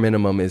bare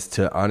minimum is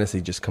to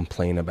honestly just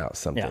complain about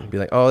something. Yeah. Be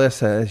like, oh,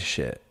 that's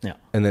shit. Yeah.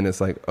 And then it's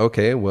like,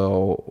 okay,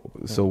 well,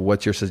 so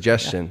what's your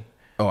suggestion?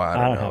 Yeah. Oh, I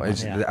don't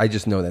know. I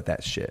just know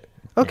that's shit.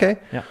 Okay.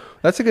 Yeah.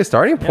 That's a good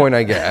starting point,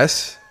 I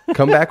guess.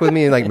 Come back with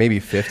me in like maybe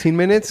 15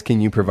 minutes. Can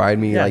you provide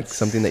me like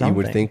something that you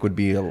would think would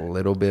be a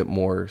little bit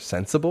more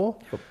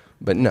sensible?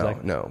 But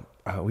no.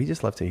 We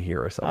just love to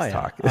hear ourselves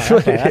talk. That's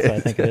what I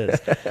think it is.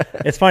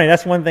 It's funny.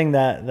 That's one thing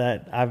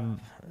that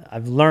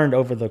I've learned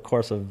over the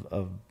course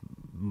of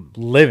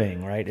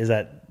living, right? Is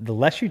that the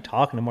less you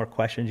talk and the more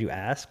questions you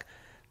ask,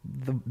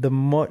 the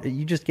more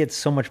you just get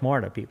so much more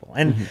out of people.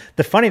 And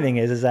the funny thing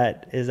is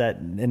that,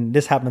 and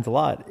this happens a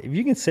lot. If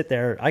you can sit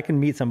there, I can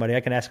meet somebody,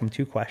 I can ask them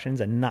 2 questions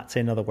and not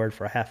say another word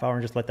for a half hour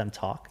and just let them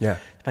talk. Yeah.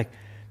 Like,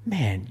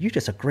 man, you're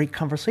just a great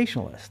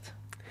conversationalist.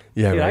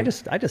 Yeah, dude,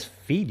 right. I just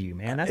feed you,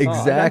 man. That's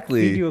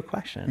exactly. All. I feed you a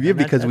question. Yeah,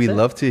 because we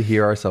love to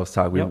hear ourselves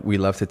talk. We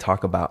love to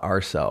talk about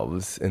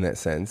ourselves in that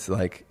sense.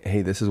 Like,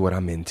 hey, this is what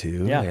I'm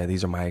into. Yeah,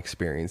 these are my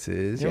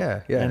experiences.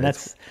 Yep. Yeah. And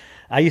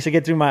I used to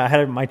get through I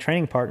had my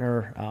training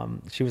partner.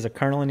 She was a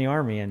colonel in the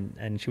Army,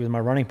 and she was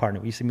my running partner.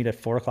 We used to meet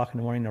at 4:00 in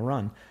the morning to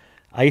run.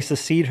 I used to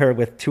seed her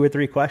with 2 or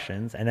 3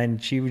 questions, and then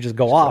she would just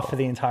go off for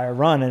the entire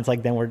run, and it's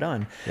like, then we're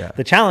done. Yeah.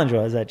 The challenge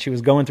was that she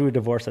was going through a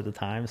divorce at the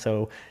time,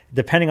 so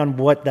depending on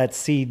what that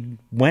seed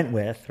went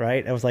with,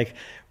 right, it was like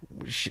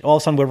all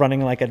of a sudden we're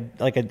running like an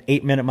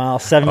 8-minute mile,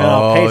 7-minute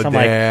mile pace. I'm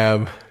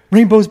damn. like,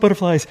 rainbows,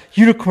 butterflies,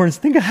 unicorns,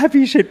 think of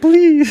happy shit,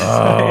 please.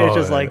 It's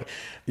just like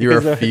you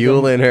were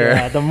fueling her.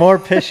 Yeah, the more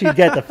piss she'd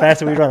get, the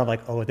faster we'd run. I'm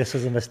like, oh, this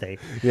was a mistake.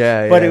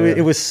 Yeah, but yeah,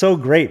 it was so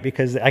great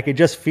because I could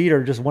just feed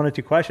her just 1 or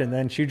 2 questions, and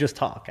then she'd just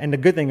talk. And the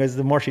good thing is,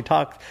 the more she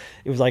talked,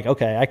 it was like,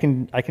 okay, I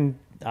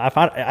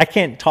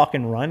can't talk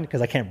and run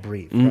because I can't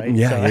breathe, right?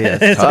 Yeah, so yeah,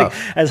 it's it's like,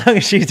 tough. as long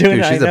as she's doing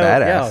Dude, it, she's I know, a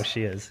badass. Yeah, oh,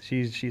 she is.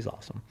 She's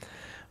awesome.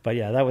 But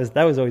yeah,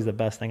 that was always the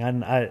best thing.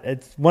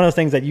 It's one of those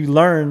things that you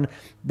learn.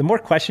 The more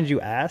questions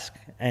you ask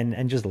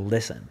and just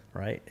listen,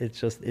 right? It's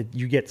just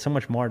you get so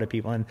much more to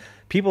people, and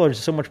people are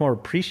just so much more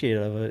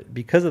appreciative of it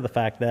because of the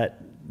fact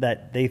that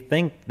they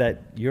think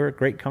that you're a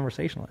great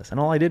conversationalist. And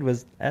all I did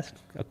was ask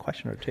a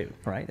question or 2,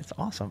 right? It's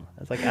awesome.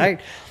 It's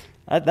like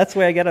that's the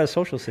way I get out of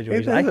social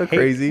situations. Isn't that so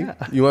crazy? Yeah.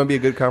 You want to be a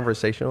good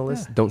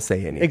conversationalist? Don't say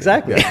anything.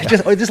 Exactly. Yeah.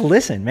 just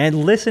listen,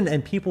 man. Listen,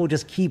 and people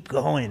just keep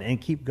going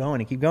and keep going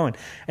and keep going.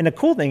 And the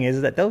cool thing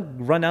is that they'll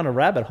run down a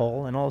rabbit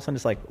hole, and all of a sudden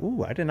it's like,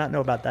 ooh, I did not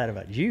know about that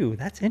about you.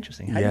 That's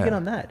interesting. How'd you get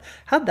on that?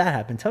 How'd that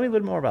happen? Tell me a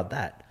little more about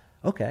that.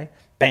 Okay.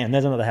 Bam,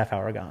 there's another half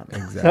hour gone.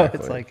 Exactly.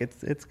 So it's like,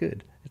 it's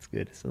good. It's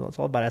good. So it's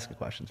all about asking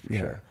questions for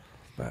sure.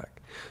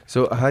 Back.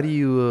 So how do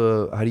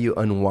you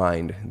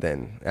unwind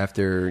then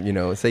after,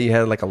 say you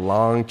had like a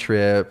long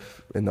trip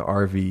in the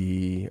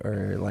RV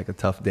or like a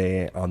tough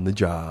day on the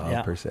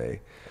job per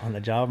se? On the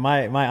job,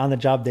 my on the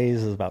job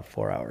days is about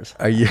 4 hours.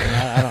 Are you?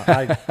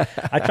 I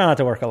try not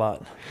to work a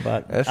lot,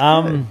 but That's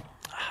good.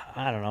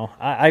 I don't know.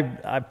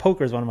 I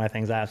poker is one of my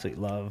things I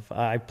absolutely love.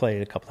 I play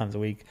it a couple times a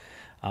week.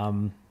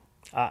 I'm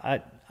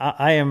a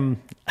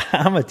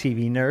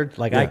TV nerd.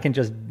 Like I can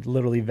just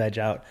literally veg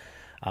out.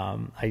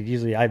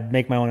 I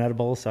make my own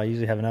edibles, so I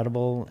usually have an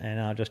edible and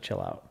I'll just chill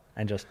out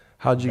and just.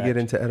 How'd you get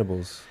into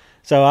edibles?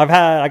 So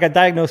I got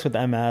diagnosed with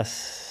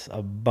MS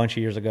a bunch of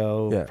years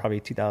ago,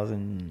 probably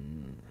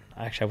 2000.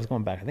 Actually, I was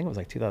going back. I think it was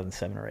like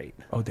 2007 or 8.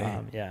 Oh,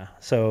 damn. Yeah.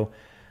 So,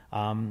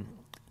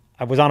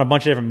 I was on a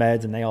bunch of different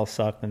meds and they all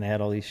sucked and they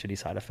had all these shitty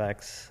side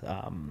effects.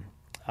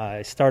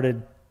 I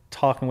started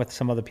talking with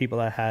some other people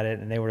that had it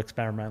and they would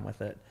experiment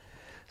with it.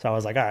 So I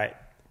was like, all right,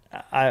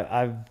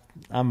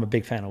 I'm a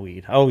big fan of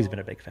weed. I've always been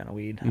a big fan of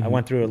weed. I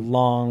went through a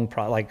long,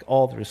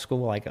 all through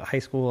school, like high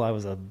school, I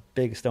was a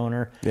big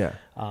stoner. Yeah.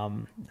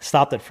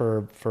 Stopped it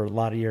for a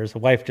lot of years. The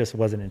wife just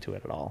wasn't into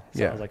it at all.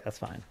 So I was like, that's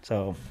fine.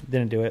 So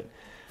didn't do it.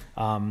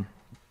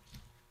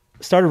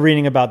 Started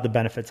reading about the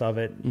benefits of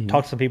it.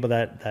 Talked to some people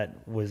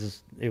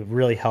it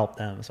really helped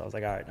them. So I was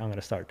like, all right, I'm going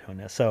to start doing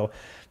this. So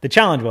the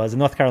challenge was in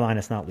North Carolina,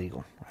 it's not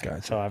legal. Right?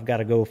 Gotcha. So I've got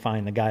to go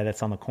find the guy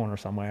that's on the corner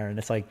somewhere. And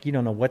it's like, you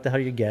don't know what the hell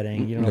you're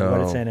getting. You don't know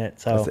what it's in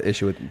it. So that's the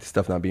issue with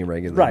stuff not being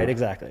regulated. Right.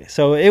 Exactly.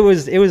 So it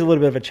was a little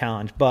bit of a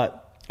challenge,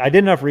 but I did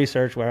enough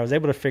research where I was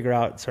able to figure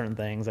out certain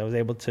things. I was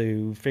able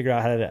to figure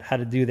out how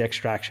to do the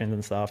extractions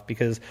and stuff,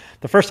 because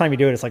the first time you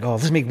do it, it's like, oh,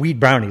 let's make weed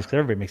brownies, because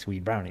everybody makes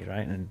weed brownies,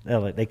 right? And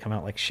they come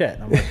out like shit.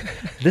 And I'm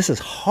like, this is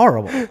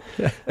horrible.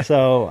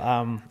 So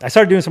I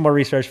started doing some more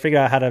research, figured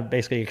out how to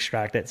basically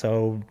extract it.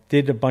 So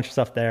did a bunch of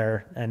stuff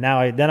there, and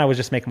then I was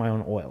just making my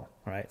own oil,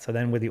 right? So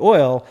then with the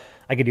oil,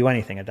 I could do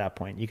anything at that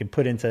point. You can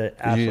put into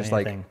absolutely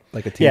anything.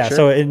 Like a tincture? Yeah.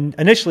 So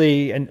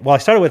initially, I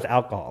started with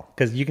alcohol,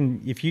 because you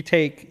can, if you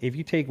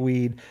take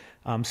weed,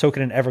 soak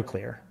it in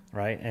Everclear,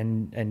 right,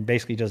 and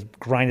basically just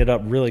grind it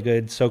up really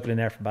good, soak it in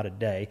there for about a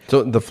day.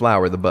 So the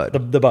flower, the bud. The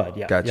bud,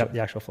 yeah. Gotcha. Yep,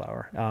 the actual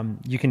flower.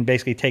 You can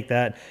basically take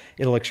that,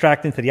 it'll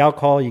extract into the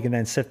alcohol, you can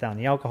then sift down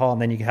the alcohol,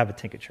 and then you can have a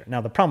tincture.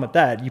 Now, the problem with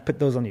that, you put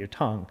those under your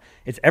tongue,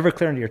 it's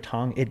Everclear under your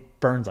tongue, it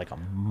burns like a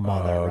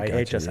mother, right? Gotcha.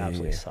 It just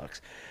absolutely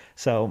sucks.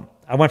 So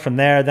I went from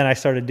there, then I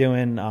started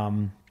doing, I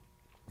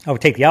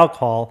would take the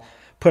alcohol,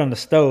 put it on the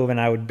stove,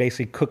 and I would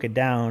basically cook it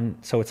down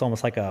so it's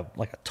almost like a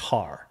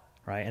tar.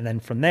 Right. And then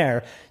from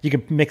there, you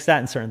can mix that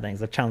in certain things.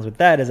 The challenge with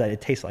that is that it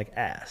tastes like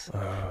ass.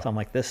 So I'm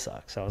like, this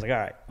sucks. So I was like, all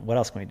right, what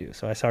else can we do?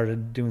 So I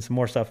started doing some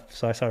more stuff.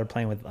 So I started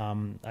playing with,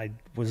 I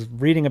was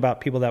reading about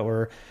people that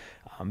were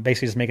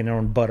basically just making their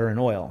own butter and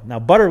oil. Now,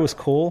 butter was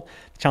cool.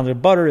 The challenge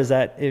with butter is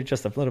that it's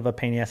just a little bit of a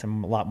pain in the ass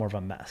and a lot more of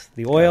a mess.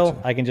 The oil,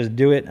 I can just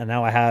do it. And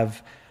now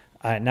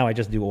I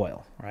just do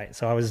oil. Right.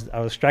 So I was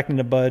extracting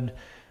the bud,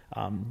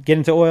 get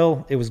into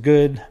oil. It was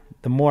good.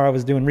 The more I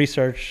was doing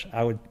research,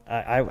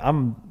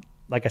 I'm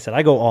like I said,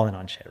 I go all in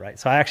on shit, right?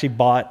 So I actually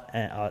bought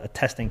a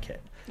testing kit.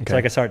 Okay. So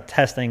I could start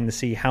testing to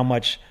see how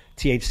much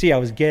THC I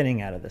was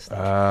getting out of this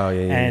stuff.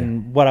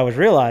 And what I was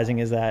realizing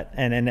is that,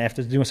 and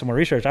after doing some more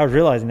research, I was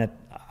realizing that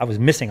I was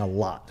missing a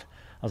lot.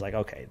 I was like,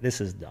 okay,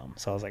 this is dumb.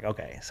 So I was like,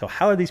 okay, so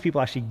how are these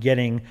people actually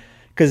getting,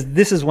 because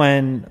this is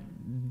when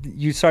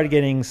you started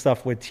getting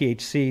stuff with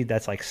THC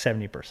that's like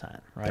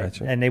 70%, right?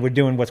 Gotcha. And they were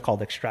doing what's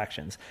called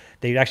extractions.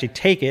 They'd actually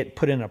take it,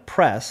 put it in a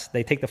press,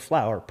 they take the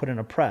flower, put it in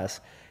a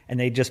press, and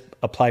they just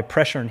apply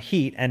pressure and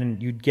heat,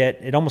 and you'd get,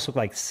 it almost looked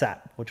like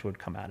sap, which would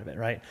come out of it,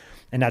 right?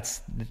 And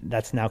that's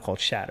now called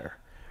shatter,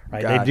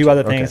 right? Gotcha. They do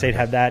other things. Okay. They'd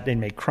have that. They'd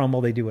make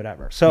crumble. They do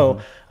whatever. So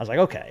I was like,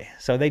 okay.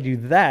 So they do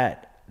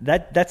that.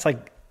 That's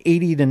like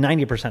 80 to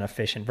 90%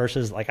 efficient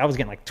versus like I was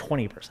getting like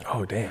 20%.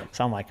 Oh, damn.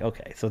 So I'm like,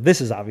 okay. So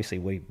this is obviously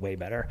way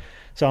better.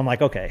 So I'm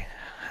like, okay,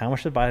 how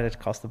much does it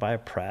cost to buy a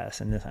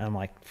press? And I'm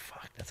like,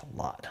 fuck, that's a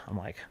lot. I'm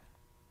like,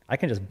 I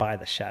can just buy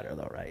the shatter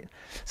though, right?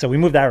 So we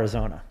moved to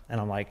Arizona,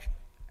 and I'm like,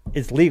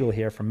 it's legal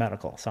here for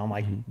medical. So I'm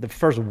like, the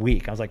first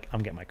week, I was like,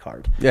 I'm getting my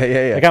card.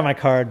 Yeah. I got my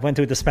card, went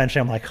to a dispensary.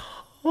 I'm like,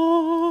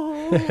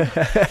 oh,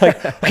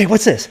 like, okay,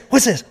 what's this?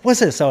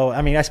 So,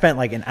 I mean, I spent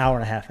like an hour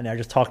and a half in there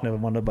just talking to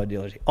one of the bud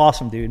dealers.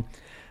 Awesome dude.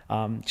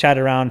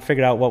 Chatted around,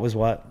 figured out what was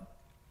what.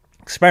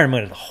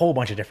 Experimented with a whole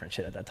bunch of different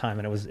shit at that time,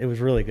 and it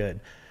was really good.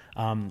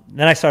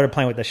 Then I started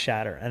playing with the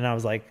shatter, and I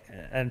was like,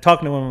 and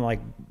talking to him, I'm like,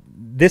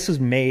 this was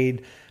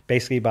made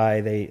basically by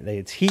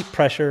it's heat,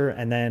 pressure,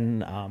 and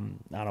then I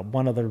don't know,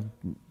 one other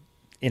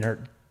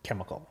inert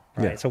chemical,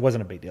 right? Yeah. So it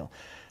wasn't a big deal.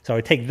 So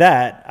I take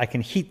that, I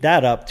can heat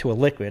that up to a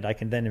liquid, I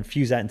can then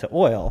infuse that into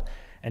oil,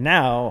 and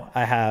now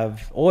I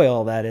have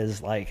oil that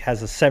is like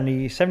has a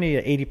 70 to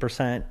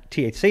 80%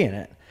 THC in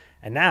it.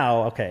 And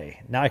now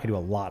I can do a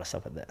lot of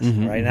stuff with this,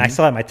 right? And I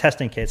still have my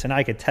testing kits, and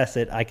I could test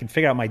it. I could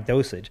figure out my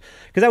dosage,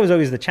 because that was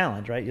always the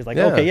challenge, right? You're like,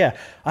 okay, yeah,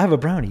 I have a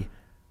brownie.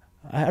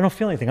 I don't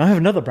feel anything. I have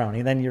another brownie.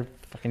 And then you're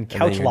fucking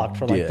couch locked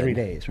for like 3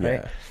 days,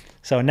 right? Yeah.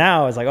 So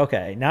now it's like,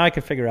 okay, now I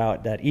can figure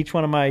out that each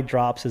one of my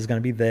drops is going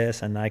to be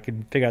this, and I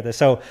can figure out this.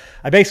 So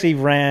I basically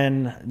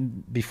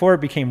ran, before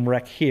it became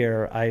Rec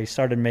here, I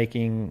started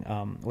making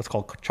what's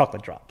called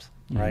chocolate drops,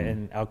 right?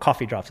 And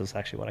coffee drops is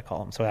actually what I call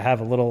them. So I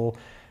have a little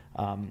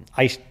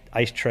ice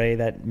tray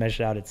that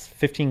measured out, it's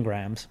 15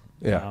 grams,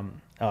 15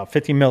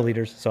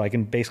 milliliters. So I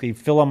can basically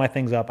fill all my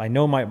things up. I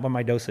know what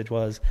my dosage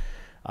was.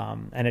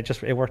 And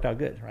it worked out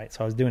good, right?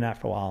 So I was doing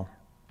that for a while.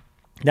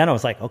 Then I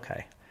was like,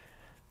 okay,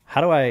 how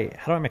do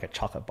I make a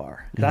chocolate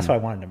bar? 'Cause that's what I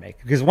wanted to make.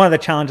 Because one of the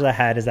challenges I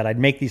had is that I'd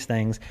make these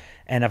things,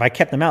 and if I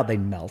kept them out, they'd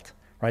melt,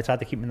 right? So I had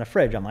to keep them in the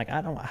fridge. I'm like,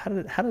 how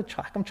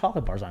come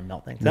chocolate bars aren't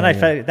melting? Then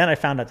I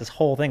found out this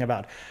whole thing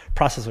about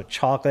process with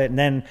chocolate, and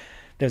then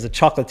there's a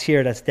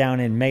chocolatier that's down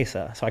in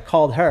Mesa. So I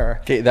called her.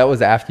 Okay, that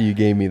was after you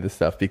gave me the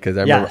stuff, because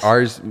I remember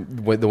ours,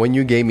 the one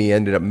you gave me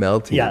ended up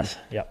melting. Yes.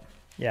 Yep.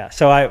 Yeah.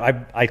 So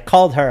I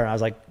called her, and I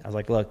was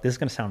like, look, this is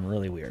going to sound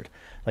really weird.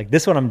 Like,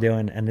 this is what I'm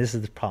doing, and this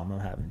is the problem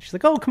I'm having. She's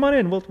like, oh, come on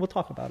in. We'll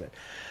talk about it.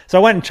 So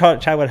I went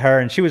and chatted with her,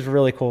 and she was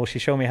really cool. She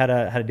showed me how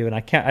to do it. I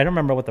don't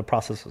remember what the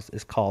process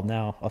is called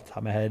now off the top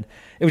of my head.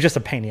 It was just a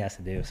pain in the ass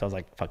to do. So I was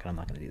like, fuck it, I'm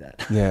not going to do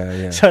that.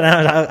 Yeah. So then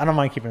I don't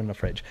mind keeping it in the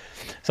fridge.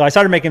 So I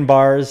started making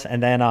bars,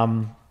 and then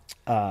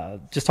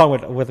just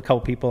talking with a couple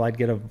people. I'd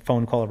get a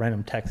phone call, a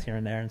random text here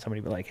and there, and somebody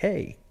would be like,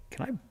 hey,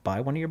 can I buy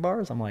one of your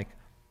bars? I'm like,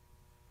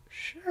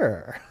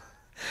 sure.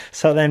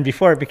 So then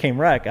before it became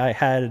Rec, I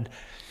had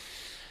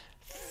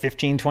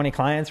 15, 20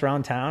 clients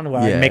around town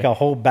where I'd make a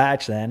whole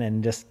batch then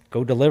and just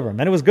go deliver them.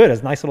 And it was good. It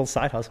was a nice little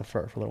side hustle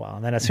for a little while.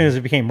 And then as soon as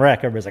it became Rec,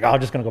 everybody's like, oh, I'm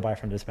just going to go buy it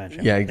from the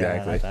dispensary. Yeah,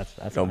 exactly.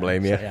 That's don't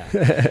blame you.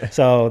 So,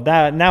 so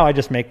that now I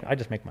just make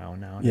my own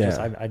now.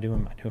 Yeah. I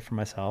do it for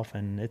myself,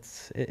 and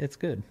it's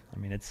good. I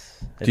mean,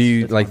 it's do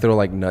you it's like fun. throw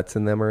like nuts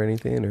in them or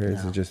anything, or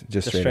is it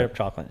just straight up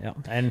chocolate? Yeah.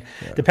 And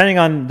depending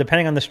on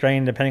the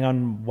strain, depending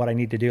on what I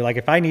need to do, like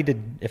if I need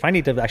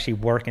to actually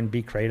work and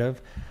be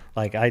creative,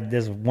 like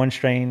there's one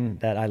strain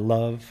that I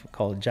love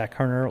called Jack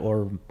Herner,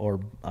 or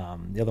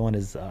the other one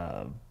is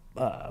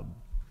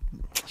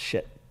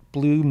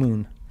Blue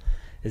Moon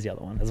is the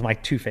other one. Those are my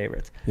two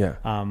favorites. Yeah.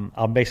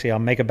 I'll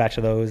make a batch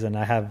of those, and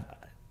I have,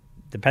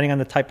 depending on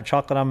the type of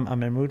chocolate I'm in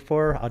the mood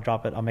for, I'll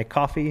drop it. I'll make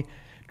coffee,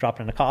 drop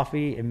it in the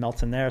coffee. It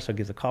melts in there, so it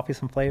gives the coffee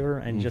some flavor,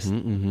 and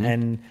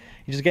and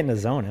you just get in the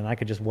zone, and I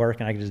could just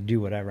work, and I could just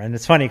do whatever. And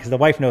it's funny because the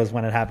wife knows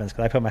when it happens,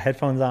 because I put my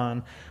headphones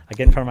on, I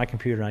get in front of my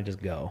computer, and I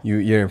just go. You're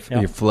in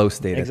your flow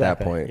state Exactly. at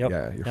that point. Yep.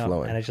 Yeah, you're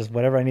flowing. And it's just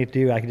whatever I need to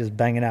do, I can just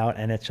bang it out,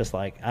 and it's just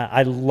like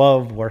I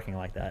love working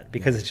like that,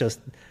 because it's just,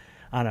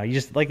 I don't know, you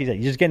just, like you said,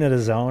 you just get into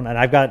the zone, and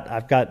I've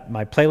got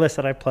my playlist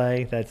that I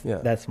play.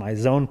 That's my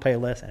zone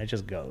playlist, and it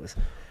just goes.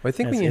 Well, I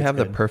think when you have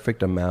the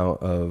perfect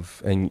amount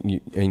of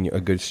and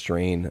a good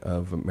strain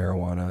of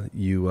marijuana,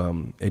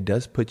 it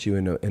does put you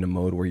in a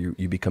mode where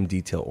you become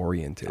detail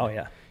oriented. Oh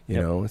yeah, you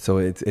know, so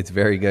it's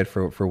very good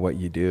for what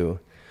you do.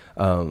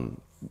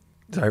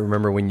 So I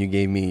remember when you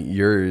gave me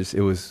yours,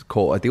 it was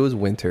cold. I think it was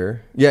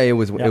winter. Yeah, it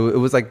was. Yeah. It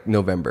was like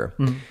November,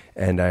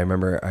 and I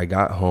remember I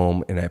got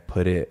home and I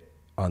put it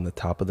on the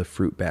top of the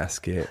fruit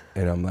basket,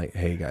 and I'm like,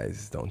 "Hey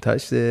guys, don't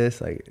touch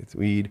this. Like, it's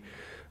weed.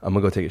 I'm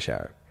gonna go take a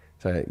shower."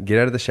 So I get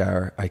out of the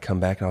shower, I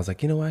come back, and I was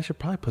like, you know what? I should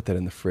probably put that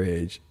in the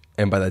fridge.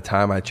 And by the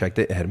time I checked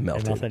it, it had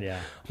melted. Yeah.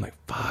 I'm like,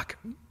 fuck.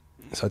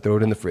 So I throw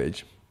it in the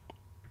fridge,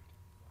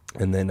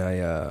 and then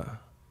I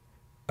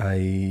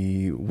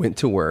went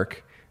to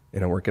work,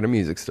 and I work at a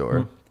music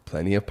store.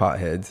 Plenty of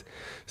potheads.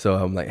 So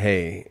I'm like,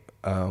 hey,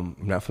 I'm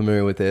not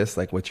familiar with this.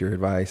 Like, what's your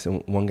advice?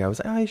 And one guy was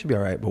like, oh, you should be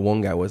all right. But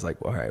one guy was like,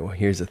 all right, well,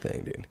 here's the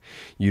thing, dude.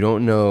 You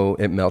don't know,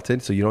 it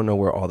melted, so you don't know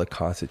where all the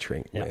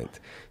concentrate went.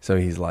 So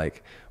he's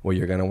like, what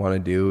you're going to want to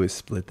do is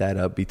split that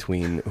up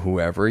between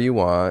whoever you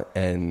want.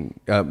 And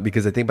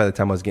because I think by the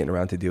time I was getting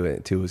around to do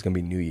it, too, it was going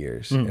to be New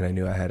Year's. And I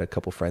knew I had a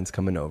couple friends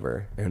coming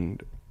over,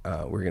 and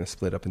we're going to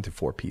split up into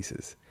 4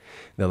 pieces.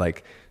 They're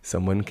like,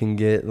 someone can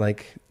get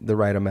like the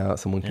right amount,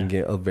 someone can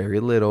get a very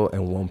little,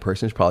 and one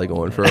person's probably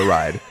going for a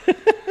ride.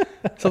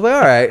 So I was like,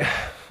 all right,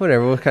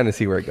 whatever, we'll kind of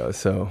see where it goes.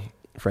 So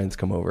friends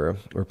come over,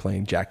 we're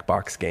playing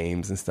Jackbox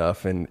games and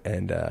stuff,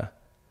 and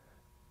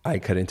I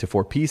cut into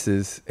 4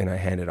 pieces, and I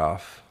hand it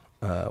off.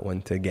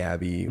 One to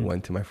Gabby,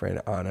 one to my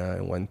friend Anna,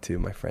 and one to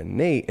my friend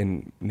Nate.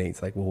 And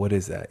Nate's like, well, what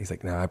is that? He's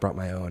like, no, I brought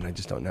my own. I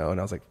just don't know. And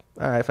I was like,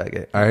 all right, fuck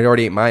it. I had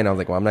already ate mine. I was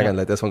like, well, I'm not going to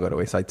let this one go to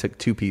waste. So I took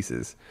 2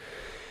 pieces.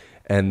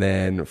 And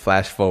then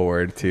flash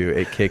forward to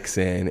it kicks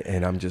in,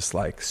 and I'm just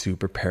like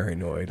super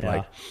paranoid.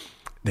 Like,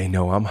 they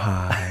know I'm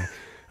high.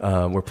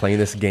 We're playing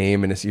this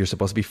game, and you're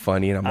supposed to be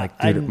funny. And I'm like,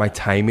 dude, my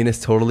timing is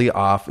totally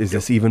off. Is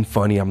this even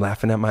funny? I'm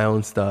laughing at my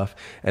own stuff.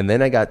 And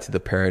then I got to the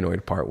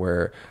paranoid part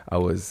where I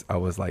was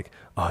like,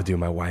 oh, dude,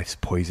 my wife's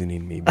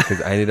poisoning me,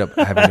 because I ended up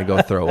having to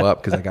go throw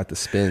up because I got the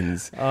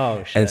spins.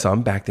 Oh, shit. And so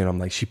I'm back there, and I'm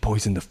like, she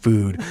poisoned the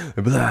food.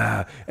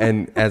 Blah.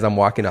 And as I'm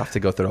walking off to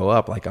go throw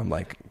up, like, I'm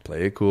like,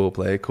 play it cool.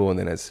 And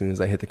then as soon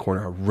as I hit the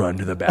corner, I run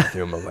to the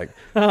bathroom. I'm like,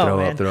 throw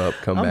up,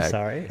 come back. I'm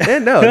sorry.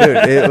 And no, dude,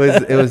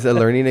 it was a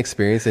learning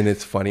experience, and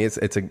it's funny. It's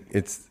I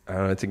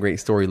don't know, it's a great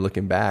story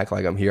looking back.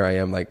 Like, I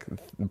am like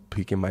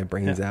peeking my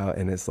brains out,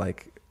 and it's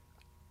like,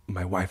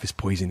 my wife is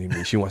poisoning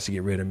me. She wants to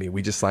get rid of me.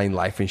 We just signed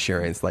life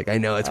insurance. Like, I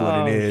know it's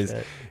what it is,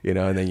 shit.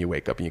 And then you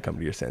wake up and you come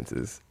to your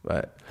senses.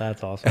 But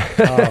that's awesome.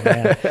 Oh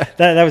man,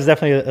 that was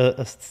definitely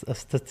a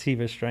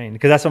sativa strain,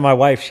 because that's what my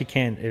wife,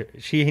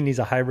 she needs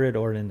a hybrid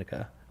or an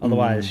indica.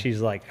 Otherwise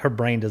she's like, her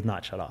brain does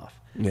not shut off.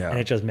 And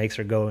it just makes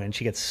her go, and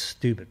she gets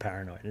stupid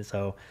paranoid. And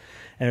so,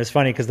 and it was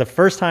funny because the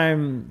first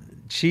time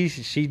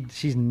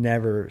she's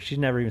never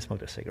even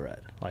smoked a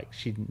cigarette. Like,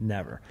 she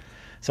never.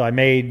 So I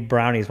made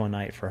brownies one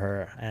night for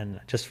her,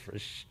 and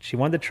she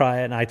wanted to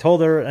try it. And I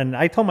told her, and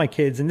I told my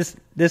kids, and this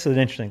is an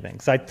interesting thing.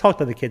 So I talked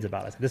to the kids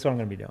about it. I said, this is what I'm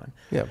going to be doing.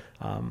 Yeah.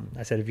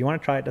 I said, if you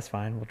want to try it, that's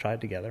fine. We'll try it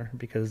together,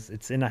 because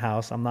it's in the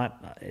house. I'm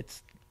not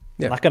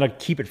going to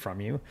keep it from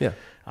you. Yeah.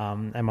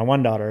 And my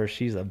one daughter,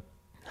 she's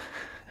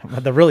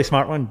the really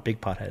smart one,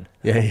 big pothead.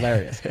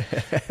 Hilarious.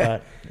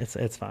 But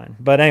it's fine.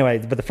 But anyway,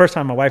 the first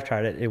time my wife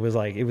tried it, it was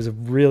a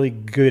really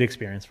good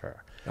experience for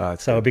her.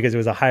 Because it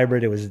was a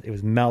hybrid, it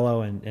was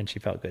mellow, and she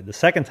felt good. The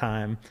second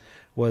time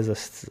was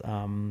I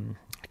can't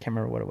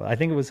remember what it was. I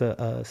think it was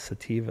a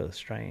sativa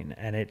strain,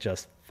 and it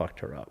just fucked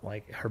her up.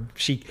 Like,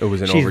 she's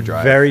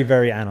overdrive. Very,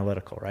 very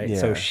analytical, right? Yeah.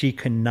 So she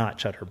could not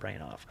shut her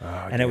brain off.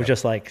 It was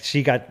just like,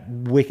 she got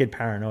wicked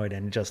paranoid,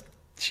 and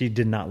she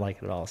did not like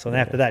it at all. So then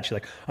after that, she's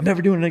like, I'm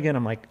never doing it again.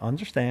 I'm like,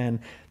 understand,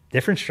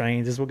 different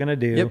strains is what we're going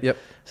to do. Yep.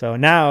 So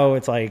now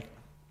it's like,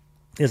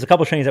 there's a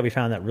couple strains that we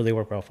found that really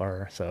work well for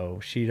her. So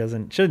she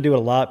shouldn't do it a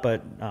lot,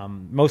 but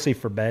mostly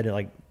for bed,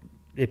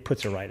 it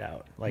puts her right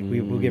out. Like,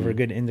 we'll give her a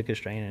good indica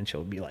strain, and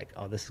she'll be like,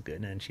 oh, this is good.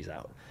 And then she's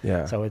out.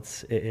 Yeah. So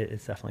it's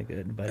definitely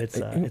good, but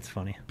it's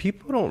funny.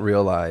 People don't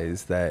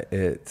realize that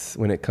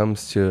when it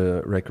comes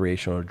to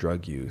recreational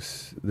drug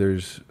use,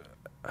 there's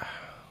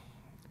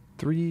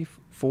 3,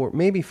 4,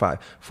 maybe 5,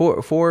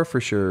 4 for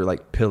sure,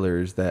 like,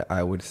 pillars that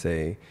I would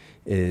say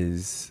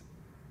is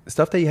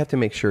stuff that you have to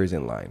make sure is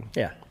in line.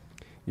 Yeah.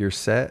 Your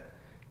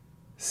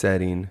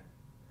setting,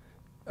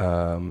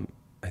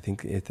 I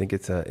think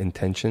it's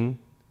intention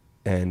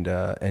and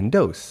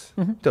dose.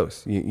 Mm-hmm.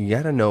 Dose. You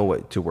got to know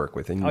what to work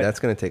with, and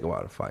that's going to take a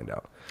while to find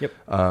out. Yep.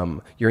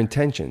 Your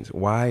intentions.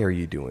 Why are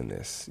you doing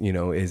this?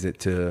 Is it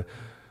to,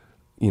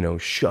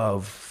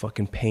 shove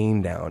fucking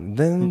pain down?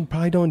 Then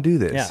probably don't do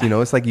this.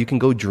 Yeah. It's like, you can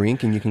go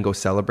drink, and you can go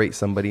celebrate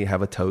somebody,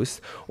 have a toast,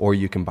 or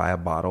you can buy a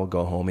bottle,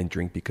 go home and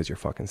drink because you're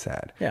fucking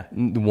sad. Yeah.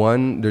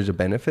 There's a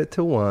benefit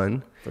to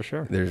one. For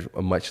sure. There's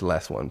a much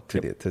less one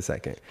to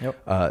second.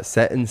 Yep.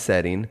 Set and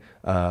setting,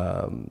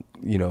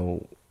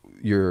 your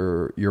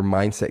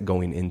mindset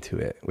going into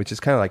it, which is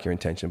kind of like your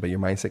intention, but your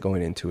mindset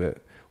going into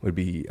it would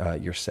be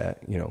your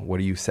set. What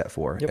are you set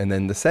for? Yep. And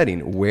then the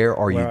setting, where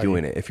are you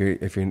doing it? If you're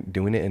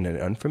doing it in an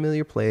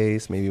unfamiliar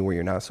place, maybe where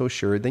you're not so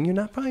sure, then you're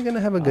not probably going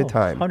to have a good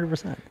time.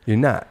 100%. You're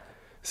not.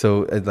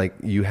 So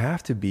you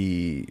have to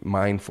be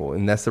mindful,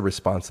 and that's the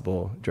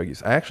responsible drug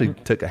use. I actually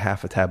took a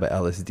half a tab of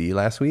LSD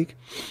last week,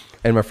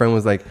 and my friend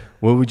was like,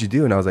 what would you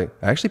do? And I was like,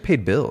 I actually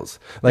paid bills.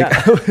 Like,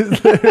 I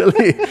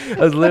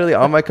was literally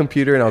on my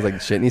computer, and I was like,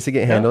 shit needs to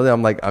get handled. And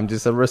I'm like, I'm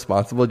just a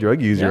responsible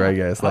drug user, I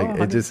guess. Like,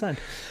 it just,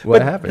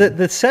 what happened?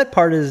 The set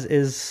part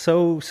is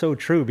so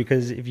true,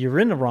 because if you're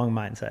in the wrong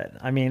mindset,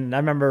 I mean, I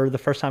remember the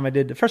first time I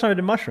did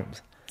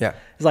mushrooms. Yeah.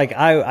 It's like,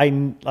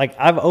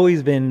 I've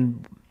always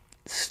been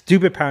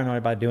stupid paranoid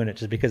about doing it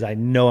just because I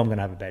know I'm going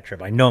to have a bad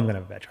trip. I know I'm going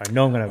to have a bad trip. I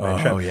know I'm going to have a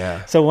bad trip. Oh,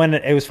 yeah. So when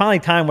it was finally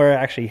time where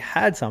I actually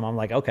had some, I'm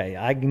like, okay,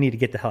 I need to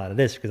get the hell out of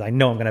this because I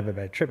know I'm going to have a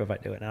bad trip if I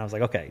do it. And I was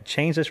like, okay,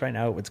 change this right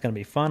now. It's going to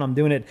be fun. I'm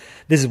doing it.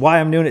 This is why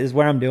I'm doing it. This is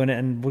where I'm doing it.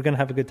 And we're going to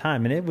have a good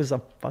time. And it was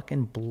a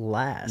fucking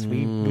blast.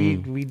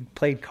 We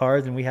played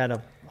cards and we had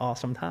a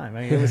awesome time.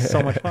 I mean, it was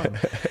so much fun.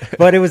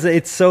 But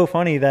it's so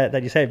funny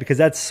that you say it because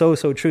that's so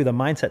true. The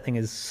mindset thing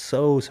is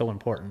so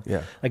important.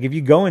 Yeah. Like if you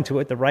go into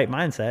it the right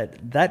mindset,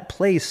 that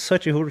plays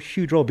such a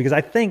huge role because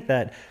I think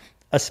that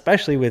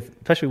especially with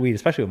weed,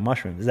 especially with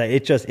mushrooms, is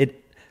that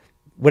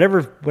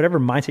whatever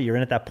mindset you're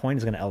in at that point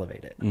is going to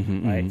elevate it.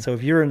 Right. So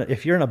if you're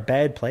in a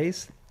bad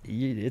place,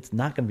 it's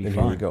not going to be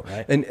fun. Here we go.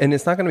 Right? And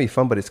it's not going to be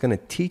fun, but it's going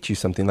to teach you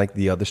something like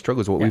the other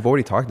struggles. What we've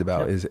already talked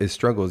about is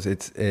struggles.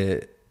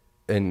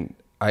 And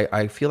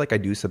I feel like I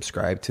do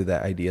subscribe to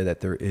that idea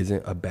that there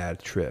isn't a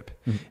bad trip.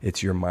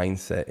 It's your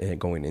mindset and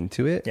going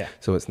into it. Yeah.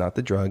 So it's not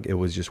the drug. It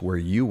was just where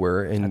you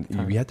were. And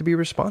you have to be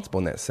responsible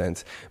in that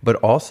sense. But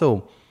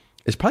also,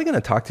 it's probably going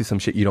to talk to some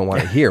shit you don't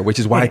want to hear, which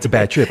is why it's a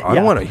bad trip. I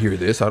don't want to hear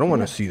this. I don't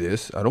want to see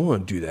this. I don't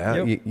want to do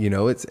that. Yep. You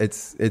know,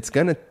 it's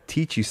going to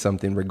teach you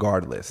something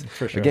regardless.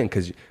 For sure. Again,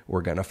 because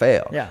we're going to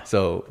fail. Yeah.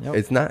 So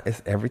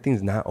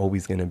everything's not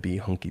always going to be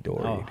hunky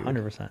dory. Oh,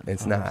 100%.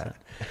 It's 100%. not.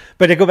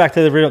 But to go back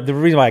to the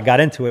reason why I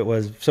got into it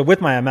was, so with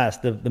my MS,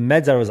 the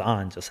meds I was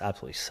on just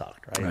absolutely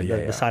sucked, right?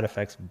 The side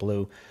effects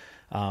blew.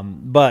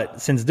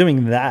 But since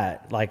doing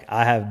that, like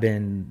I have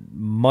been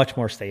much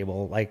more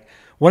stable. Like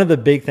one of the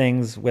big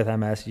things with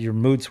MS, your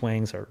mood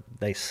swings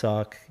they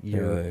suck.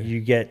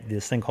 You get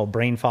this thing called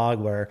brain fog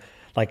where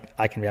like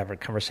I can have a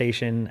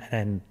conversation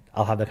and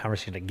I'll have the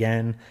conversation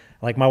again.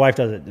 Like my wife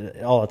does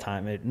it all the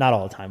time. Not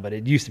all the time, but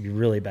it used to be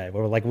really bad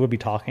where like we'll be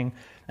talking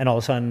and all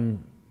of a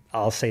sudden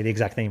I'll say the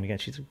exact thing again.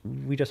 She's like,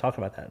 we just talked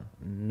about that.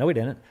 No, we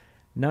didn't.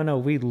 No,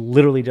 we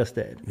literally just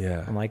did.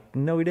 Yeah. I'm like,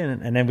 no, we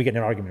didn't. And then we get in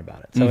an argument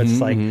about it. So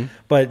it's like,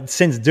 but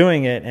since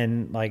doing it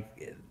and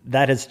like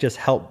that has just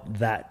helped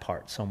that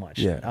part so much.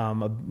 Yeah.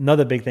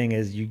 Another big thing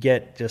is you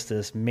get just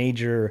this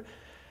major,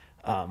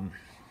 I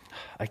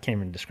can't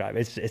even describe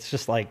it. It's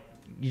just like,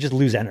 you just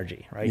lose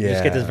energy, right? You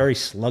just get this very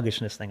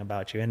sluggishness thing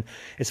about you. And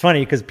it's funny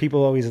because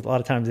people always, a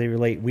lot of times they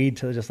relate weed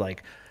to just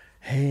like,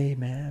 hey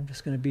man, I'm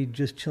just going to be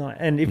just chilling.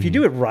 And if you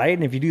do it right,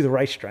 and if you do the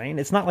right strain,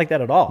 it's not like that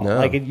at all. No.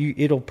 Like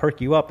it'll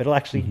perk you up. It'll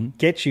actually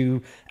get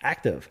you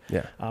active.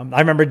 Yeah. I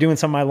remember doing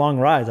some of my long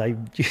rides. I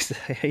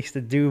used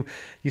to do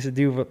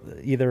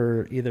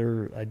either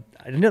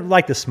I didn't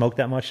like to smoke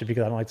that much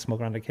because I don't like to smoke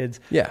around the kids.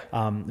 Yeah.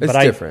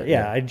 But different.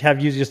 I'd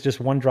have usually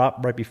just one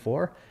drop right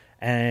before.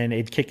 And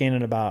it'd kick in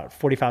at about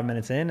 45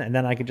 minutes in, and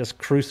then I could just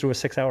cruise through a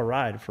 6-hour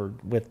ride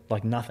with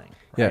like nothing.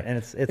 Right? Yeah, and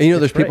it's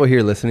there's people great.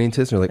 here listening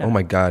to this, and they're like, "Oh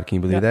my god, can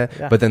you believe that?"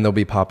 Yeah. But then they'll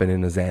be popping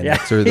in a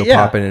Xanax or they'll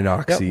Yeah. pop in an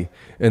Oxy,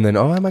 and then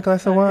I have my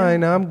glass of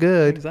wine, now I'm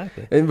good.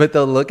 Exactly. But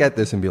they'll look at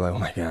this and be like, "Oh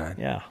my god."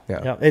 Yeah.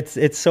 Yeah.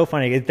 It's so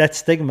funny. That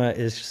stigma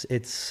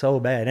it's so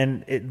bad.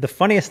 And the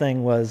funniest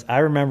thing was I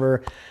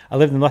remember I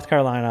lived in North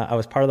Carolina. I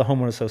was part of the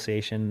homeowner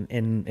association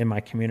in my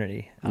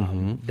community.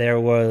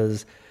 There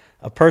was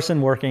a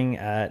person working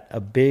at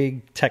a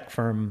big tech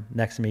firm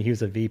next to me. He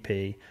was a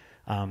VP.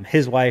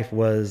 His wife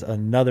was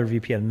another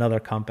VP at another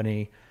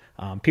company.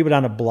 People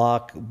down the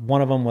block,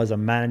 one of them was a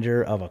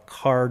manager of a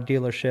car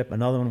dealership.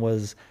 Another one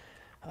was,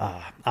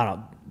 I don't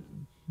know,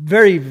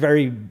 very,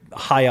 very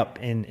high up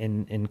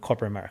in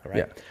corporate America, right?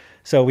 Yeah.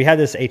 So we had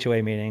this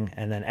HOA meeting,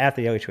 and then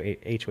after the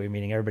HOA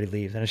meeting, everybody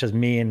leaves, and it's just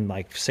me and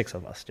like 6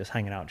 of us just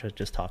hanging out,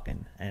 just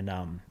talking. And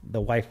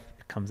the wife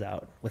comes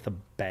out with a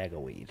bag of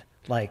weed.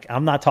 Like,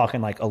 I'm not talking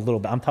like a little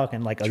bit. I'm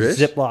talking like a Trish?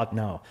 Ziploc.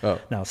 No,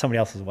 somebody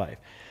else's wife.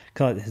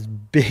 Comes out his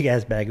big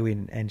ass bag of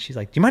weed, and she's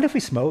like, "Do you mind if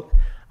we smoke?"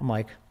 I'm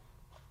like,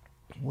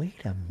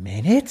 "Wait a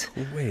minute.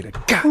 Wait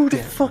a Who the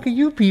fuck are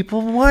you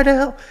people? What the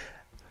hell?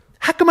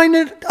 How come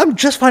I'm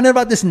just finding out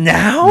about this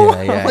now?"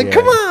 Yeah, I'm like,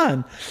 come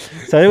on.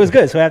 So it was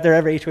good. So after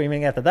every HOA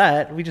meeting after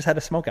that, we just had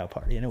a smoke out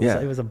party, and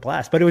it was a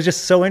blast. But it was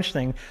just so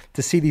interesting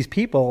to see these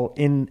people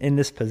in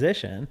this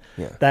position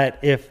that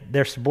if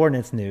their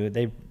subordinates knew,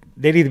 they'd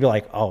either be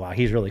like, "Oh wow,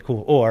 he's really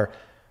cool," or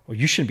 "Well,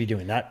 you shouldn't be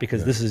doing that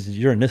because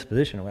you're in this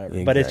position or whatever."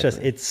 Exactly.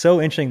 But it's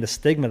so interesting the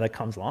stigma that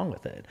comes along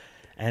with it,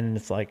 and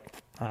it's like,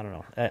 I don't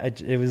know.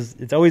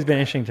 It's always been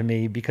interesting to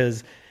me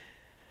because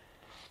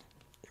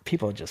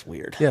people are just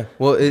weird. Yeah.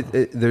 Well,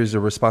 there's a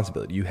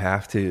responsibility. You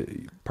have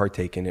to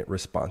partake in it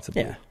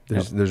responsibly. Yeah.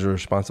 There's a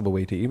responsible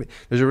way to eat it.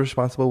 There's a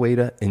responsible way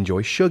to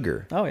enjoy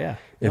sugar. Oh yeah.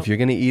 If you're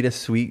going to eat a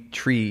sweet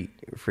treat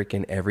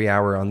freaking every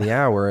hour on the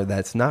hour,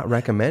 that's not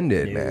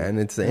recommended, man.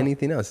 It's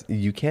anything else.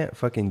 You can't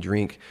fucking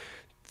drink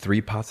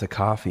 3 pots of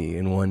coffee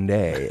in one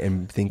day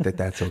and think that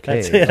that's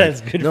okay. That's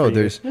good No, for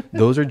you.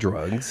 those are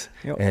drugs,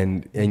 Yep.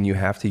 and you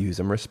have to use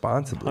them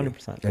responsibly.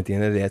 100%. At the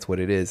end of the day, that's what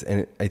it is.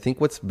 And I think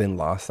what's been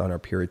lost on our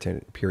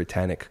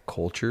puritanic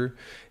culture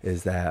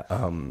is that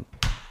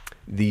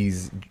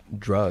these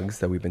drugs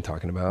that we've been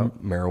talking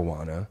about,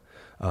 marijuana,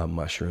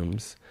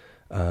 mushrooms,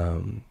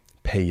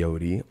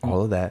 peyote,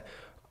 all of that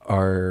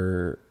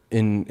are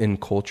in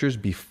cultures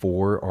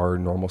before our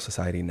normal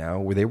society now,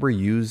 where they were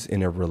used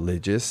in a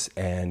religious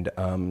and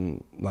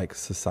like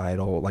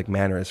societal like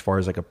manner, as far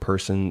as like a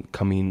person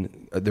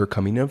they're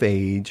coming of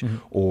age,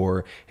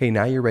 or hey,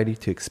 now you're ready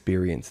to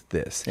experience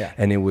this. Yeah.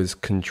 And it was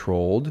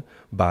controlled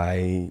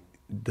by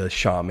the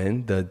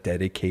shaman, the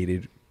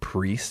dedicated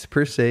priest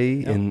per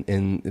se,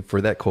 in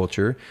for that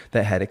culture,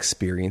 that had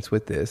experience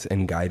with this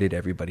and guided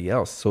everybody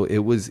else. So it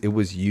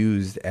was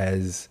used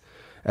as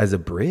a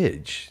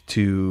bridge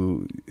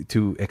to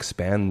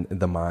expand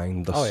the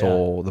mind, the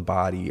soul, the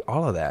body,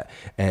 all of that.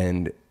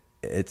 And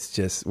it's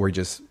just,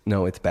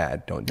 no, it's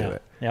bad. Don't do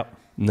it. Yep.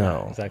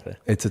 No, Yeah, exactly.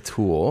 It's a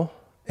tool,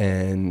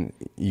 and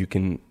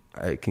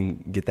I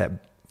can get that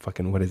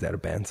fucking, what is that? A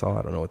bandsaw?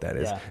 I don't know what that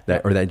is.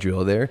 Yeah. Or that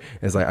drill there.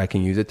 It's like, I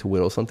can use it to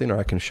whittle something, or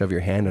I can shove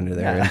your hand under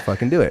there and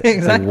fucking do it. Exactly.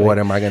 It's like, what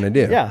am I going to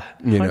do? Yeah.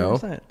 100%. You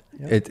know,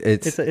 Yep.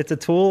 It's a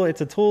tool.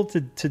 It's a tool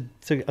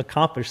to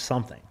accomplish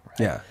something. Right?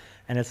 Yeah.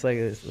 And it's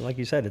like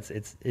you said,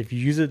 it's if you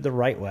use it the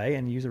right way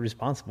and use it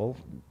responsible,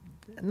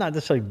 not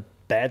necessarily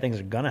bad things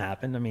are gonna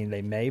happen. I mean,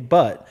 they may,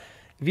 but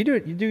if you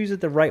do use it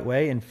the right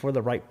way and for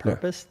the right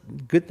purpose,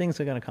 good things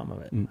are gonna come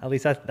of it. At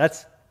least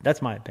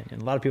that's my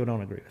opinion. A lot of people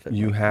don't agree with it.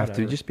 You have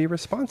to just be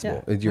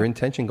responsible. It's your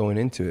intention going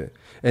into it.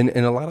 And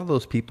a lot of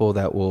those people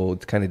that will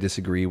kind of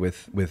disagree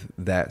with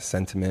that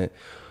sentiment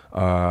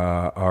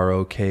are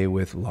okay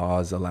with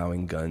laws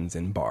allowing guns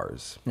in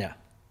bars. Yeah.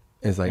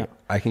 It's like,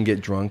 I can get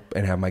drunk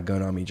and have my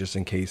gun on me just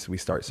in case we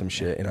start some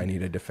shit and I need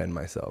to defend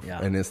myself. Yeah.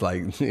 And it's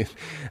like,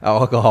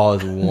 alcohol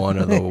is one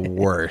of the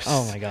worst.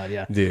 Oh my God,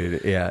 yeah.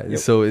 Dude, yeah. Yep.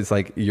 So it's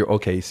like, you're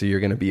okay, so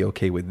you're going to be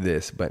okay with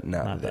this, but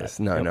not this.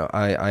 That. No.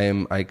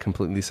 I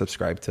completely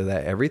subscribe to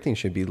that. Everything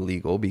should be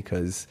legal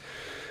because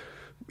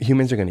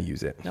humans are going to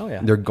use it. Oh,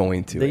 yeah. They're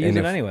going to. They use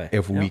it anyway.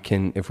 If we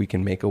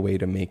can make a way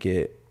to make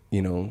it,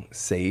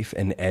 safe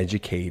and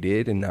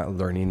educated and not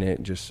learning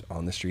it just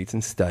on the streets,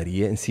 and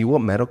study it and see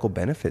what medical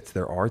benefits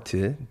there are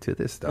to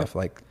this stuff.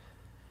 Like,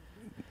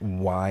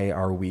 why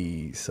are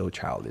we so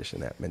childish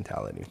in that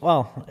mentality?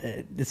 Well,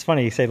 it's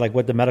funny you say like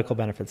what the medical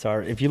benefits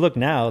are. If you look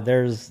now,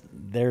 there's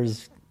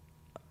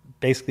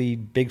basically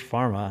big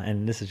pharma,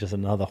 and this is just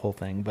another whole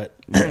thing, but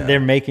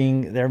they're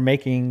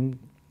making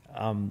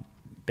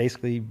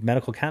basically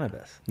medical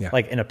cannabis,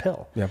 like in a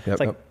pill. It's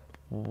like,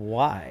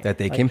 why? That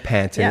they can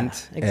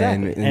patent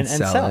and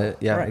sell it.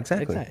 Yeah, right,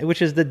 exactly.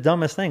 Which is the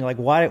dumbest thing. Like,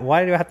 why do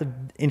I have to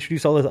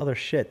introduce all this other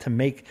shit to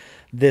make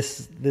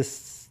this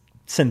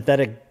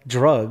synthetic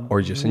drug,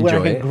 or just when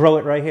enjoy I can it, grow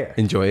it right here?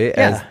 Enjoy it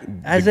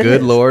as the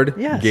good Lord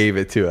gave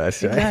it to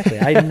us. Right? Exactly.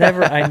 I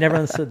never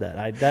understood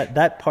that.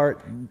 That part,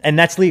 and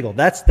that's legal.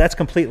 That's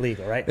complete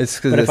legal, right? It's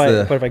but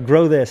if I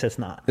grow this, it's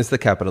not. It's the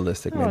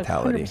capitalistic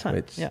mentality.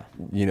 100%,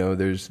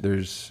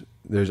 which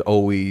there's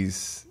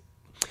always.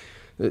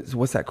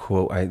 What's that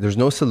quote? There's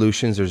no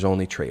solutions. There's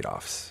only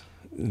trade-offs.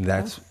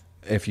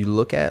 If you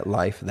look at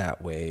life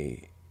that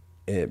way,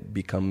 it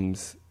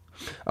becomes,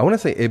 I want to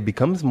say it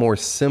becomes more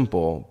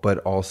simple, but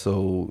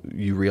also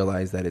you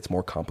realize that it's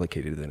more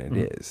complicated than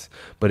it is.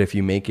 But if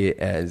you make it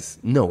as,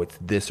 no, it's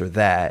this or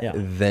that,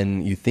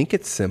 then you think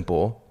it's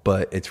simple,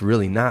 but it's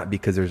really not,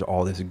 because there's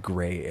all this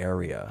gray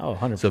area. Oh,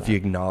 100%. So if you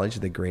acknowledge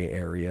the gray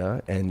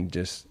area and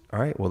just, all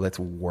right, well, let's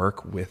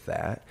work with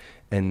that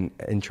and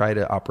try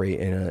to operate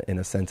in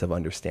a sense of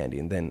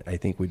understanding, then I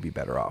think we'd be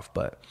better off,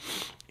 but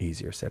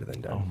easier said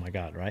than done. Oh my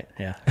God, right?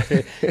 Yeah.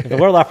 If the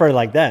world operated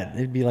like that,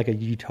 it'd be like a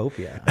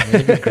utopia. I mean,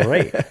 it'd be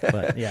great,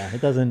 but yeah,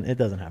 it doesn't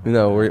happen.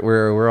 No,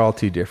 we're all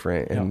too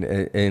different, and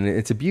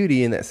it's a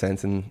beauty in that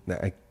sense, and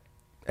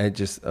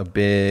just a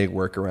big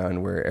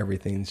workaround where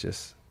everything's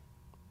just,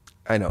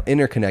 I know,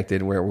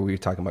 interconnected, where we were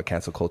talking about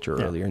cancel culture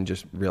earlier, and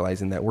just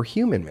realizing that we're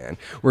human, man.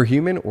 We're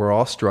human. We're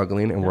all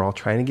struggling, and we're all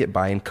trying to get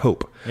by and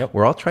cope.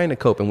 We're all trying to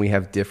cope, and we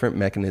have different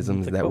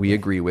mechanisms that we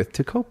agree with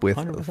to cope with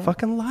 100%.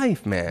 Fucking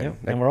life, man.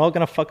 And we're all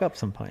going to fuck up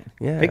some point.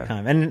 Big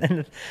time.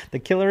 And the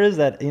killer is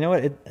that, you know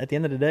what, at the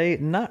end of the day,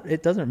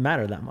 it doesn't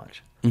matter that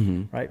much,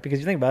 right? Because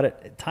you think about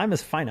it, time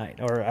is finite,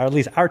 or at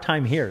least our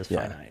time here is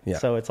finite.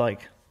 So it's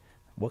like,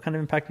 what kind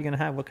of impact are you going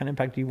to have? What kind of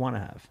impact do you want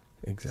to have?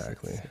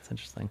 Exactly. It's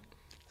interesting.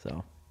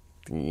 So...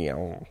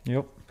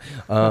 Yep.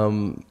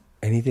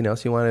 Anything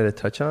else you wanted to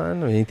touch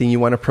on, or anything you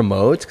want to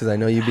promote? Because I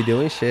know you'd be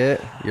doing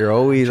shit. You're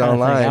always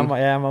online.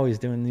 I'm always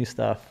doing new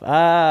stuff.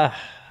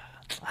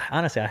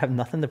 Honestly, I have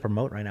nothing to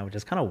promote right now, which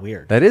is kind of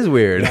weird. That is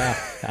weird. Yeah,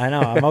 I know.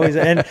 I'm always,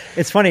 and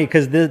it's funny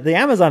because the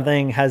Amazon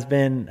thing has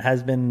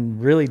been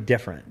really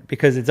different,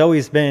 because it's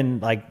always been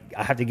like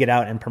I have to get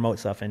out and promote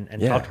stuff and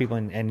talk to people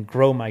and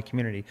grow my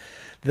community.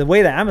 The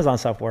way the Amazon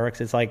stuff works,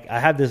 it's like I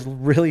have this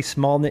really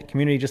small knit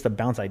community just to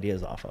bounce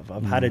ideas off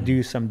of how to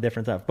do some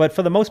different stuff. But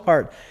for the most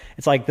part,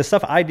 it's like the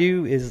stuff I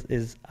do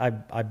is I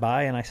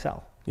buy and I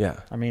sell. Yeah.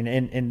 I mean,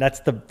 and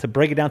that's to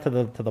break it down to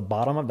the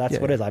bottom of, that's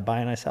what it is. I buy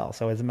and I sell.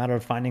 So it's a matter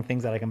of finding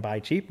things that I can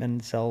buy cheap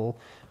and sell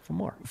for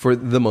more. For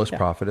the most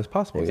profit as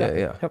possible.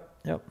 Exactly. Yeah.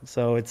 Yep.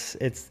 So it's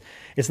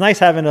nice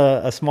having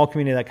a small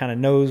community that kind of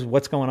knows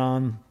what's going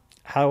on,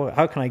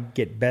 how can I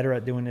get better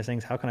at doing these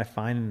things? How can I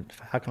find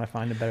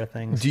the better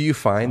things? Do you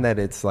find that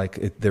it's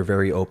like they're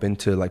very open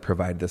to like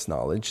provide this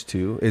knowledge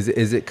too? Is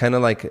it kind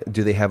of like,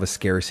 do they have a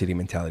scarcity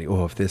mentality?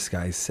 Oh, if this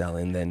guy's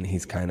selling, then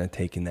he's kind of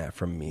taking that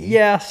from me.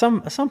 Yeah,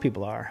 some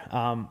people are.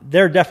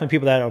 There are definitely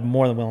people that are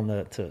more than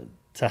willing to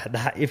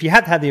if you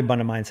have to have the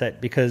abundant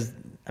mindset, because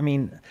I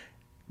mean,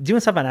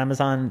 doing stuff on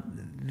Amazon,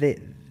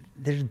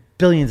 there's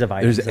billions of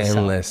items. There's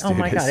endless. Oh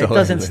my dude. God, It's it so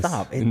doesn't endless.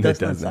 stop. It It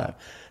doesn't does stop. not.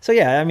 So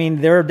yeah, I mean,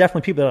 there are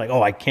definitely people that are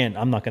like, oh,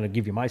 I'm not going to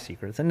give you my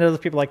secrets. And there's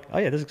people like, oh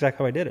yeah, this is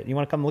exactly how I did it. You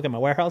want to come look at my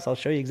warehouse? I'll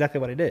show you exactly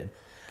what I did.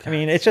 I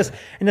mean, it's just,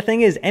 and the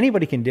thing is,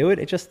 anybody can do it.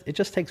 It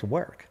just takes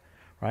work,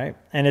 right?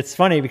 And it's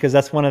funny because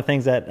that's one of the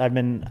things that I've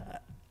been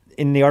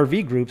in the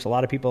RV groups. A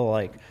lot of people are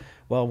like,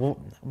 well,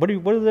 what does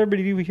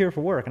everybody do here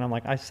for work? And I'm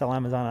like, I sell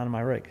Amazon out of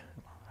my rig.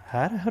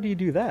 How do you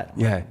do that?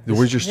 Yeah.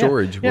 Where's your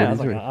storage? Yeah, What I are was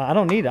you like, doing? I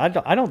don't need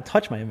it. I don't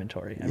touch my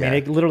inventory. I Yeah. mean,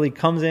 it literally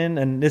comes in,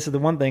 and this is the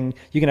one thing,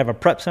 you can have a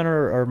prep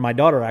center, or my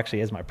daughter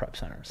actually is my prep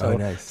center. So Oh,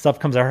 nice. stuff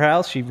comes to her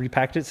house, she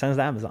repackages it, sends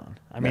it to Amazon.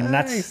 I mean,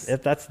 Nice.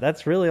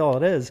 that's really all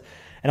it is.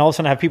 And all of a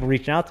sudden I have people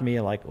reaching out to me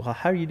like, well,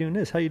 how are you doing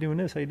this? How are you doing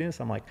this? How are you doing this?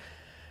 I'm like,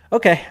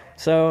 okay,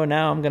 so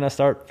now I'm going to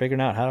start figuring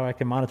out how I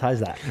can monetize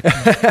that.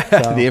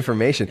 So, The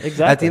information.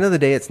 Exactly. At the end of the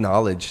day, it's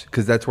knowledge,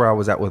 because that's where I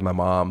was at with my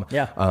mom.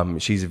 Yeah.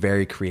 She's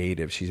very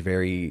creative. She's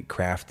very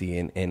crafty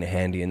and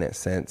handy in that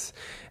sense.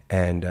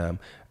 And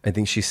I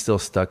think she's still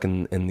stuck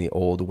in the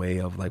old way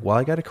of like, well,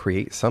 I got to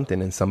create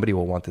something and somebody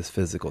will want this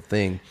physical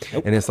thing.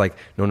 Nope. And it's like,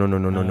 no.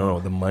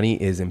 The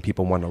money is in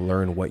people want to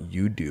learn what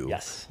you do.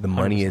 Yes, The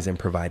money 100%. is in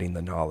providing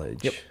the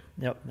knowledge.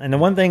 Yep. And the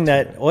one thing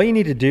that all you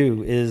need to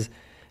do is,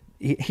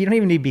 you don't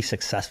even need to be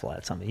successful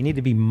at something. You need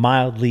to be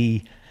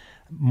mildly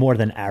more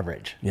than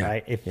average, Yeah.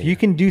 right? If you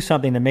can do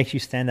something that makes you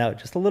stand out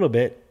just a little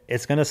bit,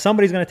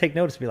 somebody's going to take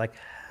notice and be like,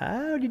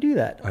 how do you do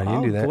that? How do you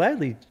I'll do that?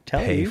 gladly tell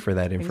Pay you. for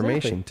that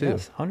information, too.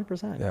 Yes,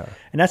 100%. Yeah.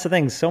 And that's the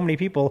thing. So many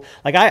people,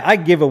 like I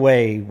give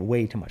away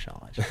way too much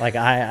knowledge. Like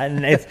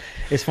and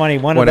it's funny.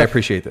 Well, I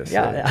appreciate this.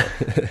 Yeah.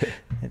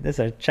 This is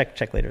a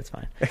check later. It's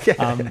fine.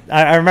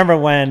 I remember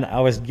when I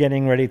was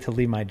getting ready to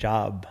leave my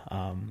job,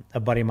 a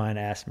buddy of mine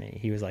asked me,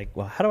 he was like,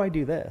 well, how do I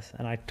do this?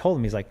 And I told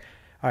him, he's like,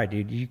 all right,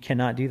 dude, you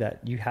cannot do that.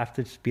 You have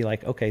to just be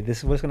like, okay, this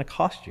is what it's going to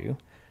cost you.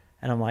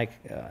 And I'm like,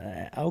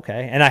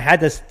 okay. And I had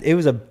this, it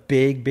was a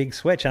big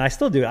switch, and I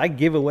still do it. I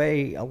give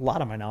away a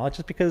lot of my knowledge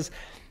just because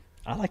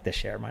I like to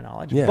share my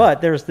knowledge. Yeah. But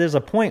there's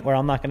a point where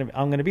I'm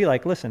going to be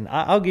like, listen,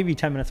 I'll give you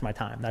 10 minutes of my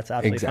time. That's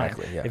absolutely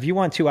Exactly, fine. yeah. If you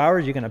want 2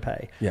 hours, you're going to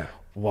pay. Yeah.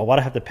 Well, what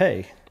do I have to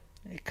pay?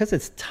 Because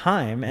it's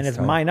time, and it's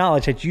time. my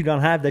knowledge that you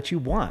don't have that you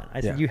want.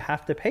 I said, Yeah. you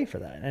have to pay for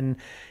that. And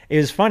it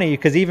was funny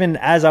because even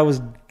as I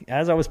was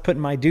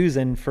putting my dues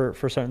in for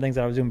certain things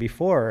that I was doing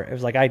before, it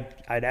was like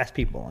I'd ask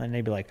people, and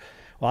they'd be like,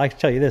 well, I can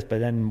tell you this, but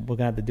then we're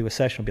gonna have to do a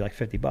session. It'll be like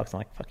 $50. I'm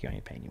like, fuck you, I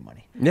ain't paying you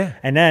money. Yeah.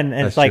 And then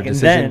That's it's like, your and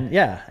decision.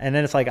 then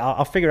it's like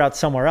I'll figure it out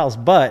somewhere else.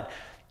 But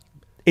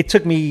it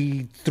took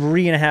me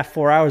 3.5,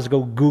 4 hours to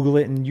go Google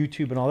it and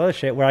YouTube and all that other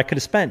shit, where I could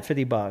have spent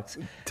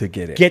 $50 To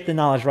get it. get the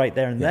knowledge right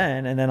there and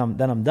then, and then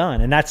I'm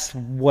done. And that's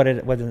what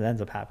it ends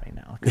up happening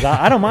now. Because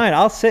I don't mind.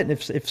 I'll sit, and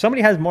if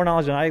somebody has more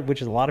knowledge than I,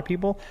 which is a lot of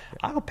people,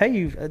 I'll pay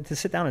you to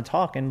sit down and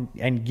talk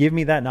and give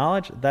me that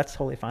knowledge. That's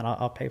totally fine.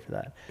 I'll pay for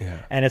that. Yeah.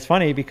 And it's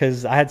funny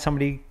because I had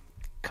somebody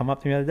come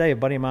up to me the other day, a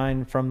buddy of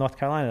mine from North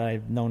Carolina that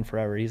I've known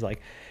forever. He's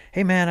like,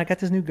 hey man, I got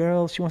this new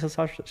girl. She wants to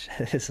start,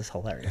 this is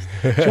hilarious.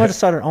 She wants to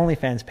start an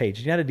OnlyFans page.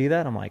 Do you know how to do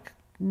that? I'm like,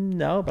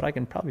 no, but I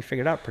can probably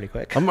figure it out pretty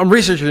quick. I'm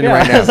researching it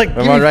right now. I was like,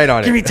 I'm right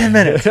on it. Give me 10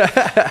 minutes.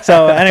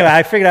 So anyway,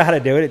 I figured out how to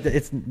do it.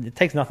 It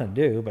takes nothing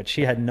to do, but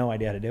she had no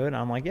idea how to do it. And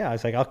I'm like, yeah, I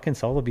was like, I'll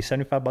consult. It'll be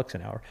 $75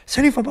 an hour.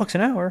 $75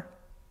 an hour?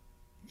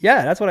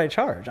 Yeah, that's what I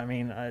charge. I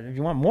mean, if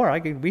you want more,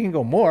 we can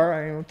go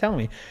more. Tell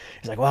me.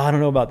 He's like, well, I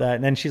don't know about that.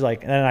 And then she's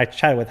like, and then I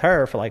chatted with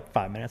her for like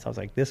 5 minutes. I was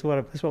like, this is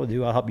what we'll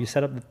do. I'll help you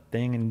set up the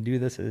thing and do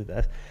this.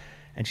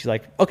 And she's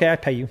like, okay, I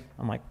pay you.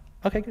 I'm like,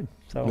 okay, good.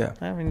 So, Yeah.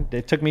 I mean,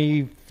 it took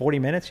me 40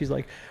 minutes. She's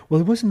like,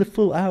 well, it wasn't the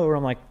full hour.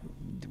 I'm like,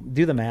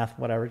 do the math,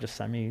 whatever. Just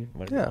send me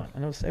whatever you Yeah. want.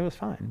 And it was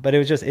fine. But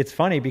it's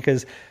funny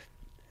because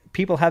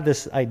people have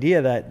this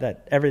idea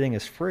that everything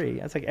is free.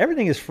 It's like,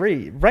 everything is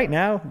free. Right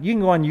now, you can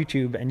go on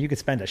YouTube and you can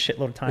spend a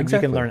shitload of time.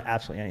 Exactly. You can learn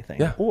absolutely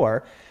anything. Yeah.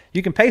 Or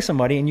you can pay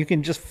somebody and you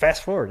can just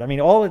fast forward. I mean,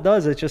 all it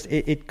does is just,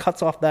 it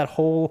cuts off that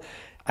whole,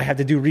 I have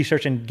to do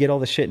research and get all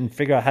the shit and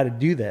figure out how to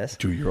do this.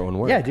 Do your own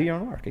work. Yeah, do your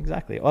own work.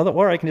 Exactly.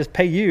 Or I can just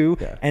pay you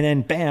and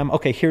then bam,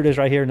 okay, here it is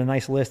right here in a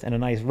nice list and a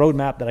nice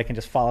roadmap that I can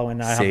just follow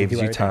and I have to Saves do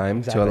you everything. time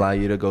Exactly. to allow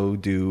you to go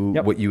do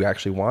Yep. what you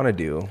actually want to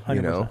do. 100%.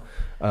 You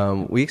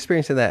know, we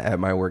experienced that at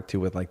my work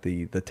too, with like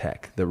the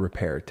tech, the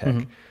repair tech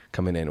Mm-hmm.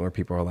 coming in, where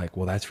people are like,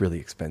 well, that's really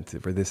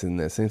expensive, or this and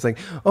this. And it's like,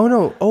 oh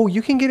no,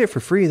 you can get it for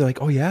free. They're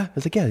like, oh yeah.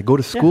 It's like, yeah, go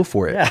to school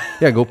for it.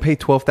 Yeah. Go pay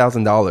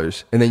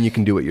 $12,000 and then you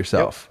can do it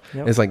yourself.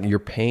 Yep. It's like, you're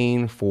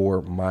paying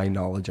for my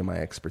knowledge and my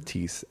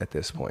expertise at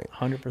this point.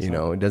 100%. You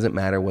know, it doesn't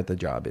matter what the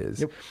job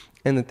is. Yep.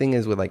 And the thing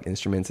is with like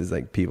instruments is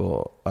like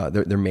people,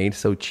 they're made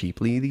so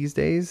cheaply these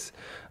days.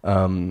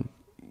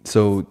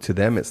 So to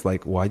them, it's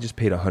like, well, I just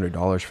paid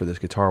 $100 for this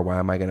guitar. Why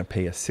am I going to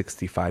pay a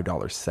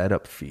 $65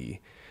 setup fee?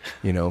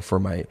 For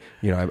my,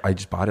 I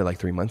just bought it like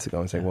 3 months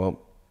ago. It's like, well,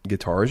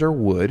 guitars are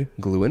wood,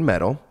 glue, and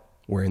metal.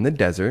 We're in the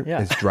desert.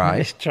 Yeah. It's dry.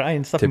 It's dry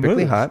and stuff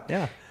typically moves. hot.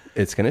 Yeah.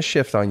 It's going to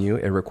shift on you.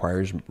 It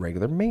requires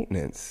regular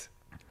maintenance.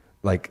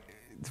 Like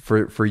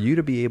for you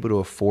to be able to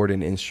afford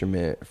an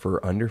instrument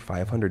for under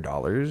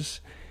 $500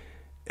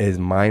 is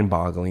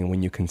mind-boggling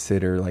when you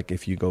consider, like,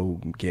 if you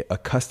go get a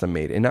custom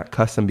made, and not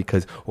custom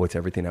because, it's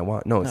everything I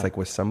want. No, it's like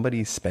what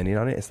somebody's spending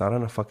on it. It's not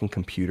on a fucking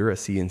computer, a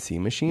CNC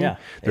machine. Yeah,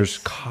 there's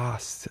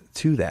cost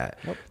to that.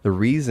 Yep. The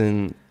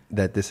reason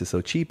that this is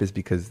so cheap is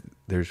because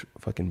there's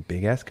fucking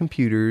big ass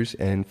computers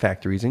and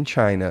factories in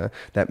China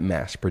that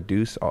mass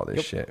produce all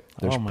this shit.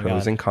 There's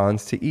pros and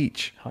cons to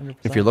each. 100%.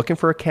 If you're looking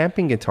for a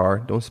camping guitar,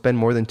 don't spend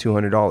more than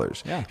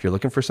 $200. Yeah. If you're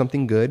looking for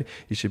something good,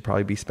 you should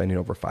probably be spending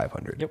over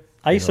 $500. Yep.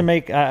 I used to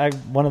make,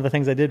 one of the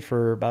things I did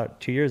for about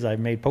 2 years, I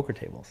made poker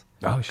tables.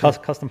 Oh,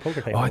 shit. Custom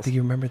poker tables. Oh, I think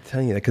you remember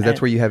telling you that, because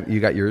that's where you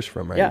got yours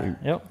from, right?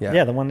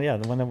 Yeah, the one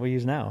that we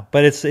use now.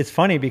 But it's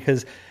funny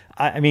because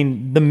I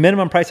mean, the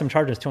minimum price I'm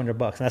charging is $200,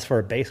 and that's for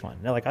a base one.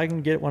 They're like, I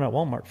can get one at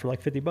Walmart for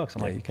like $50.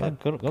 I'm like,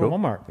 go to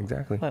Walmart.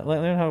 Exactly. Let me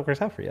know how it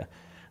works out for you.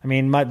 I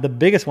mean, the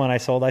biggest one I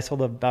sold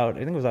about, I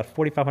think it was about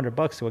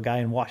 $4,500 to a guy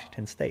in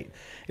Washington State.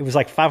 It was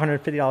like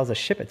 $550 to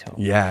ship it to him.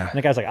 Yeah. And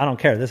the guy's like, I don't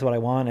care. This is what I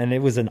want. And it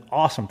was an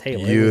awesome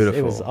table. Beautiful.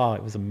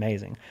 It was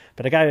amazing.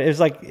 But it was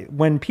like,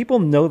 when people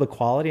know the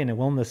quality and are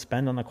willing to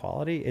spend on the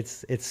quality,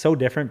 it's so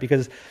different,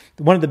 because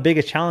one of the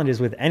biggest challenges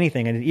with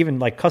anything, and even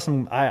like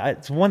custom,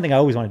 it's one thing I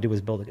always want to do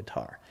is build a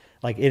guitar.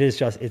 Like,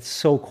 it's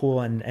so cool,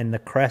 and the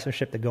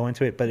craftsmanship that go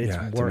into it, but it's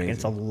work. Amazing.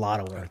 It's a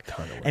lot of work. A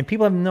ton of work. And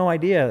people have no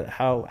idea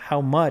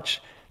how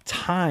much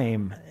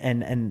time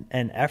and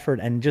effort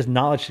and just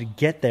knowledge to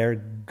get there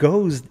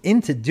goes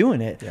into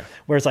doing it. Yeah.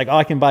 Where it's like,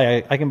 I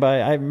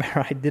remember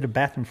I did a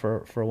bathroom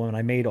for a woman.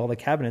 I made all the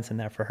cabinets in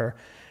there for her,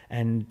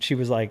 and she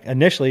was like,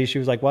 initially she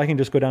was like, well, I can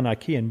just go down to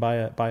IKEA and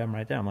buy them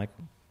right there. I'm like,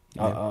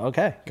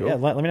 okay, cool. Yeah,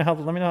 let me know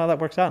how that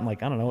works out in,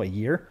 like, I don't know, a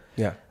year.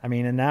 Yeah. I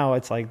mean, and now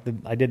it's like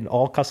I did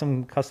all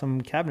custom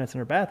cabinets in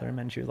her bathroom,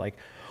 and she was like,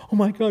 oh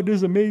my God, this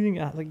is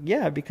amazing. I was like,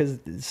 yeah, because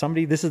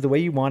this is the way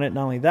you want it.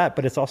 Not only that,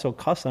 but it's also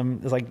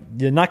custom. It's like,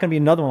 there's not going to be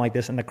another one like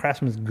this, and the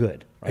craftsman's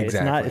good, right?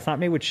 Exactly. It's not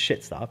made with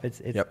shit stuff. It's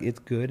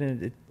good,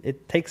 and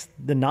it takes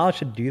the knowledge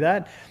to do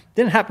that.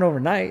 Didn't happen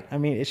overnight. I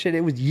mean,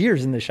 it was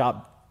years in the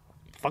shop,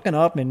 fucking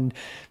up and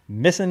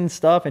missing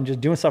stuff and just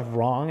doing stuff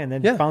wrong, and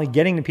then finally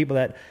getting to people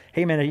that,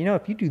 hey man,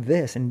 if you do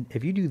this and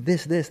if you do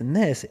this and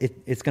this,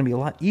 it's going to be a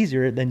lot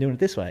easier than doing it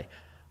this way.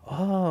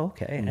 Oh,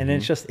 okay. Mm-hmm. And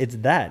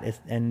it's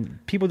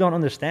and people don't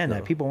understand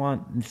that. People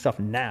want stuff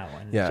now.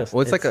 And it's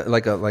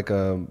like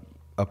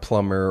a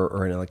plumber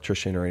or an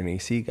electrician or an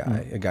AC guy.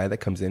 Mm-hmm. A guy that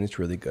comes in is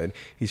really good.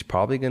 He's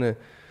probably going to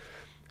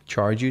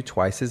charge you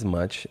twice as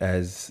much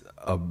as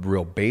a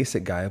real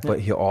basic guy, but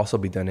he'll also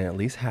be done at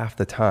least half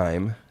the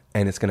time.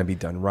 And it's going to be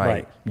done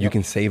right. You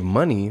can save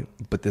money,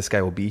 but this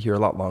guy will be here a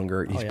lot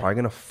longer. He's probably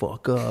going to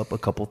fuck up a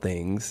couple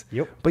things.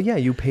 Yep. But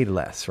you paid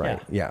less,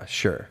 right? Yeah,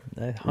 sure.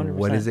 100%.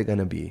 What is it going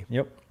to be?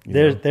 Yep.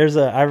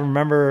 I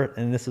remember,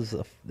 and this is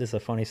a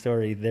funny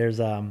story. There's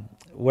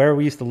where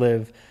we used to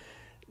live.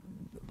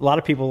 A lot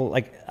of people,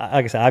 like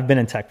I said, I've been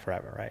in tech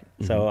forever, right?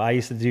 Mm-hmm. So I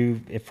used to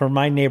do, for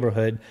my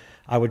neighborhood,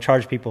 I would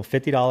charge people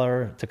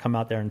 $50 to come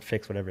out there and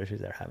fix whatever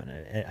issues they're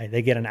having.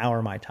 They get an hour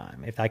of my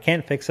time. If I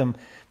can't fix them,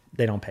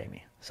 they don't pay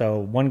me. So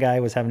one guy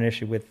was having an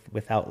issue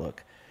with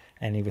Outlook,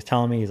 and he was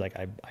telling me, he's like,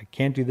 I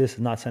can't do this,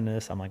 I'm not sending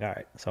this. I'm like, all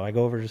right. So I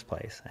go over to his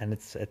place, and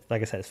it's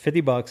like I said, it's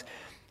 $50.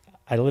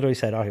 I literally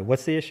said, okay,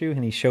 what's the issue?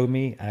 And he showed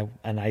me,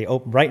 and I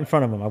opened right in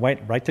front of him. I went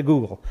right to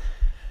Google.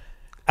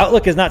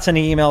 Outlook is not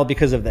sending email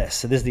because of this.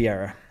 So this is the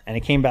error. And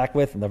it came back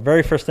with the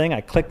very first thing. I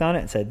clicked on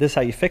it and said, this is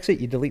how you fix it.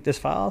 You delete this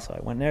file. So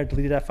I went there,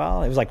 deleted that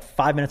file. It was like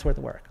 5 minutes worth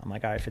of work. I'm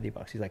like, all right,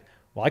 $50. He's like,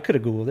 well, I could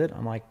have Googled it.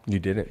 I'm like, you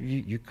did it?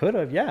 You could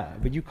have, yeah,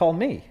 but you called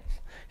me.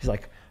 He's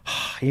like,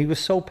 he was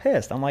so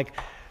pissed. I'm like,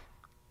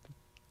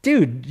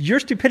 dude, your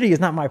stupidity is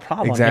not my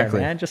problem. Exactly.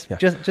 Here, man. Just.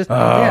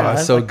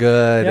 That's so like,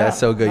 good. Yeah. That's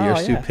so good. Your yeah.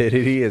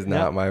 stupidity is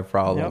not my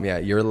problem.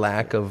 Yep. Yeah. Your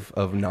lack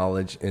of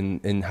knowledge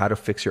in how to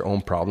fix your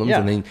own problems.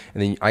 Yeah. And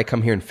then I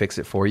come here and fix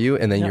it for you.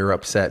 And then you're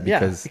upset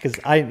because.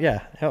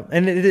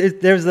 And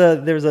there's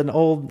an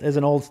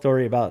old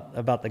story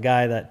about the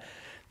guy that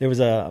there was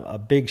a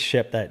big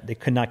ship that they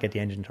could not get the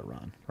engine to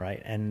run,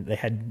 right? And they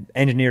had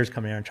engineers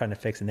coming in and trying to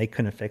fix it, and they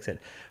couldn't fix it.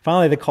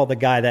 Finally, they called the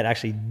guy that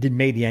actually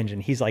made the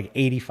engine. He's like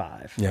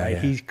 85, right? Yeah.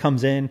 He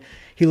comes in,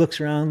 he looks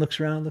around,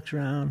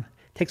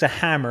 takes a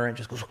hammer and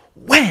just goes,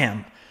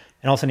 wham!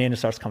 And all of a sudden the engine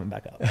starts coming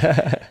back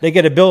up. They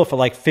get a bill for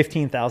like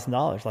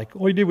 $15,000. Like,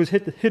 all he did was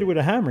hit it with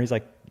a hammer. He's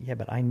like, yeah,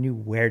 but I knew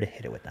where to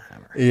hit it with the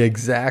hammer.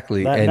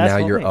 Exactly. And now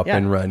you're up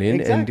and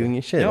running and doing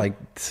your shit. Yep. Like,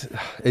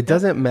 it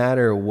doesn't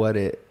matter what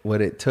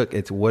it took.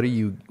 It's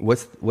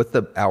what's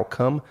the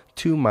outcome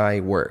to my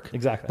work.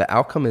 Exactly. The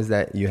outcome is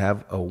that you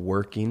have a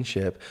working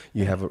ship,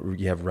 you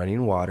have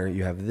running water,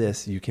 you have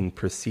this, you can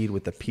proceed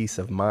with the peace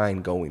of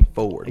mind going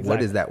forward. Exactly.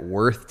 What is that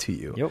worth to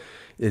you? Yep.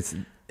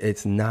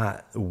 It's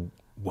not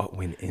what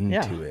went into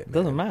Yeah, it. it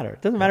doesn't matter.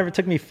 It doesn't matter if it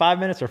took me 5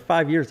 minutes or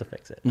 5 years to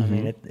fix it. I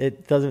mean,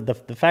 it doesn't.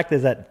 The fact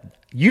is that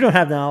you don't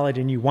have the knowledge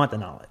and you want the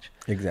knowledge.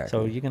 Exactly.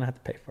 So you're gonna have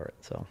to pay for it.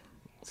 So,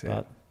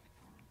 it.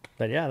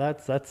 but yeah,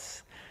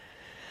 that's.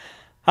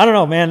 I don't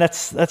know, man.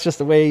 That's just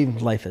the way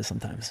life is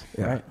sometimes.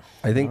 Yeah. Right?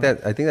 I think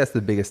that's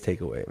the biggest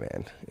takeaway,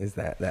 man, is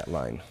that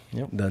line.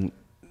 Yep.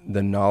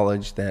 The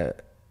knowledge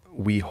that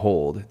we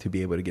hold to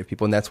be able to give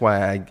people. And that's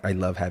why I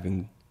love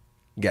having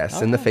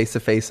guests and the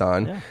face-to-face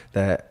on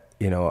that,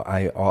 you know,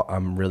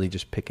 I'm really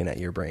just picking at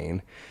your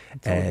brain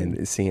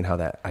and seeing how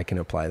that I can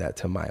apply that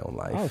to my own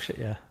life. Oh shit,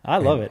 yeah. I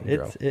love it.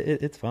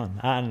 It's fun.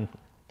 And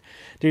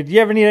dude, you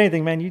ever need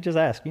anything, man, you just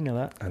ask. You know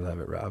that. I love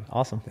it, Rob.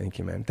 Awesome. Thank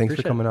you, man. Thanks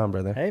for coming on,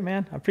 brother. Hey,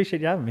 man. I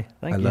appreciate you having me.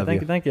 Thank you. Love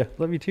Thank you.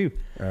 Love you too.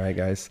 All right,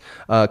 guys.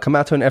 Come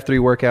out to an F3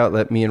 workout.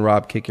 Let me and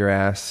Rob kick your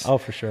ass. Oh,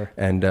 for sure.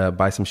 And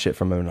buy some shit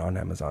from him on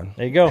Amazon.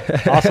 There you go.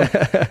 Awesome.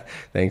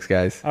 Thanks,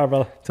 guys. All right,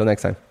 brother. Till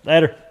next time.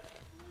 Later.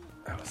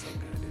 That was so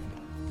good,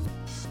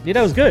 dude. Dude,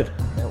 that was good.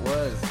 That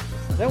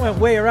was. That went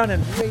way around in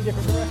way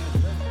different directions.